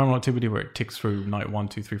isn't like Paranormal Activity where it ticks through night 1,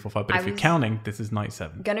 2, 3, 4, 5. But if you're counting, this is night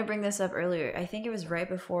 7. Gonna bring this up earlier. I think it was right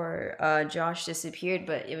before Josh disappeared,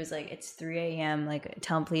 but it was like it's 3 a.m. Like,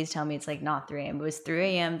 please tell me it's like not 3 a.m. It was 3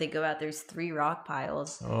 a.m. They go out. There's 3 rock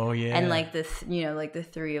piles, Oh, yeah. and like like the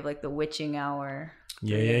 3 of like the witching hour.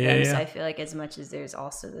 Yeah, 3 of yeah, them. So yeah. I feel like as much as there's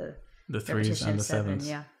also the The 3s repetition and of the 7, 7s.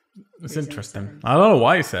 yeah. It's 3s and interesting. 7s. I don't know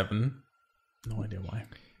why 7. No idea why.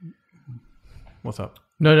 What's up?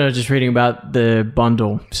 No, just reading about the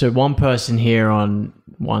bundle. So one person here on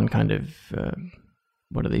one kind of,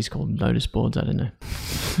 what are these called? Notice boards? I don't know.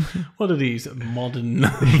 What are these modern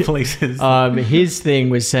places? His thing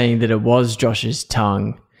was saying that it was Josh's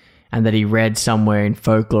tongue and that he read somewhere in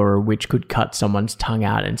folklore a witch could cut someone's tongue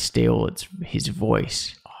out and steal his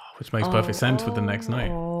voice. Which makes perfect sense with the next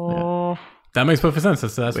night. Oh, That makes perfect sense.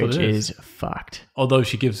 That's Which what it is. is fucked. Although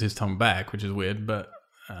she gives his tongue back, which is weird, but...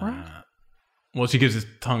 well, she gives his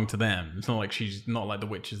tongue to them. It's not like she's not like the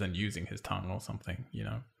witch is then using his tongue or something, you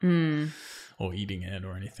know? Or eating it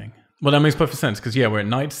or anything. Well, that makes perfect sense because, yeah, we're at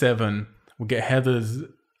night 7. We'll get Heather's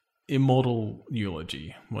immortal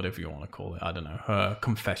eulogy, whatever you want to call it. I don't know. Her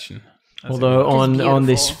confession. That's Although it. on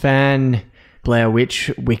this beautiful. fan Blair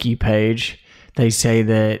Witch wiki page, they say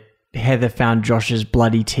that Heather found Josh's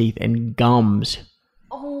bloody teeth and gums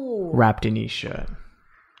wrapped in his shirt.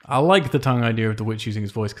 I like the tongue idea of the witch using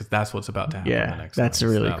his voice because that's what's about to happen. in the Yeah, next that's a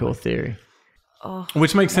night, really sadly. cool theory. Oh,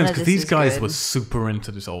 which makes sense none of because this these is guys good. were super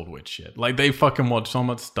into this old witch shit. Like they fucking watch so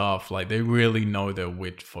much stuff. Like they really know their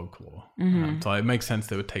witch folklore. So it makes sense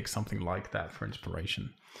they would take something like that for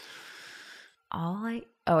inspiration. Oh wait,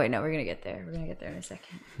 no, we're gonna get there. We're gonna get there in a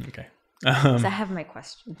second. Okay. 'Cause I have my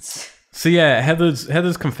questions. So yeah,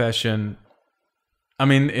 Heather's confession. I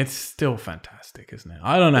mean, it's still fantastic, isn't it?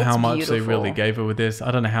 I don't know It's how much they beautiful. really gave her with this. I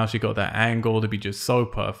don't know how she got that angle to be just so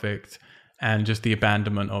perfect, and just the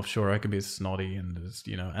abandonment of sure I could be snotty and there's,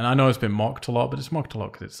 you know. And I know it's been mocked a lot, but it's mocked a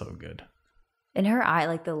lot because it's so good. In her eye,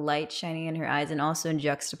 like the light shining in her eyes, and also in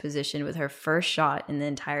juxtaposition with her first shot in the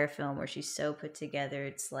entire film, where she's so put together.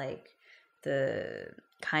 It's like the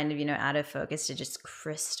kind of, you know, out of focus to just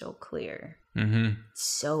crystal clear. Mm-hmm.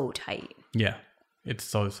 So tight. Yeah, it's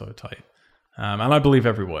so tight, and I believe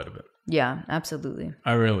every word of it. Yeah, absolutely.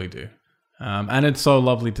 I really do, and it's so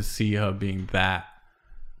lovely to see her being that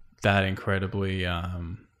incredibly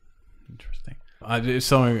interesting. It's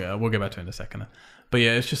so we'll get back to it in a second, but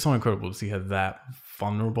yeah, it's just so incredible to see her that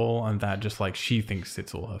vulnerable and that just like she thinks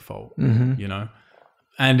it's all her fault, you know,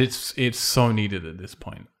 and it's so needed at this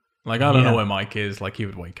point. Like I don't know where Mike is. Like he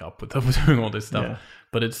would wake up with her doing all this stuff,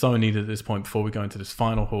 but it's so needed at this point before we go into this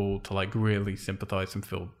final haul to like really sympathize and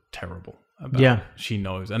feel terrible about. She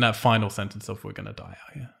knows, and that final sentence of "we're gonna die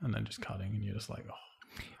out here," and then just cutting, and you're just like, oh.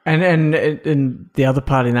 And the other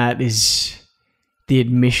part in that is the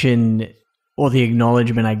admission or the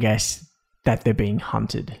acknowledgement, I guess, that they're being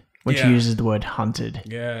hunted. When she uses the word hunted.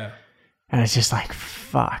 Yeah. And it's just like,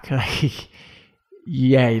 fuck. Like,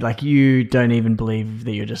 yeah, like you don't even believe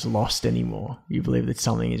that you're just lost anymore. You believe that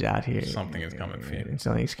something is out here. Something is coming for you. And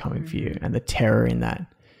something is coming for you. And the terror in that.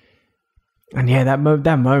 And yeah, that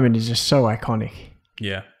moment is just so iconic.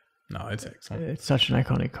 Yeah. No, it's excellent. It's such an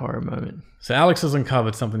iconic horror moment. So Alex has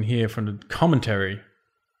uncovered something here from the commentary,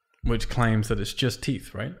 which claims that it's just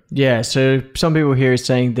teeth, right? Yeah, so some people here are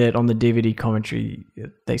saying that on the DVD commentary,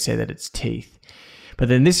 they say that it's teeth. But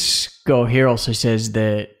then this girl here also says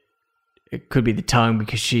that it could be the tongue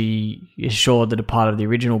because she is sure that a part of the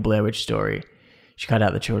original Blair Witch story, she cut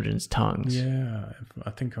out the children's tongues. Yeah,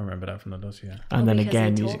 I think I remember that from the dossier. And then because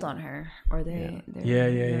again, they told on her, or they.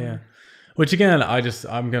 Yeah. Which again, I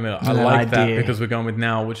like that idea. because we're going with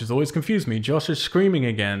now, which has always confused me. Josh is screaming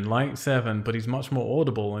again, like Seven, but he's much more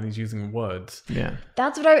audible and he's using words. Yeah.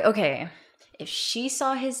 That's what okay. If she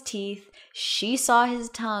saw his teeth, she saw his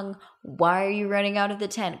tongue, why are you running out of the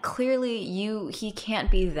tent? Clearly he can't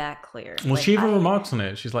be that clear. Well, Like, she even remarks on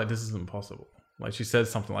it. She's like, this isn't possible. Like she says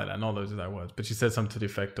something like that. Not those exact words, but she said something to the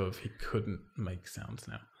effect of he couldn't make sounds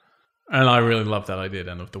now. And I really love that idea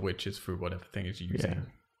then of the witches through whatever thing is using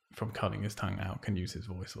from cutting his tongue out can use his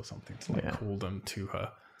voice or something to like call them to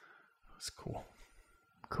her. It's cool.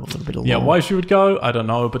 Cool, a little bit of Yeah, lore. why she would go, I don't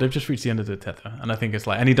know, but they've just reached the end of the tether. And I think it's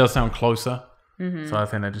like, and he does sound closer. So I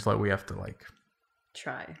think they're just like, we have to like,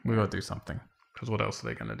 try. we got to do something. Because what else are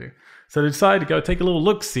they going to do? So they decide to go take a little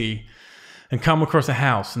look-see and come across a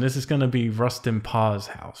house. And this is going to be Rustin Parr's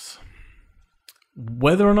house.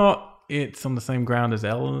 Whether or not it's on the same ground as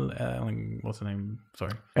Ellen, what's her name?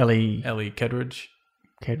 Sorry. Ellie Kedridge.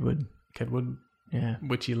 Kedwood. Kedwood. Yeah.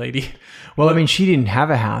 Witchy lady. Well, I mean, she didn't have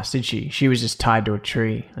a house, did she? She was just tied to a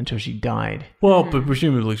tree until she died. Well, but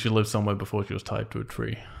presumably she lived somewhere before she was tied to a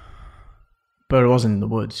tree. But it wasn't in the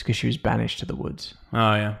woods because she was banished to the woods.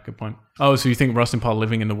 Oh, yeah. Good point. Oh, so you think Rustin Parr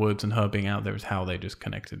living in the woods and her being out there is how they just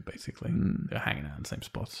connected, basically. They're hanging out in the same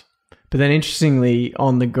spots. But then interestingly,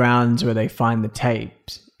 on the grounds where they find the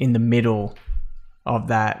tapes, in the middle of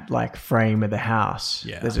that like frame of the house,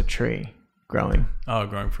 there's a tree growing. Oh,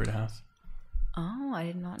 growing through the house. Oh, I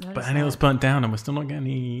did not notice But it was burnt down, and we're still not getting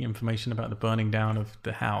any information about the burning down of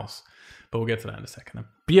the house. But we'll get to that in a second.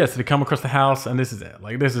 But yeah, so they come across the house, and this is it.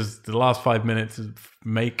 Like, this is the last 5 minutes of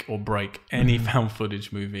make or break any found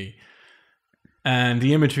footage movie. And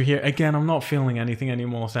the imagery here, again, I'm not feeling anything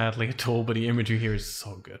anymore, sadly, at all. But the imagery here is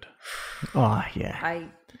so good. Oh, yeah. I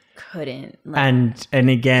couldn't. And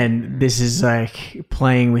again, this is like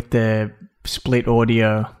playing with the split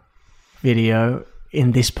audio video.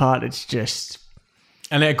 In this part, it's just...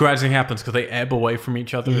 And it gradually happens because they ebb away from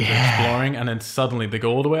each other as they're exploring, and then suddenly they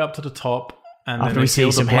go all the way up to the top, and After then we they see see all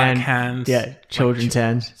the some black hands. Yeah, children's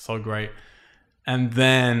hands. So great. And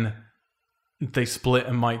then they split,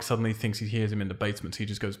 and Mike suddenly thinks he hears him in the basement, so he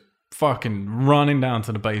just goes fucking running down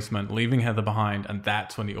to the basement, leaving Heather behind, and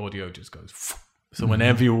that's when the audio just goes. So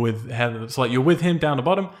whenever you're with Heather, it's like you're with him down the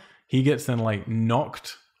bottom, he gets then like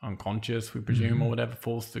knocked unconscious, we presume, or whatever,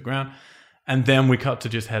 falls to the ground. And then we cut to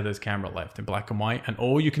just Heather's camera left in black and white. And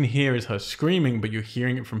all you can hear is her screaming, but you're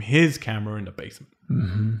hearing it from his camera in the basement.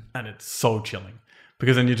 And it's so chilling.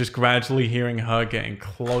 Because then you're just gradually hearing her getting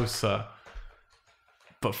closer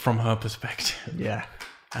but from her perspective. Yeah.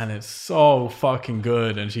 And it's so fucking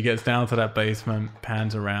good. And she gets down to that basement,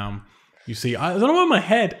 pans around. You see, I don't know why in my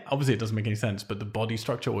head, obviously it doesn't make any sense, but the body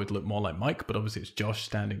structure always looked more like Mike, but obviously it's Josh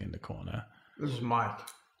standing in the corner. This is Mike.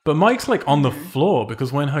 But Mike's like on the floor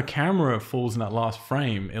because when her camera falls in that last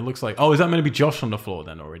frame, it looks like, oh, is that meant to be Josh on the floor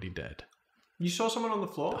then already dead? You saw someone on the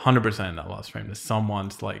floor? 100% in that last frame. There's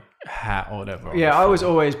someone's like hat or whatever. on Yeah, the I floor. was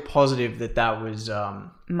always positive that was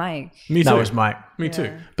Mike. Me too. that was Mike. Me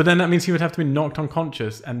too. But then that means he would have to be knocked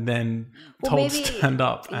unconscious and then Well, told maybe stand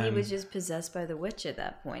up. he And was just possessed by the witch at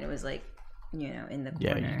that point. It was like, in the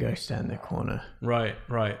Yeah, corner. you go stand in the corner. right.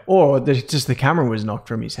 Or just the camera was knocked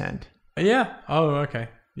from his hand. Yeah. Oh, okay.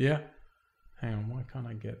 Yeah. Hang on. Why can't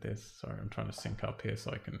I get this? Sorry, I'm trying to sync up here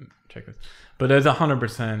so I can check this. But there's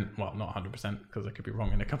 100%. Well, not 100% because I could be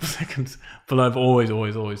wrong in a couple of seconds. But I've always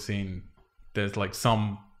seen there's like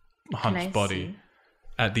some Can I hunched body see?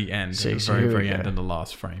 at the end, See, at the so very here we very go. end in the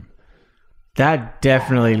last frame. That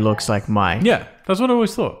definitely looks like Mike. Yeah, that's what I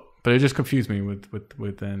always thought. But it just confused me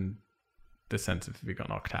with then the sense of if he got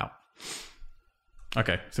knocked out.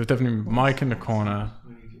 Okay, so definitely Mike in the corner.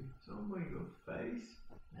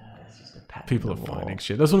 People are finding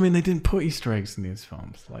shit. That's what I mean. They didn't put Easter eggs in these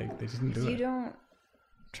films. Like they didn't do You it. don't.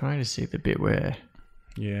 Trying to see the bit where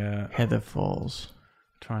Yeah, Heather falls.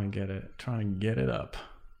 try and get it up.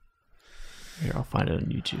 Here, I'll find it on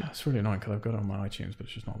YouTube. It's really annoying because I've got it on my iTunes, but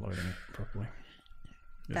it's just not loading it properly.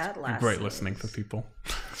 It's That last great scene listening for is- people.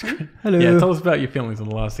 Hello. Yeah, tell us about your feelings on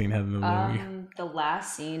the last scene, Heather, in the movie. The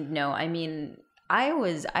last scene. No, I mean, I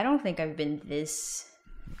don't think I've been this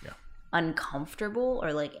Yeah. uncomfortable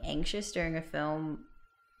or like anxious during a film.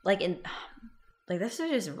 Like this is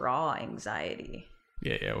just raw anxiety.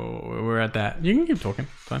 Yeah, we're at that. You can keep talking.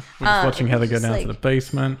 It's fine. We're just watching it's Heather go just down to like- the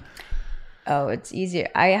basement. Oh, it's easier.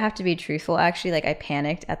 I have to be truthful. Actually, like I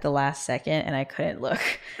panicked at the last second and I couldn't look.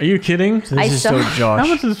 Are you kidding? So this I is saw- still Josh. How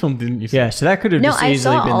much of this film didn't you see? Yeah, so that could have No, just I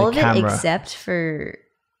easily saw been all the of camera. it except for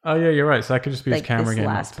Oh yeah, you're right. So that could just be his like camera this getting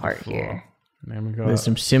last knocked to part the floor. here. And then we got There's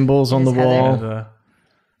some symbols on the Here's Heather. wall. Heather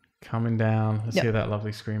coming down. Let's Yep. hear that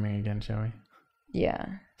lovely screaming again, shall we? Yeah.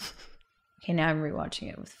 Okay, now I'm rewatching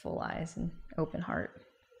it with full eyes and open heart.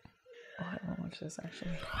 Oh, I want to watch this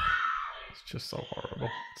actually. It's just so horrible.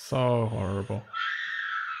 So horrible.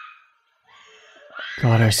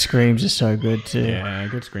 God, her screams are so good too. Yeah,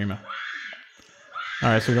 good screamer. All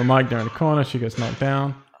right, so we got Mike down in the corner. She gets knocked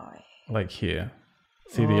down, Oh, like here.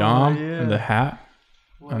 See the arm and the hat,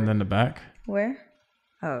 and then the back. where?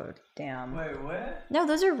 Oh, damn. Wait, where? No,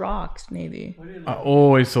 those are rocks, maybe. I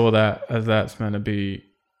always saw that as that's meant to be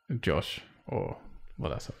Josh, or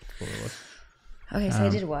well, that's what it was. Okay, so I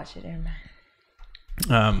did watch it. Never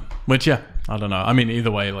mind. Which yeah, I don't know. I mean,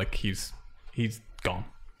 either way, like he's gone,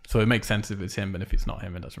 so it makes sense if it's him, but if it's not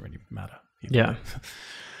him, it doesn't really matter. either Yeah. way.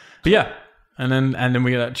 But yeah, and then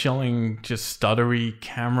we get that chilling, just stuttery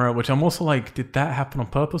camera, which I'm also like, did that happen on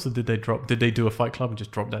purpose, or did they do a Fight Club and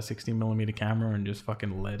just drop that 16mm camera and just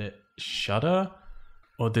fucking let it shutter,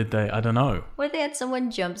 or did they? I don't know. What if they had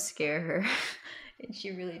someone jump scare her and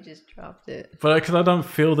she really just dropped it? But because I don't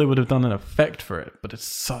feel they would have done an effect for it, but it's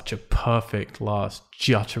such a perfect last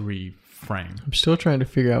juttery frame. I'm still trying to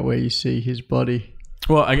figure out where you see his body.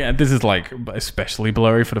 Well, again, this is like especially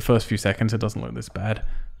blurry for the first few seconds. It doesn't look this bad,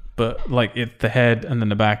 but like it's the head and then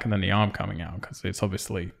the back and then the arm coming out because it's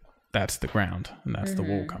obviously that's the ground and that's the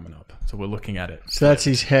wall coming up. So we're looking at it. So that's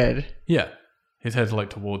his head. Yeah, his head's like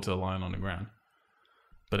towards the line on the ground,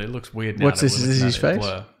 but it looks weird now. What's that this? we're Is looking this at his it face?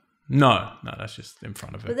 blur. No, that's just in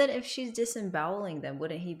front of But it. then if she's disemboweling them,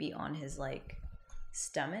 wouldn't he be on his like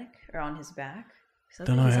stomach or on his back? 'Cause I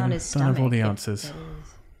Don't think know, he's I on haven't- his don't have all stomach. the if answers. that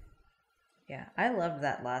is- Yeah, I loved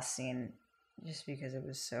that last scene just because it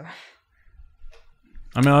was so.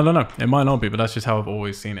 I mean, I don't know. It might not be, but that's just how I've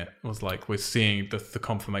always seen it. It was like we're seeing the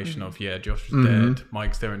confirmation of, yeah, Josh is dead.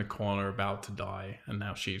 Mike's there in the corner about to die. And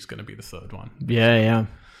now she's going to be the third one. Yeah.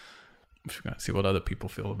 We're going to see what other people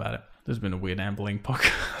feel about it. There's been a weird ambling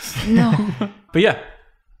podcast. No. But yeah,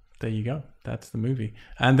 there you go. That's the movie.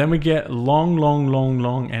 And then we get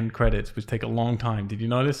long end credits, which take a long time. Did you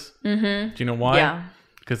notice? Mm-hmm. Do you know why? Yeah.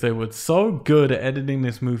 Because they were so good at editing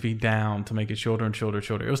this movie down to make it shorter and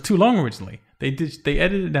shorter. It was too long originally. They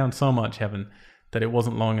edited it down so much, Heaven, that it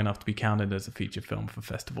wasn't long enough to be counted as a feature film for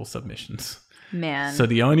festival submissions. Man. So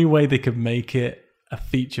the only way they could make it a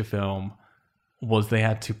feature film was they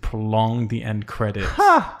had to prolong the end credits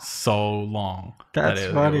so long. That's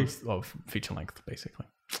it funny. was of feature length, basically.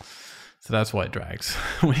 So that's why it drags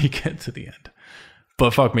when you get to the end.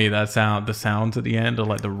 But fuck me, the sounds at the end are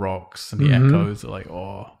like the rocks and the echoes are like,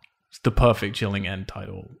 oh, It's the perfect chilling end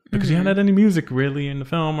title because you hadn't had any music really in the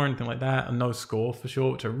film or anything like that, and no score for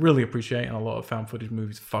sure, which I really appreciate. And a lot of found footage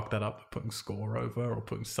movies fuck that up by putting score over or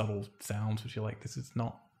putting subtle sounds, which you're like, this is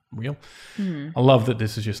not real. I love that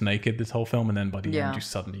this is just naked this whole film, and then by the end you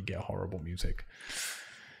suddenly get horrible music.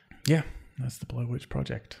 Yeah, that's the Blair Witch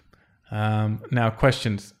Project. Now,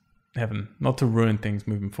 questions, Heaven, not to ruin things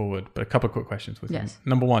moving forward, but a couple of quick questions with you.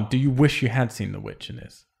 Number one, do you wish you had seen The Witch in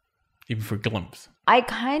this? Even for a glimpse? I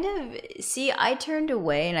kind of I turned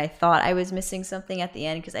away and I thought I was missing something at the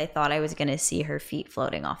end because I thought I was going to see her feet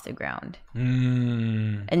floating off the ground.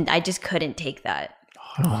 And I just couldn't take that.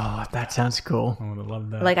 Oh, that sounds cool. I would have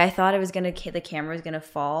loved that. Like, I thought it was going to, the camera was going to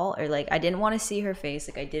fall, or like, I didn't want to see her face.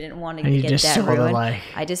 Like, I didn't want to get just that saw the, ruined. like-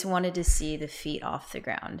 I just wanted to see the feet off the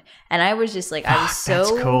ground. And I was just like, I was so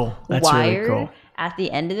That's cool. That's really wired cool. at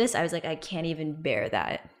the end of this. I was like, I can't even bear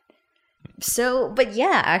that. So, but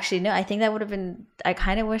yeah, actually, no, I think that would have been, I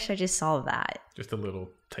kind of wish I just saw that. Just a little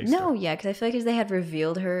taster. No, yeah, because I feel like if they had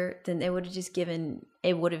revealed her, then it would have just given,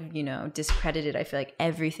 it would have, discredited, I feel like,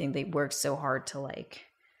 everything they worked so hard to, like,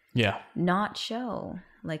 Yeah. not show.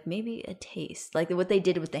 Like, maybe a taste. Like what they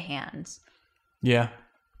did with the hands. Yeah.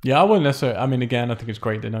 Yeah, I wouldn't necessarily. I mean, again, I think it's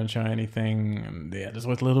great they don't show anything. And yeah, there's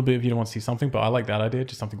always a little bit if you don't want to see something, but I like that idea.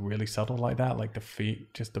 Just something really subtle like that, like the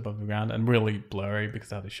feet just above the ground and really blurry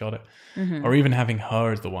because of how they shot it. Or even having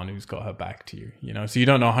her as the one who's got her back to you, So you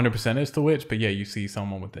don't know 100% it's the witch, but yeah, you see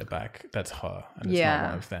someone with their back. That's her. And it's not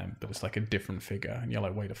one of them, but it's like a different figure. And you're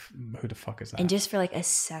like, wait, who the fuck is that? And just for like a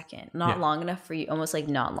second, not long enough for you, almost like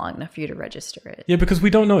not long enough for you to register it. Yeah, because we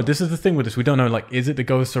don't know. This is the thing with this. We don't know, like, is it the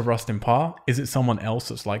ghost of Rustin Parr? Is it someone else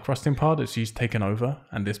that's like Rustin Parr that she's taken over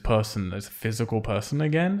and this person is a physical person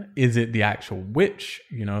again? Is it the actual witch?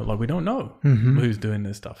 Like, we don't know who's doing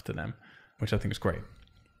this stuff to them, which I think is great.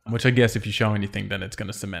 Which I guess if you show anything, then it's going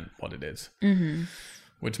to cement what it is,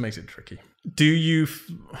 which makes it tricky. Do you,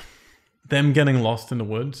 them getting lost in the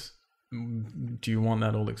woods, do you want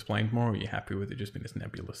that all explained more, or are you happy with it just being this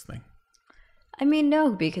nebulous thing? I mean,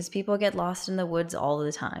 no, because people get lost in the woods all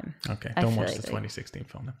the time. Okay, don't watch the 2016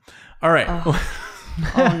 film then. All right.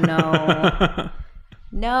 Oh no.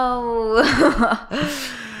 No.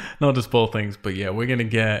 Not to spoil things, but yeah,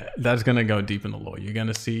 that's going to go deep in the lore. You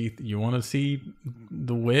want to see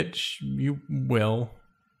the witch, you will.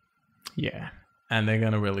 Yeah. And they're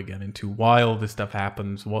going to really get into why all this stuff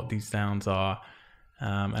happens, what these sounds are.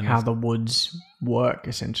 And how the woods work,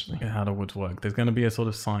 essentially. How the woods work. There's going to be a sort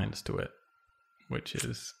of science to it, which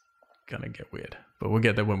is going to get weird. But we'll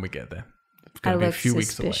get there when we get there. It's going to be a few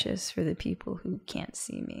weeks away. Suspicious for the people who can't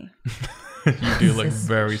see me. You do look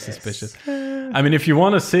very suspicious. I mean, if you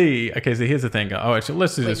want to see... Okay, so here's the thing. Oh, actually,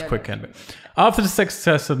 let's do this quick. After the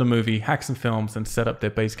success of the movie, Haxan Films then set up their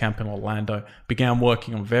base camp in Orlando, began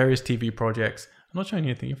working on various TV projects. I'm not showing you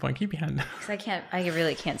anything. You're fine. Keep your hand. Because I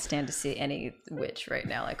really can't stand to see any witch right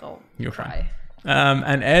now. Like, I'll You're cry. Fine.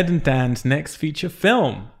 And Ed and Dan's next feature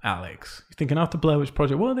film, Alex. You're thinking after Blair Witch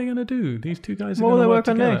Project, what are they going to do? These two guys are going to work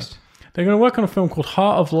together. Next? They're going to work on a film called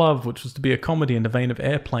Heart of Love, which was to be a comedy in the vein of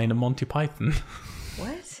Airplane and Monty Python.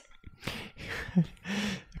 What?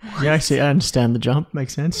 Yeah, I understand the jump.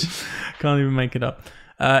 Makes sense. Can't even make it up.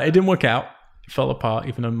 It didn't work out. It fell apart,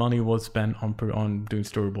 even though money was spent on doing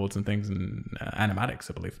storyboards and things and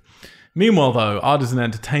animatics, I believe. Meanwhile, though, Artisan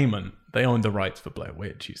Entertainment, they owned the rights for Blair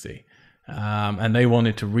Witch, you see. And they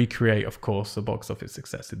wanted to recreate, of course, the box office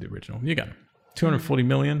success of the original. You got 240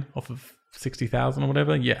 million off of 60,000 or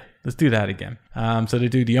whatever. Yeah, let's do that again. So they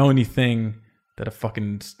do the only thing that a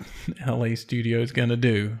fucking LA studio is going to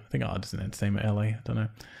do. I think Artisan Entertainment LA, I don't know.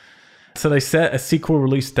 So they set a sequel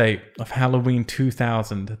release date of Halloween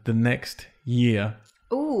 2000 the next year.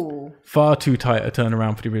 Ooh. Far too tight a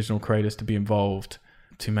turnaround for the original creators to be involved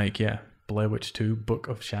to make, Blair Witch 2 Book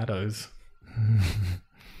of Shadows.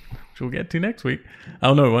 Which we'll get to next week.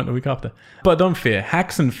 Oh no, it won't, the week after. But don't fear,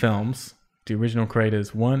 Haxan Films, the original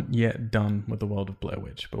creators, weren't yet done with the world of Blair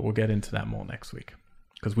Witch, but we'll get into that more next week.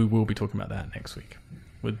 Because we will be talking about that next week.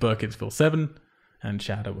 With Burkittsville 7 and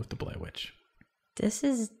Shadow of the Blair Witch. This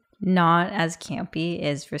is not as campy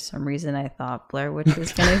as for some reason I thought Blair Witch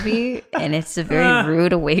was going to be. And it's a very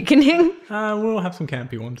rude awakening. We'll have some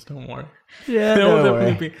campy ones, don't worry. Yeah, There will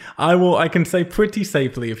definitely be. I can say pretty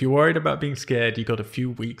safely, if you're worried about being scared, you got a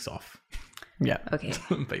few weeks off. Yeah. Okay.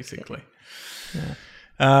 Basically.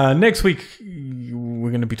 Yeah. Next week,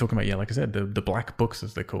 we're going to be talking about, like I said, the Black Books,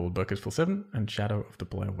 as they're called, Burkittsville 7 and Shadow of the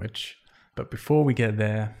Blair Witch. But before we get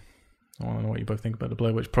there, I want to know what you both think about the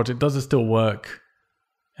Blair Witch Project. Does it still work?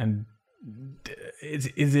 And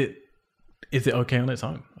is it okay on its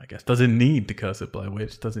own, I guess? Does it need the Curse of Blair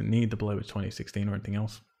Witch? Does it need the Blair Witch 2016 or anything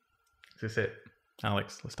else? Is this it?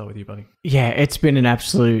 Alex, let's start with you, buddy. Yeah, it's been an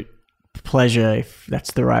absolute pleasure, if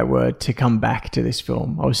that's the right word, to come back to this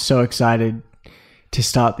film. I was so excited to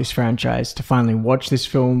start this franchise, to finally watch this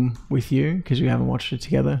film with you, because we haven't watched it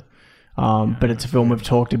together. But it's a film we've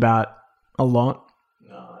talked about a lot,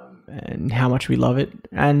 and how much we love it.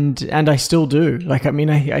 And I still do. Like, I mean,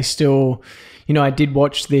 I still, you know, I did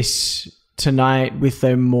watch this tonight with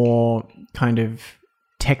a more kind of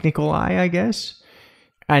technical eye, I guess.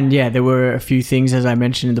 And yeah, there were a few things, as I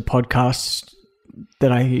mentioned in the podcast,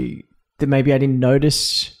 that maybe I didn't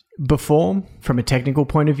notice before from a technical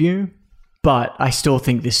point of view. But I still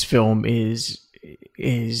think this film is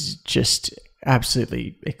just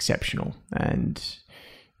absolutely exceptional, and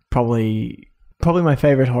probably my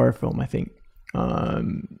favorite horror film, I think.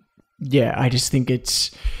 Yeah, I just think it's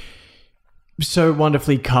so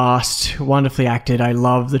wonderfully cast, wonderfully acted. I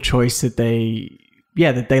love the choice that they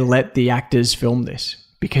let the actors film this,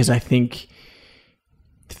 because I think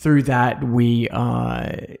through that we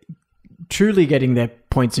are truly getting their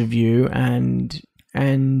points of view and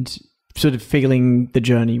sort of feeling the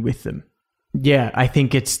journey with them. Yeah, I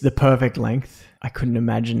think it's the perfect length. I couldn't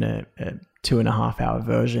imagine a 2.5 hour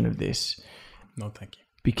version of this. No, thank you.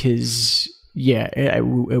 Because, yeah, it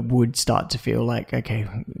would start to feel like, okay,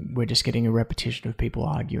 we're just getting a repetition of people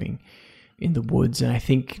arguing in the woods. And I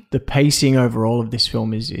think the pacing overall of this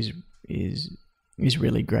film is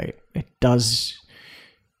really great. It does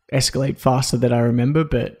escalate faster than I remember,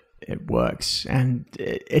 but it works. And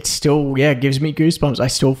it still, gives me goosebumps. I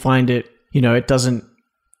still find it, it doesn't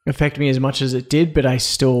affect me as much as it did, but I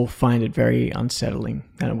still find it very unsettling,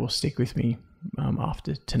 and it will stick with me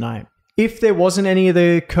after tonight. If there wasn't any of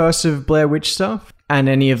the Curse of Blair Witch stuff and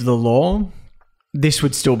any of the lore, this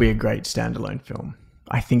would still be a great standalone film.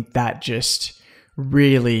 I think that just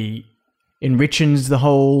really enriches the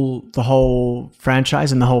whole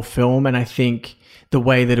franchise and the whole film, and I think the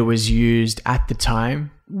way that it was used at the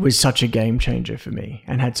time was such a game changer for me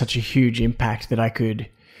and had such a huge impact that I could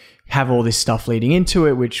have all this stuff leading into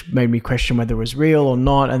it, which made me question whether it was real or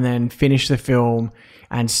not, and then finish the film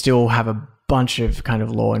and still have a bunch of kind of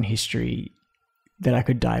lore and history that I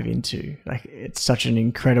could dive into. Like, it's such an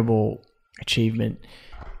incredible achievement,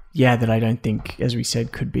 that I don't think, as we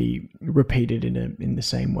said, could be repeated in the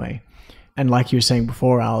same way. And like you were saying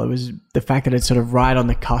before, Al, it was the fact that it's sort of right on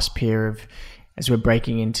the cusp here of, as we're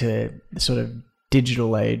breaking into the sort of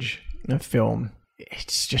digital age of film.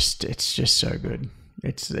 It's just so good.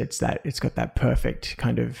 It's got that perfect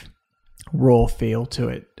kind of raw feel to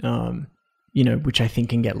it, which I think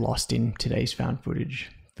can get lost in today's found footage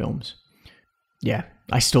films. Yeah,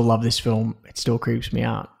 I still love this film. It still creeps me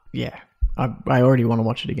out. Yeah, I already want to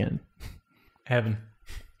watch it again. Evan.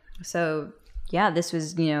 So, this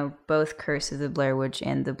was, both Curse of the Blair Witch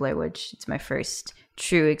and The Blair Witch. It's my first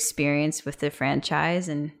true experience with the franchise,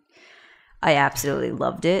 and I absolutely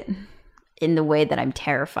loved it in the way that I'm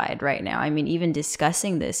terrified right now. I mean, even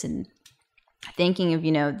discussing this and thinking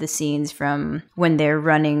of, the scenes from when they're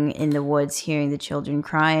running in the woods, hearing the children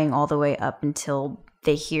crying, all the way up until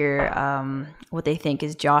they hear what they think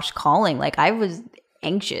is Josh calling. Like, I was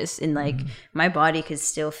anxious, and my body could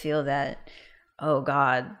still feel that, oh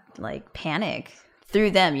God, like panic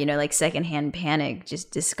through them, secondhand panic, just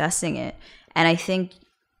discussing it. And I think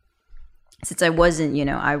since I wasn't,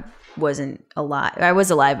 I wasn't alive. I was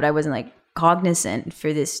alive, but I wasn't cognizant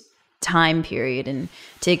for this time period, and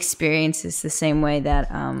to experience this the same way that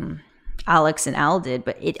Alex and Al did,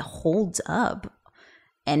 but it holds up,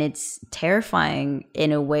 and it's terrifying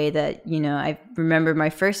in a way that, I remember my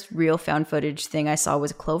first real found footage thing I saw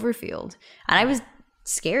was Cloverfield, and I was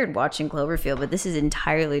scared watching Cloverfield, but this is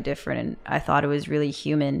entirely different, and I thought it was really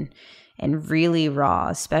human and really raw,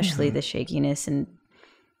 especially the shakiness, and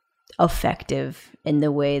effective in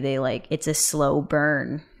the way they it's a slow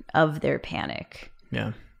burn of their panic.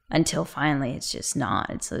 Yeah. Until finally it's just not.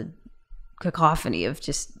 It's a cacophony of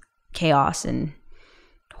just chaos and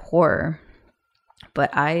horror. But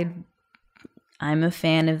I'm a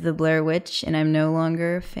fan of the Blair Witch, and I'm no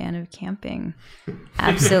longer a fan of camping.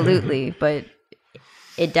 Absolutely. But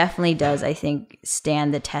it definitely does, I think,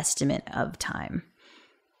 stand the testament of time.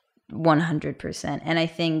 100%. And I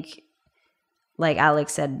think, like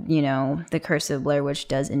Alex said, the Curse of Blair Witch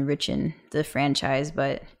does enrich in the franchise,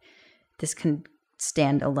 but this can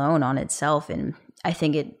stand alone on itself. And I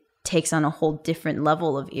think it takes on a whole different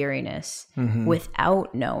level of eeriness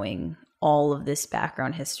without knowing all of this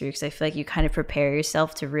background history. Because I feel like you kind of prepare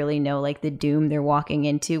yourself to really know the doom they're walking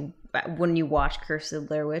into when you watch Curse of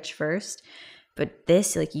Blair Witch first. But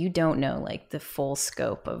this, you don't know the full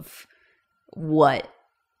scope of what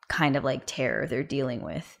kind of terror they're dealing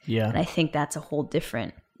with. Yeah. And I think that's a whole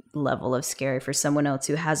different level of scary for someone else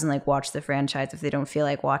who hasn't like watched the franchise. If they don't feel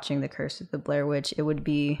like watching The Curse of the Blair Witch, it would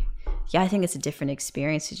be, I think it's a different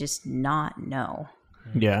experience to just not know.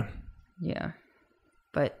 Yeah. Yeah.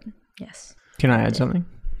 But yes. Can I add something?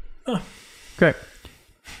 Oh. Great.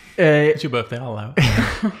 It's your birthday, I'll allow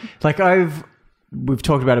it. Like we've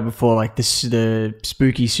talked about it before, like the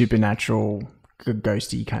spooky, supernatural,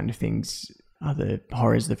 ghosty kind of things are the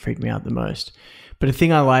horrors that freak me out the most. But the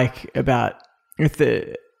thing I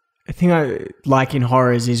like in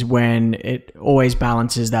horrors is when it always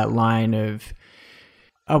balances that line of,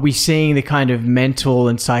 are we seeing the kind of mental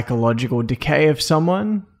and psychological decay of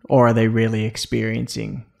someone, or are they really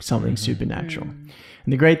experiencing something supernatural?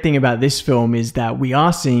 And the great thing about this film is that we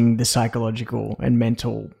are seeing the psychological and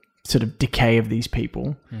mental sort of decay of these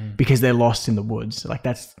people because they're lost in the woods. Like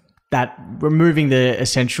that removing the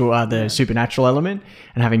essential, the supernatural element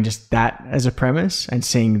and having just that as a premise and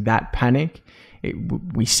seeing that panic,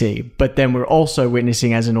 we see. But then we're also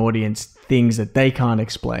witnessing as an audience things that they can't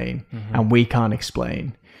explain and we can't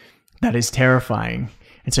explain. That is terrifying.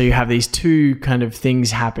 And so you have these two kind of things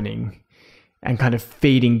happening and kind of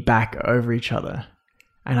feeding back over each other.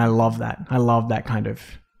 And I love that. I love that kind of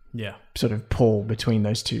sort of pull between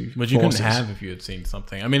those two Which you forces. couldn't have if you had seen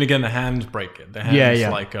something. I mean, again, the hands break it. The hands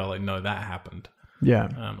like no, that happened. Yeah.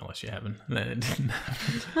 Unless you haven't. Then it didn't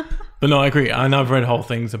happen. But no, I agree. And I've read whole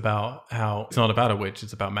things about how it's not about a witch,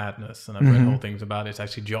 it's about madness. And I've read whole things about it's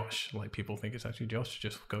actually Josh. Like people think it's actually Josh,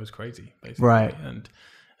 just goes crazy, basically. Right.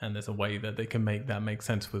 And there's a way that they can make that make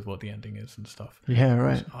sense with what the ending is and stuff. Yeah,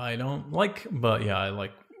 right. Which I don't like, but I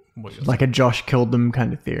like what you're Like saying. a Josh killed them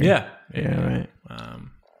kind of theory. Yeah, right.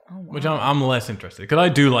 Which I'm less interested because I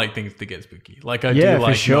do like things to get spooky. Like I Yeah, do for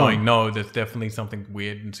like sure. knowing, no, there's definitely something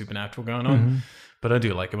weird and supernatural going on. But I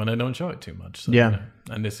do like it when I don't show it too much. So, Yeah.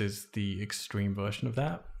 And this is the extreme version of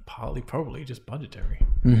that. Partly, probably just budgetary.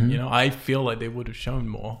 You know, I feel like they would have shown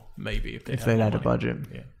more maybe if They'd had a budget.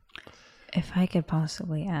 Yeah. If I could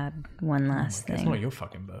possibly add one last It's thing. not your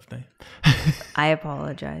fucking birthday. I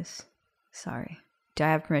apologize. Sorry. Do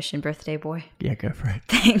I have permission, birthday boy? Yeah, go for it.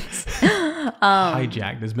 Thanks.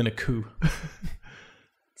 Hijack. There's been a coup.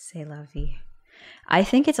 C'est la vie. I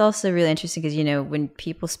think it's also really interesting because, you know, when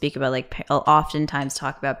people speak about oftentimes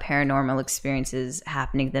talk about paranormal experiences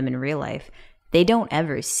happening to them in real life, they don't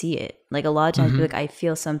ever see it. Like a lot of times, I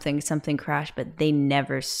feel something crashed, but they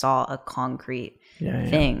never saw a concrete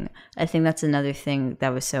thing. I think that's another thing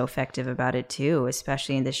that was so effective about it too,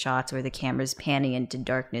 especially in the shots where the camera's panning into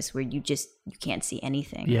darkness where you can't see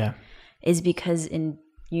anything. Yeah. Is because in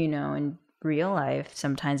real life,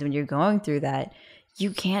 sometimes when you're going through that,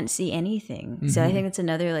 you can't see anything. So I think it's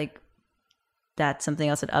another that's something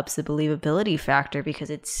else that ups the believability factor because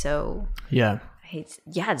it's so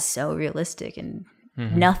it's so realistic and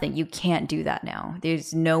nothing. You can't do that now.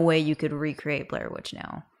 There's no way you could recreate Blair Witch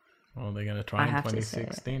now. Well, they're going to try I in have to say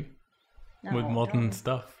it. 2016 No, with modern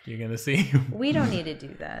stuff. You're going to see. We don't need to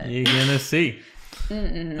do that. You're going to see.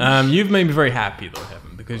 You've made me very happy though,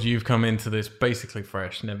 Heaven, because you've come into this basically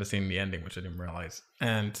fresh, never seen the ending, which I didn't realize.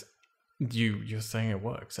 And you're saying it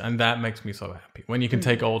works. And that makes me so happy. When you can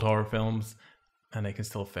take old horror films and they can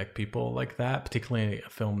still affect people like that, particularly a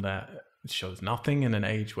film that shows nothing in an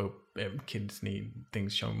age where kids need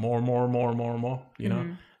things shown more and more and more and more and more, you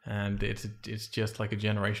know? And it's just like a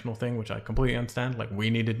generational thing, which I completely understand. Like we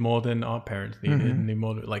needed more than our parents needed, need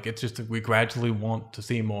more. Like it's just we gradually want to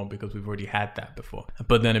see more because we've already had that before.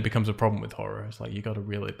 But then it becomes a problem with horror. It's like you got to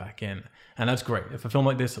reel it back in, and that's great. If a film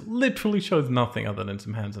like this literally shows nothing other than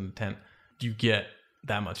some hands in a tent, you get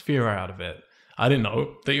that much fear out of it. I didn't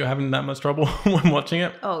know that you're having that much trouble when watching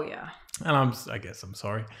it. Oh yeah. And I guess I'm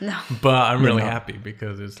sorry. No. But I'm really happy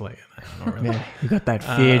because it's like, not really. Yeah, you got that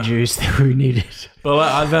fear juice that we needed.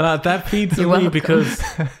 But that feeds me welcome. because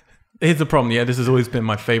here's the problem. Yeah, this has always been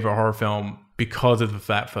my favorite horror film because of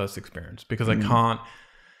that first experience. Because I can't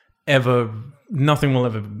nothing will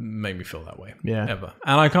ever make me feel that way. Yeah. Ever.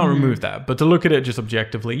 And I can't remove that. But to look at it just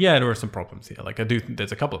objectively, yeah, there are some problems here. Like I do think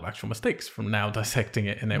there's a couple of actual mistakes from now dissecting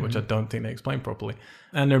it in there, which I don't think they explain properly.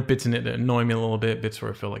 And there are bits in it that annoy me a little bit, bits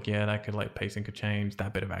where I feel like, yeah, that could pacing could change.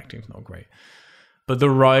 That bit of acting is not great. But the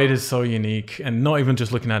ride is so unique, and not even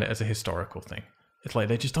just looking at it as a historical thing. It's like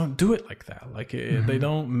they just don't do it like that. Like they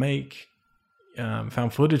don't make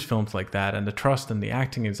found footage films like that, and the trust and the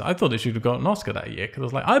acting is. I thought they should have got an Oscar that year because I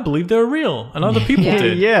was like, I believe they're real, and other people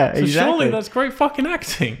did. Yeah, so exactly. surely that's great fucking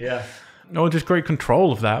acting. Yeah. Or just great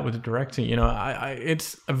control of that with the directing. You know,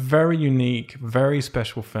 it's a very unique, very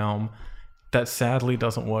special film that sadly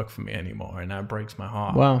doesn't work for me anymore, and that breaks my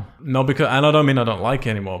heart. Wow. No, because, and I don't mean I don't like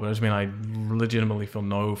it anymore, but I just mean I legitimately feel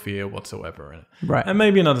no fear whatsoever in it. Right. And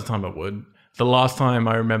maybe another time I would, The last time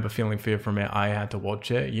I remember feeling fear from it, I had to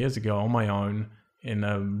watch it years ago on my own in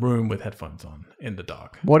a room with headphones on in the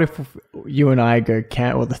dark. What if you and I go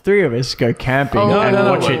or the three of us go camping and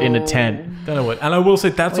watch it in a tent? Don't know what. And I will say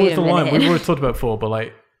that's Wait always the a line. minute. We've always talked about before, but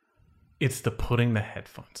like, it's the putting the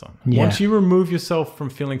headphones on. Yeah. Once you remove yourself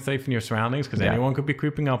from feeling safe in your surroundings, because Yeah. anyone could be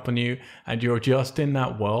creeping up on you, and you're just in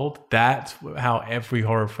that world, that's how every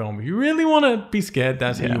horror film, if you really want to be scared,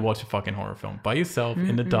 that's how you watch a fucking horror film. By yourself,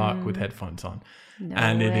 in the dark, with headphones on. No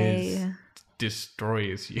It way. is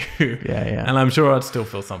destroys you. Yeah. And I'm sure I'd still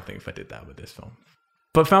feel something if I did that with this film.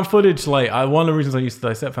 But found footage, like, one of the reasons I used to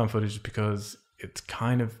dissect found footage is because it's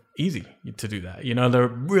kind of easy to do that. You know, there are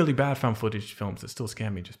really bad found footage films that still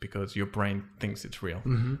scare me just because your brain thinks it's real.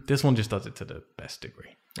 This one just does it to the best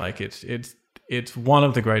degree. Like, it's one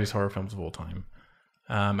of the greatest horror films of all time.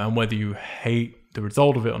 And whether you hate the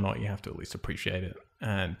result of it or not, you have to at least appreciate it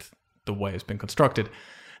and the way it's been constructed.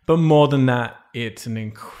 But more than that, it's an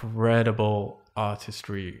incredible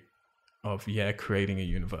artistry of, creating a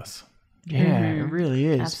universe. Yeah, it really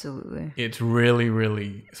is. Absolutely. It's really,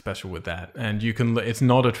 really special with that. And it's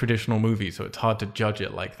not a traditional movie, so it's hard to judge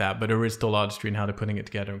it like that. But there is still artistry in how they're putting it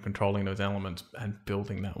together and controlling those elements and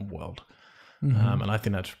building that world. And I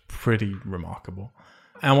think that's pretty remarkable.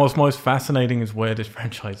 And what's most fascinating is where this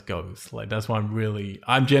franchise goes. Like, that's why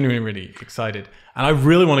I'm genuinely really excited. And I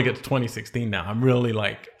really want to get to 2016 now. I'm really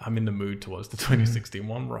I'm in the mood towards the 2016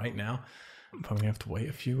 one right now. But we have to wait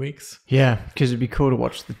a few weeks. Yeah, because it'd be cool to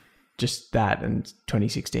watch just that and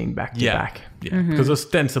 2016 back to back. Yeah, because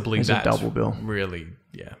ostensibly It's a that's double bill. really,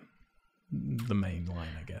 the main line,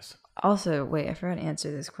 I guess. Also, wait, I forgot to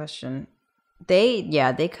answer this question.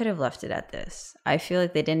 They could have left it at this. I feel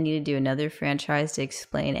like they didn't need to do another franchise to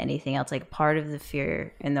explain anything else. Like, part of the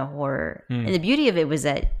fear and the horror and the beauty of it was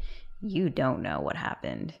that you don't know what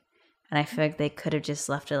happened. And I feel like they could have just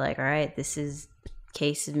left it like, all right, this is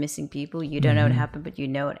case of missing people. You don't know what happened, but you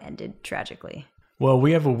know it ended tragically. Well,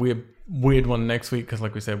 we have a weird one next week because,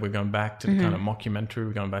 like we said, we're going back to the kind of mockumentary.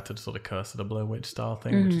 We're going back to the sort of Curse of the Blair Witch style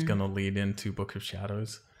thing, which is going to lead into Book of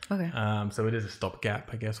Shadows. Okay. So it is a stopgap,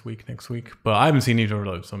 I guess, week next week. But I haven't seen either of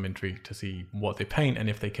those, so I'm intrigued to see what they paint and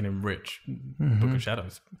if they can enrich Book of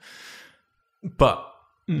Shadows. But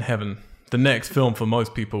in heaven, the next film for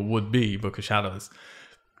most people would be Book of Shadows.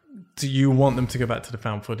 Do you want them to go back to the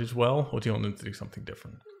found footage well, or do you want them to do something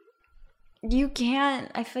different? You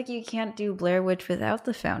can't. I feel like you can't do Blair Witch without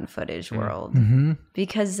the found footage world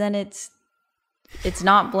because then it's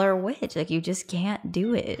not Blair Witch. Like, you just can't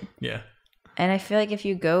do it. Yeah. And I feel like if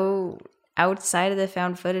you go outside of the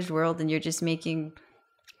found footage world and you're just making,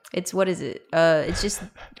 it's what is it? It's just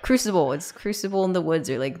Crucible. It's Crucible in the Woods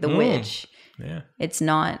or like The Witch. Yeah. It's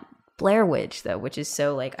not Blair Witch though, which is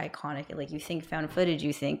so like iconic. Like, you think found footage,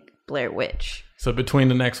 you think Blair Witch. So between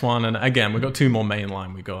the next one and again, we got two more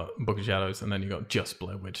mainline. We got Book of Shadows, and then you got just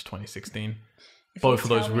Blair Witch 2016. Both of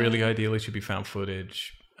those really ideally should be found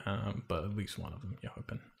footage, but at least one of them you're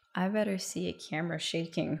hoping. I better see a camera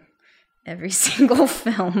shaking every single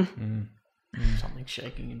film. Something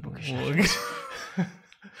shaking in Book of Shadows.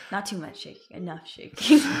 Not too much shaking, enough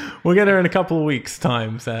shaking. We'll get there in a couple of weeks'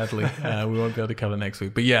 time, sadly. We won't be able to cover next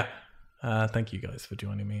week. But yeah, thank you guys for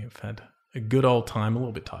joining me. I've had a good old time, a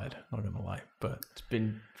little bit tired, not going to lie. But It's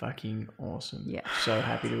been fucking awesome. Yeah. So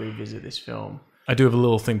happy to revisit this film. I do have a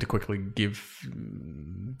little thing to quickly give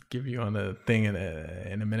you on a thing in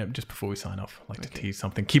a minute, just before we sign off. I'd like to tease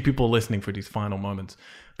something. Keep people listening for these final moments.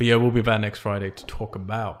 But yeah, we'll be back next Friday to talk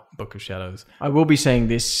about Book of Shadows. I will be saying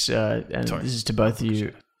this, and this is to both of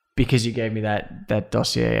you, because you gave me that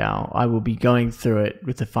dossier, Al. I will be going through it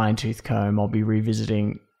with a fine-tooth comb. I'll be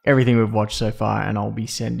revisiting everything we've watched so far, and I'll be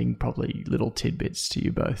sending probably little tidbits to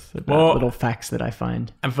you both about little facts that I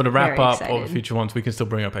find. And for the wrap Very up excited. of future ones, we can still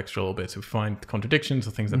bring up extra little bits. If we find contradictions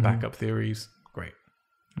or things that back up theories, great.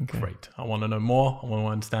 Okay. Great. I want to know more. I want to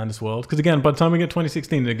understand this world. Because again, by the time we get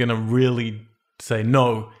 2016, they're going to really say,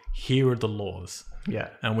 no, here are the laws. Yeah.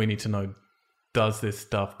 And we need to know, does this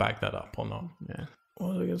stuff back that up or not? Yeah.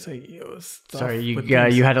 What was I going to say? Sorry,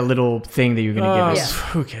 you had a little thing that you were going to give us.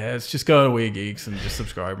 Who cares? Just go to Weird Geeks and just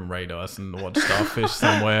subscribe and rate us and watch Starfish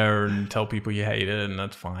somewhere and tell people you hate it, and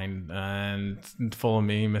that's fine. And follow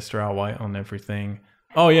me, Mr. Al White, on everything.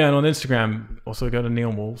 Oh, yeah, and on Instagram, also go to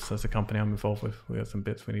Neon Wolves. That's a company I'm involved with. We got some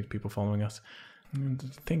bits. We need people following us. And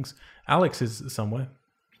things. Alex is somewhere.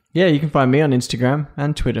 Yeah, you can find me on Instagram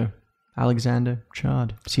and Twitter. Alexander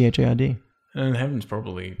Chard. Chard. And Heaven's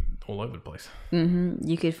probably all over the place.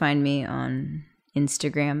 You could find me on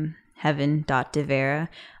Instagram, heaven.devera.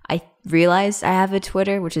 I realized I have a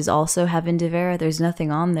Twitter, which is also Heaven Devera. There's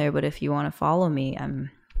nothing on there, but if you want to follow me,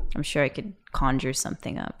 I'm I'm sure I could conjure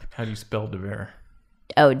something up. How do you spell Devera?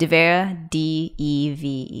 Oh, Devera,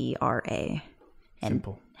 Devera. And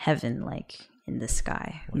Simple. heaven, like in the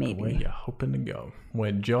sky, Where maybe. you're hoping to go.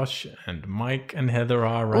 Where Josh and Mike and Heather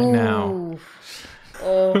are right now.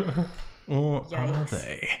 Oh, Or are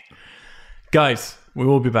they? Guys, we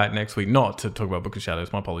will be back next week, not to talk about Book of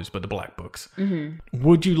Shadows, my apologies, but the Black Books.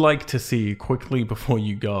 Would you like to see, quickly before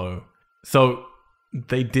you go, so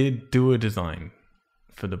they did do a design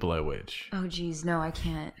for the Blair Witch. oh, geez, no, I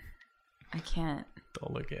can't.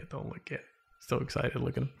 Don't look it. So excited,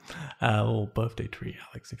 look at him. A little birthday tree,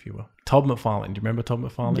 Alex, if you will. Todd McFarlane, do you remember Todd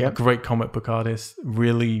McFarlane? Yep. Great comic book artist,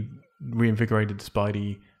 really reinvigorated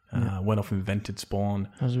Spidey, went off and invented Spawn.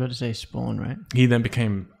 I was about to say Spawn, right? He then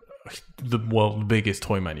became the world's biggest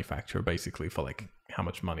toy manufacturer, basically, for like how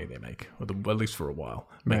much money they make, or at least for a while,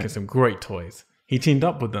 making some great toys. He teamed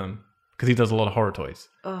up with them because he does a lot of horror toys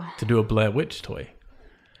to do a Blair Witch toy.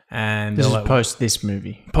 And This is they're like, post this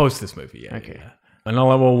movie. post this movie, yeah. Okay. Yeah. And I'm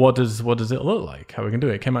like, well, what does it look like? How we can do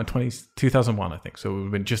it? It came out 2001, I think. So it would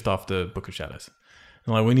have been just after Book of Shadows.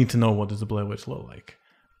 And like, we need to know, what does the Blair Witch look like?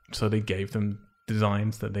 So they gave them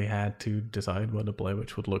designs that they had to decide what a Blair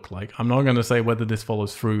Witch would look like. I'm not going to say whether this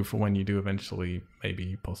follows through for when you do eventually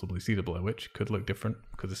maybe possibly see the Blair Witch. Could look different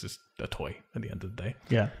because this is a toy at the end of the day.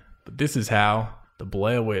 Yeah. But this is how the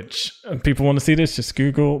Blair Witch, and people want to see this, just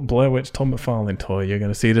Google Blair Witch Todd McFarlane toy. You're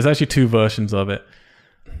going to see there's actually two versions of it.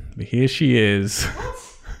 But here she is.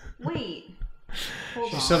 Wait.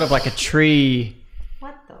 She's sort of like a tree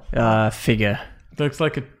What the? figure. It looks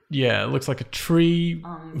like a tree,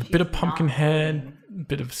 a bit of pumpkin head, a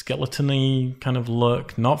bit of skeleton-y kind of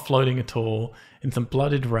look, not floating at all, in some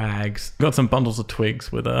blooded rags. Got some bundles of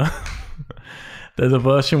twigs with her. There's a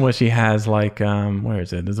version where she has like, where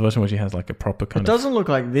is it? There's a version where she has like a proper kind It doesn't look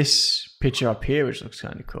like this picture up here, which looks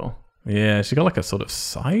kind of cool. Yeah, she got like a sort of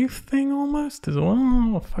scythe thing almost as well.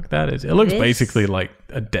 What the fuck that is? It looks This basically like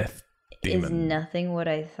a death demon. Is nothing what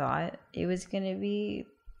I thought it was gonna be.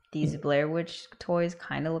 These Blair Witch toys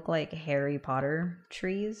kind of look like Harry Potter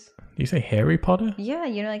trees. You say Harry Potter? Yeah,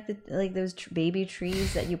 you know, like those baby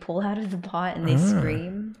trees that you pull out of the pot and they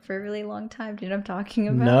scream for a really long time. Do you know what I'm talking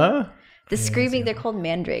about? No? The screaming, they're called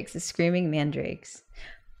mandrakes. The screaming mandrakes.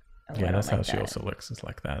 Oh, I Yeah, don't that's how like she that. also looks. It's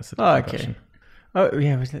like that. It's a Oh, different okay. version. Oh,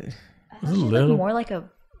 yeah. Was it? I thought she looked more like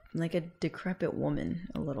a decrepit woman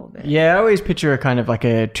a little bit. Yeah, I always picture her kind of like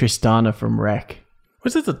a Tristana from Wreck.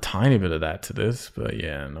 Which there's a tiny bit of that to this, but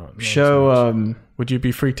yeah, not so Show much. Would you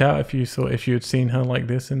be freaked out if you had seen her like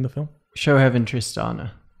this in the film? Show Heaven Tristana.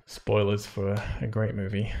 Spoilers for a great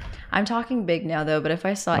movie. I'm talking big now though, but if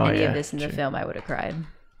I saw Oh, any yeah, of this in the film, I would have cried.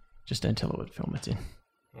 Just don't tell her what film it's in.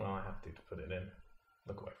 Well, I have to put it in.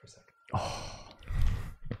 Look away for a second. Oh.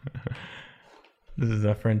 This is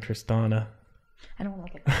our friend Tristana. I don't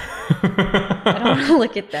want to look at that. I don't want to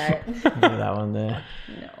look at that. Look at that one there.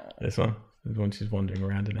 No. This one. This one she's wandering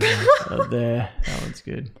around in. Her house. Right there. That one's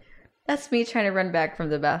good. That's me trying to run back from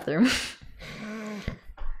the bathroom.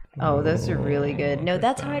 Oh, those are really good. No,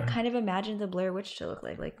 that's how I kind of imagined the Blair Witch to look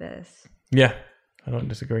like this. Yeah, I don't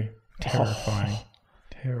disagree. Terrifying.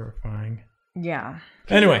 Terrifying. Yeah.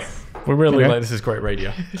 Anyway, we're really Okay. like, this is great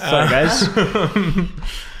radio. Sorry, guys.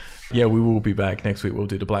 Yeah, we will be back next week. We'll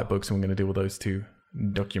do the Black Books and we're going to deal with those two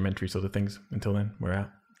documentary sort of things. Until then, we're out.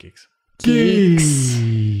 Geeks.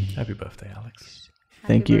 Geeks. Happy birthday, Alex.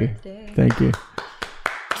 Thank Happy you. birthday. Thank you.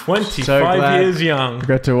 25 So glad. years young. I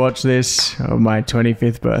got to watch this on my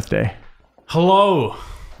 25th birthday. Hello.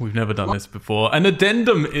 We've never done this before. An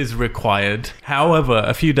addendum is required. However,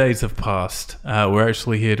 a few days have passed. We're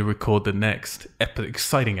actually here to record the next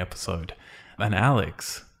exciting episode. And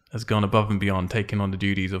Alex has gone above and beyond, taking on the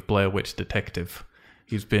duties of Blair Witch Detective.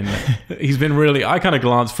 He's been really, I kind of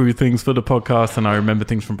glanced through things for the podcast and I remember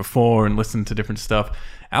things from before and listened to different stuff.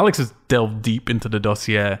 Alex has delved deep into the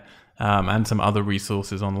dossier and some other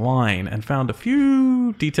resources online and found a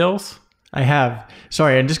few details. I have.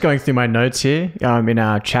 Sorry, I'm just going through my notes here in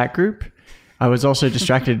our chat group. I was also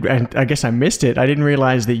distracted and I guess I missed it. I didn't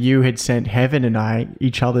realize that you had sent Heaven and I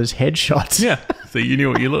each other's headshots. Yeah, so you knew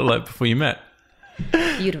what you looked like before you met.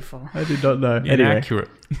 Beautiful. I did not know. Anyway, Inaccurate.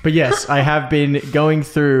 but yes, I have been going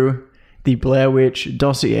through the Blair Witch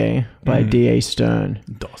dossier by D.A. Stern,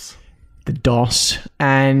 DOS. the DOS,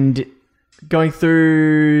 and going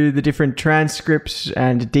through the different transcripts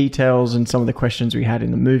and details and some of the questions we had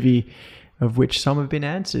in the movie, of which some have been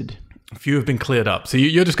answered. A few have been cleared up. So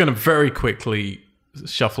you're just going to very quickly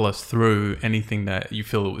shuffle us through anything that you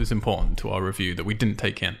feel is important to our review that we didn't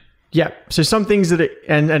take in. Yeah, so some things that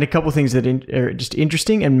and a couple of things that are just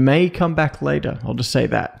interesting and may come back later. I'll just say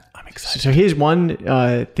that. I'm excited. So here's one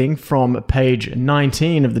thing from page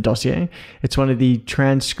 19 of the dossier. It's one of the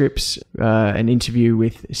transcripts, an interview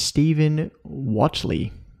with Stephen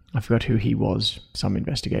Watley. I forgot who he was, some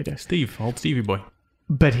investigator. Steve, old Stevie boy.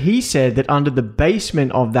 But he said that under the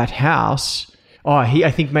basement of that house,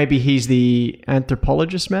 I think maybe he's the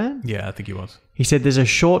anthropologist man. Yeah, I think he was. He said there's a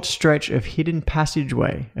short stretch of hidden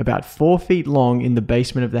passageway about 4 feet long in the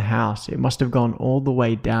basement of the house. It must have gone all the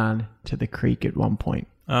way down to the creek at one point.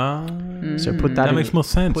 So put that. That makes more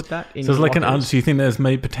sense. Put that in. So it's like lockers. so you think there's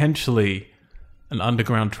maybe potentially an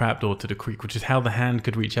underground trapdoor to the creek, which is how the hand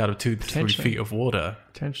could reach out of 2 to 3 feet of water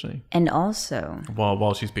Potentially. And also,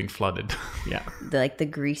 while she's being flooded. Yeah.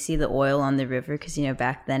 the oil on the river, because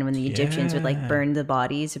back then when the Egyptians would Yeah. burn the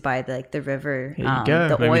bodies by the river, Here you go.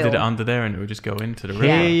 the Maybe oil. did it under there and it would just go into the river.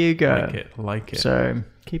 Here you go. Like it. So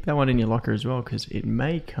keep that one in your locker as well, because it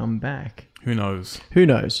may come back. Who knows? Who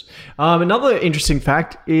knows? Another interesting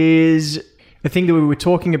fact is the thing that we were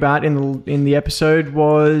talking about in the episode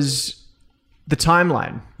was the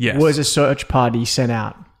timeline. Yes. Was a search party sent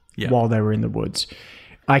out while they were in the woods?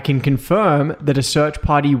 I can confirm that a search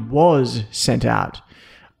party was sent out.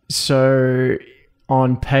 So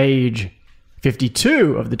on page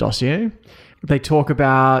 52 of the dossier, they talk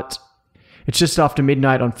about it's just after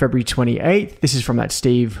midnight on February 28th. This is from that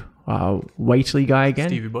Steve Waitley guy again.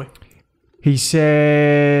 Stevie boy. He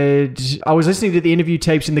said, I was listening to the interview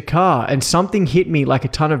tapes in the car and something hit me like a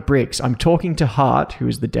ton of bricks. I'm talking to Hart, who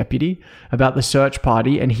is the deputy, about the search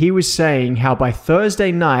party, and he was saying how by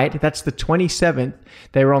Thursday night, that's the 27th,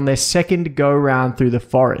 they were on their second go-round through the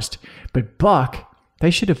forest. But Buck, they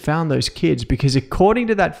should have found those kids because according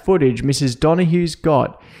to that footage Mrs. Donahue's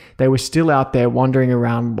got, they were still out there wandering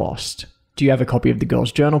around lost. Do you have a copy of the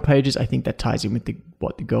girls' journal pages? I think that ties in with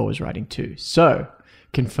what the girl was writing too. So...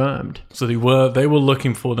 confirmed. So they were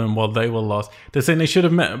looking for them while they were lost. They're saying they should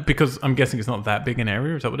have met because I'm guessing it's not that big an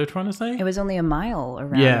area. Is that what they're trying to say? It was only a mile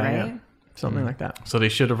around, right? Yeah. Something like that. So they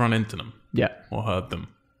should have run into them Yeah. or heard them.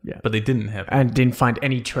 Yeah. But they didn't have them. And didn't find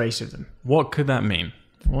any trace of them. What could that mean?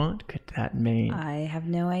 What could that mean? I have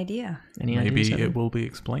no idea. Any Maybe ideas? it will be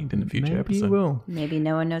explained in a future Maybe episode. it will. Maybe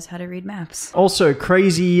no one knows how to read maps. Also,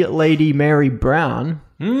 crazy lady Mary Brown,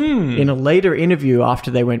 in a later interview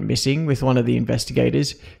after they went missing with one of the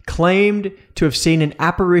investigators, claimed to have seen an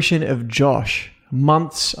apparition of Josh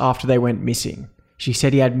months after they went missing. She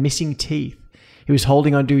said he had missing teeth. He was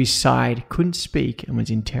holding onto his side, couldn't speak, and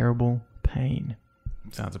was in terrible pain.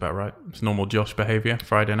 Sounds about right. It's normal Josh behavior,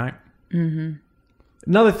 Friday night.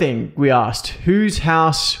 Another thing we asked, whose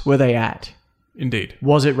house were they at? Indeed.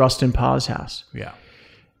 Was it Rustin Parr's house? Yeah.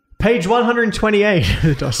 Page 128 of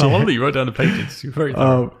the dossier. I love that you wrote down the pages. You're very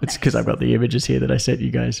thorough. Oh, it's because I've got the images here that I sent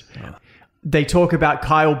you guys. They talk about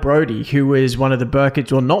Kyle Brody, who was one of the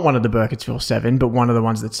Burkitts, well, not one of the Burkittsville 7, but one of the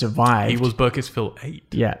ones that survived. He was Burkittsville 8.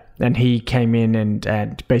 Yeah, and he came in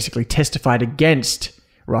and basically testified against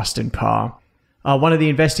Rustin Parr. One of the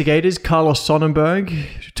investigators, Carlos Sonnenberg,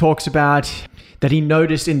 talks about that he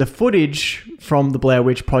noticed in the footage from the Blair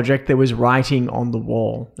Witch Project there was writing on the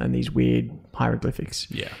wall and these weird hieroglyphics.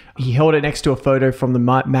 Yeah. He held it next to a photo from the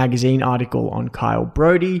magazine article on Kyle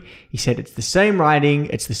Brody. He said it's the same writing,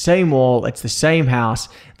 it's the same wall, it's the same house.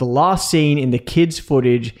 The last scene in the kids'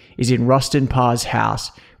 footage is in Rustin Parr's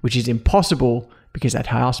house, which is impossible because that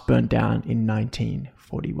house burnt down in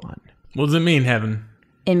 1941. What does it mean, Heaven?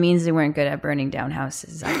 It means they weren't good at burning down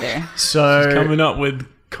houses out there. So Coming up with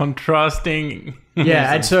contrasting.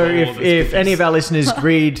 yeah, and so if any of our listeners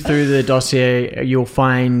read through the dossier, you'll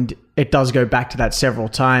find it does go back to that several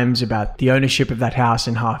times about the ownership of that house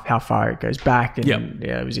and how far it goes back. And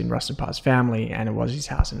yeah, it was in Rustin Parr's family, and it was his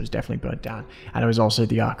house, and it was definitely burnt down. And it was also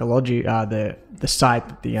the archaeology, the site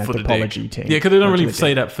that the anthropology team. Yeah, because they don't went to really the say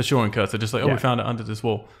dig. that for sure in Kurtz. They're just like, Yeah. we found it under this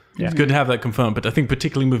wall. Yeah. It's good to have that confirmed, but I think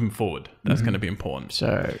particularly moving forward, that's going to be important.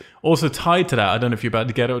 So Also tied to that, I don't know if you're about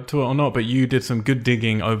to get to it or not, but you did some good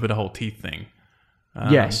digging over the whole teeth thing.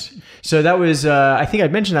 yes, so that was I think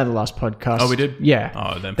I'd mentioned that in the last podcast. Oh, we did? Yeah.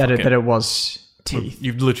 Oh, then that fuck that it was teeth.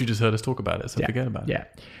 You've literally just heard us talk about it, so forget about it. Yeah.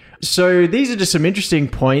 So these are just some interesting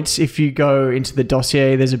points. If you go into the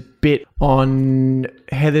dossier, there's a bit on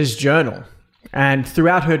Heather's journal. And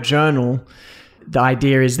throughout her journal, the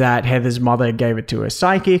idea is that Heather's mother gave it to a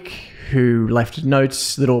psychic who left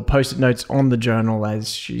notes, little post-it notes on the journal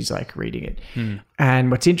as she's like reading it.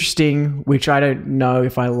 And what's interesting, which I don't know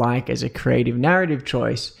if I like as a creative narrative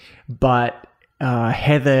choice, but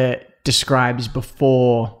Heather describes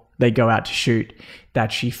before they go out to shoot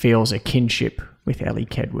that she feels a kinship with Ellie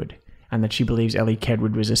Kedwood and that she believes Ellie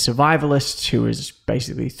Kedwood was a survivalist who was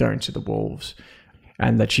basically thrown to the wolves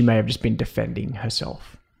and that she may have just been defending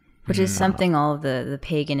herself. Which is something all of the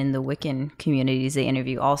pagan and the Wiccan communities they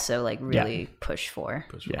interview also like really push for.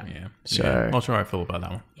 Yeah. So- Not sure how I feel about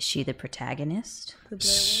that one. Is she the protagonist? The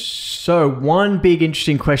Blair Witch? So one big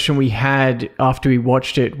interesting question we had after we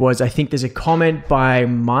watched it was, I think there's a comment by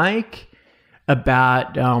Mike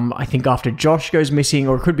about, I think after Josh goes missing,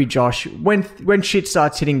 or it could be Josh, when shit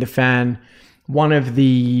starts hitting the fan, one of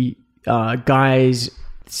the guys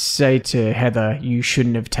say to Heather, you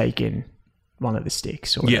shouldn't have taken one of the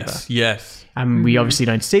sticks or whatever. Yes. And we obviously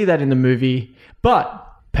don't see that in the movie. But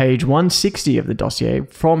page 160 of the dossier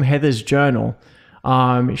from Heather's journal,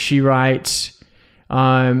 she writes,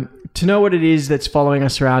 to know what it is that's following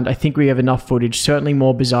us around, I think we have enough footage, certainly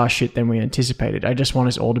more bizarre shit than we anticipated. I just want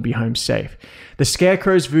us all to be home safe. The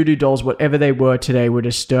scarecrows, voodoo dolls, whatever they were today were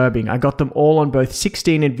disturbing. I got them all on both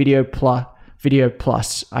 16 and Video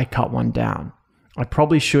Plus. I cut one down. I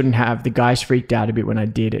probably shouldn't have. The guys freaked out a bit when I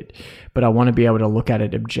did it, but I want to be able to look at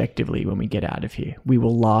it objectively when we get out of here. We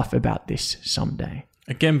will laugh about this someday.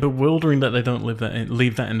 Again, bewildering that they don't leave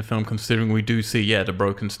that in the film, considering we do see, the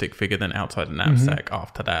broken stick figure then outside the knapsack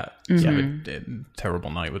after that. Terrible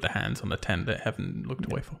night with the hands on the tent that Heaven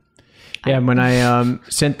looked away for. Yeah, and when I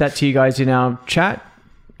sent that to you guys in our chat,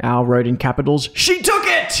 Al wrote in capitals, she took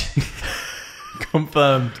it!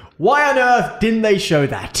 Confirmed. Why on earth didn't they show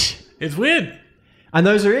that? It's weird. And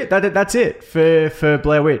those are it. That's it for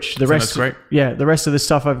Blair Witch. The rest, that's great. Yeah, the rest of the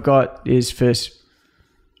stuff I've got is for...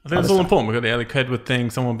 I think it's all important. We've got the Ellie Kedwood thing,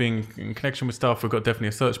 someone being in connection with stuff. We've got definitely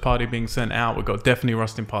a search party being sent out. We've got definitely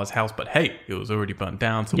Rustin Parr's house, but hey, it was already burnt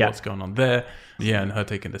down. So what's going on there? Yeah, and her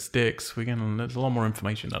taking the sticks. There's a lot more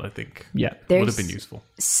information that I think would have been useful.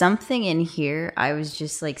 Something in here I was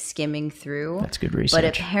just like skimming through. That's good research. But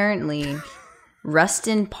apparently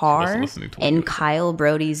Rustin Parr and Kyle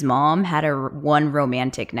Brody's mom had one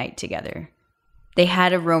romantic night together. They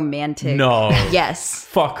had a romantic... No. Yes.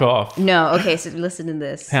 Fuck off. No. Okay, so listen to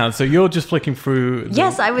this. So you're just flicking through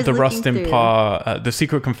I was the looking Rustin through. Parr, The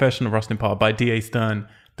Secret Confession of Rustin Parr by D.A. Stern,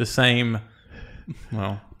 the same,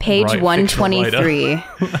 Page 123.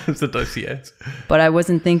 as the dossier. But I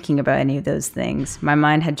wasn't thinking about any of those things. My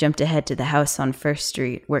mind had jumped ahead to the house on First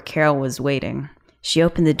Street, where Carol was waiting. She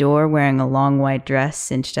opened the door wearing a long white dress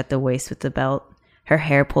cinched at the waist with a belt. Her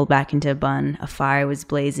hair pulled back into a bun. A fire was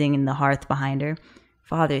blazing in the hearth behind her.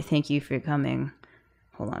 Father, thank you for coming.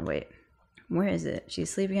 Hold on, wait. Where is it? She's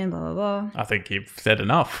sleeping in, blah, blah, blah. I think you've said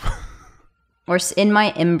enough. Or in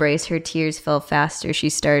my embrace, her tears fell faster. She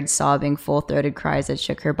started sobbing, full-throated cries that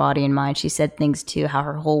shook her body and mind. She said things, too, how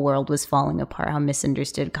her whole world was falling apart, how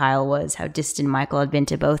misunderstood Kyle was, how distant Michael had been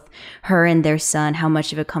to both her and their son, how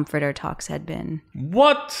much of a comfort our talks had been.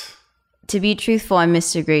 What? To be truthful, I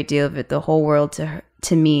missed a great deal of it. The whole world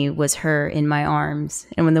to me was her in my arms.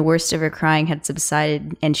 And when the worst of her crying had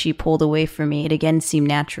subsided and she pulled away from me, it again seemed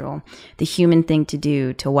natural, the human thing to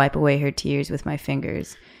do, to wipe away her tears with my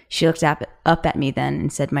fingers. She looked up at me then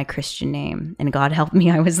and said my Christian name. And God help me,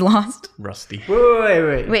 I was lost. Rusty.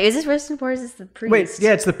 Wait. Wait, is this Rustin Parr or is this the priest? Wait,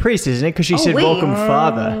 yeah, it's the priest, isn't it? Because she said, wait. welcome,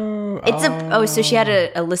 Father. It's so she had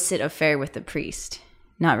a illicit affair with the priest,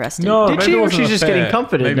 not Rustin. No, Did maybe she, it or wasn't she's just affair. getting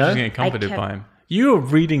comforted, Maybe no? she's getting comforted kept- by him. You are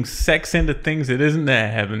reading sex into things that isn't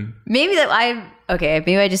there, Heaven. Maybe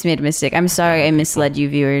maybe I just made a mistake. I'm sorry I misled you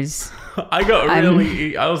viewers.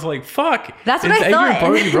 I was like, fuck. That's what is I thought.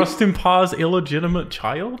 Adrian Brody Rustin Parr's illegitimate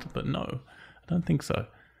child? But no, I don't think so.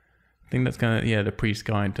 I think that's the priest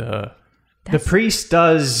going to her. The priest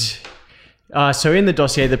does... so in the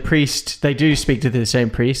dossier, the priest... They do speak to the same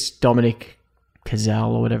priest, Dominic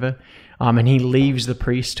Cazal or whatever. And he leaves the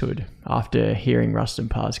priesthood after hearing Rustin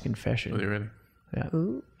Parr's confession. Really? Yeah.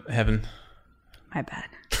 Heaven. My bad.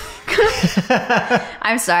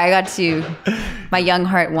 I'm sorry. My young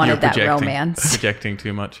heart wanted that romance. Projecting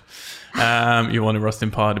too much. You wanted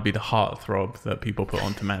Rustin Parr to be the heartthrob that people put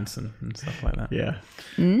onto Manson and stuff like that. Yeah.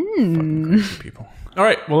 Fucking crazy people. All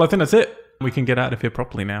right. Well, I think that's it. We can get out of here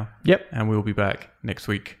properly now. Yep. And we'll be back next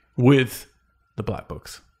week with the Black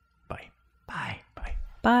Books. Bye. Bye. Bye.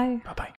 Bye. Bye-bye.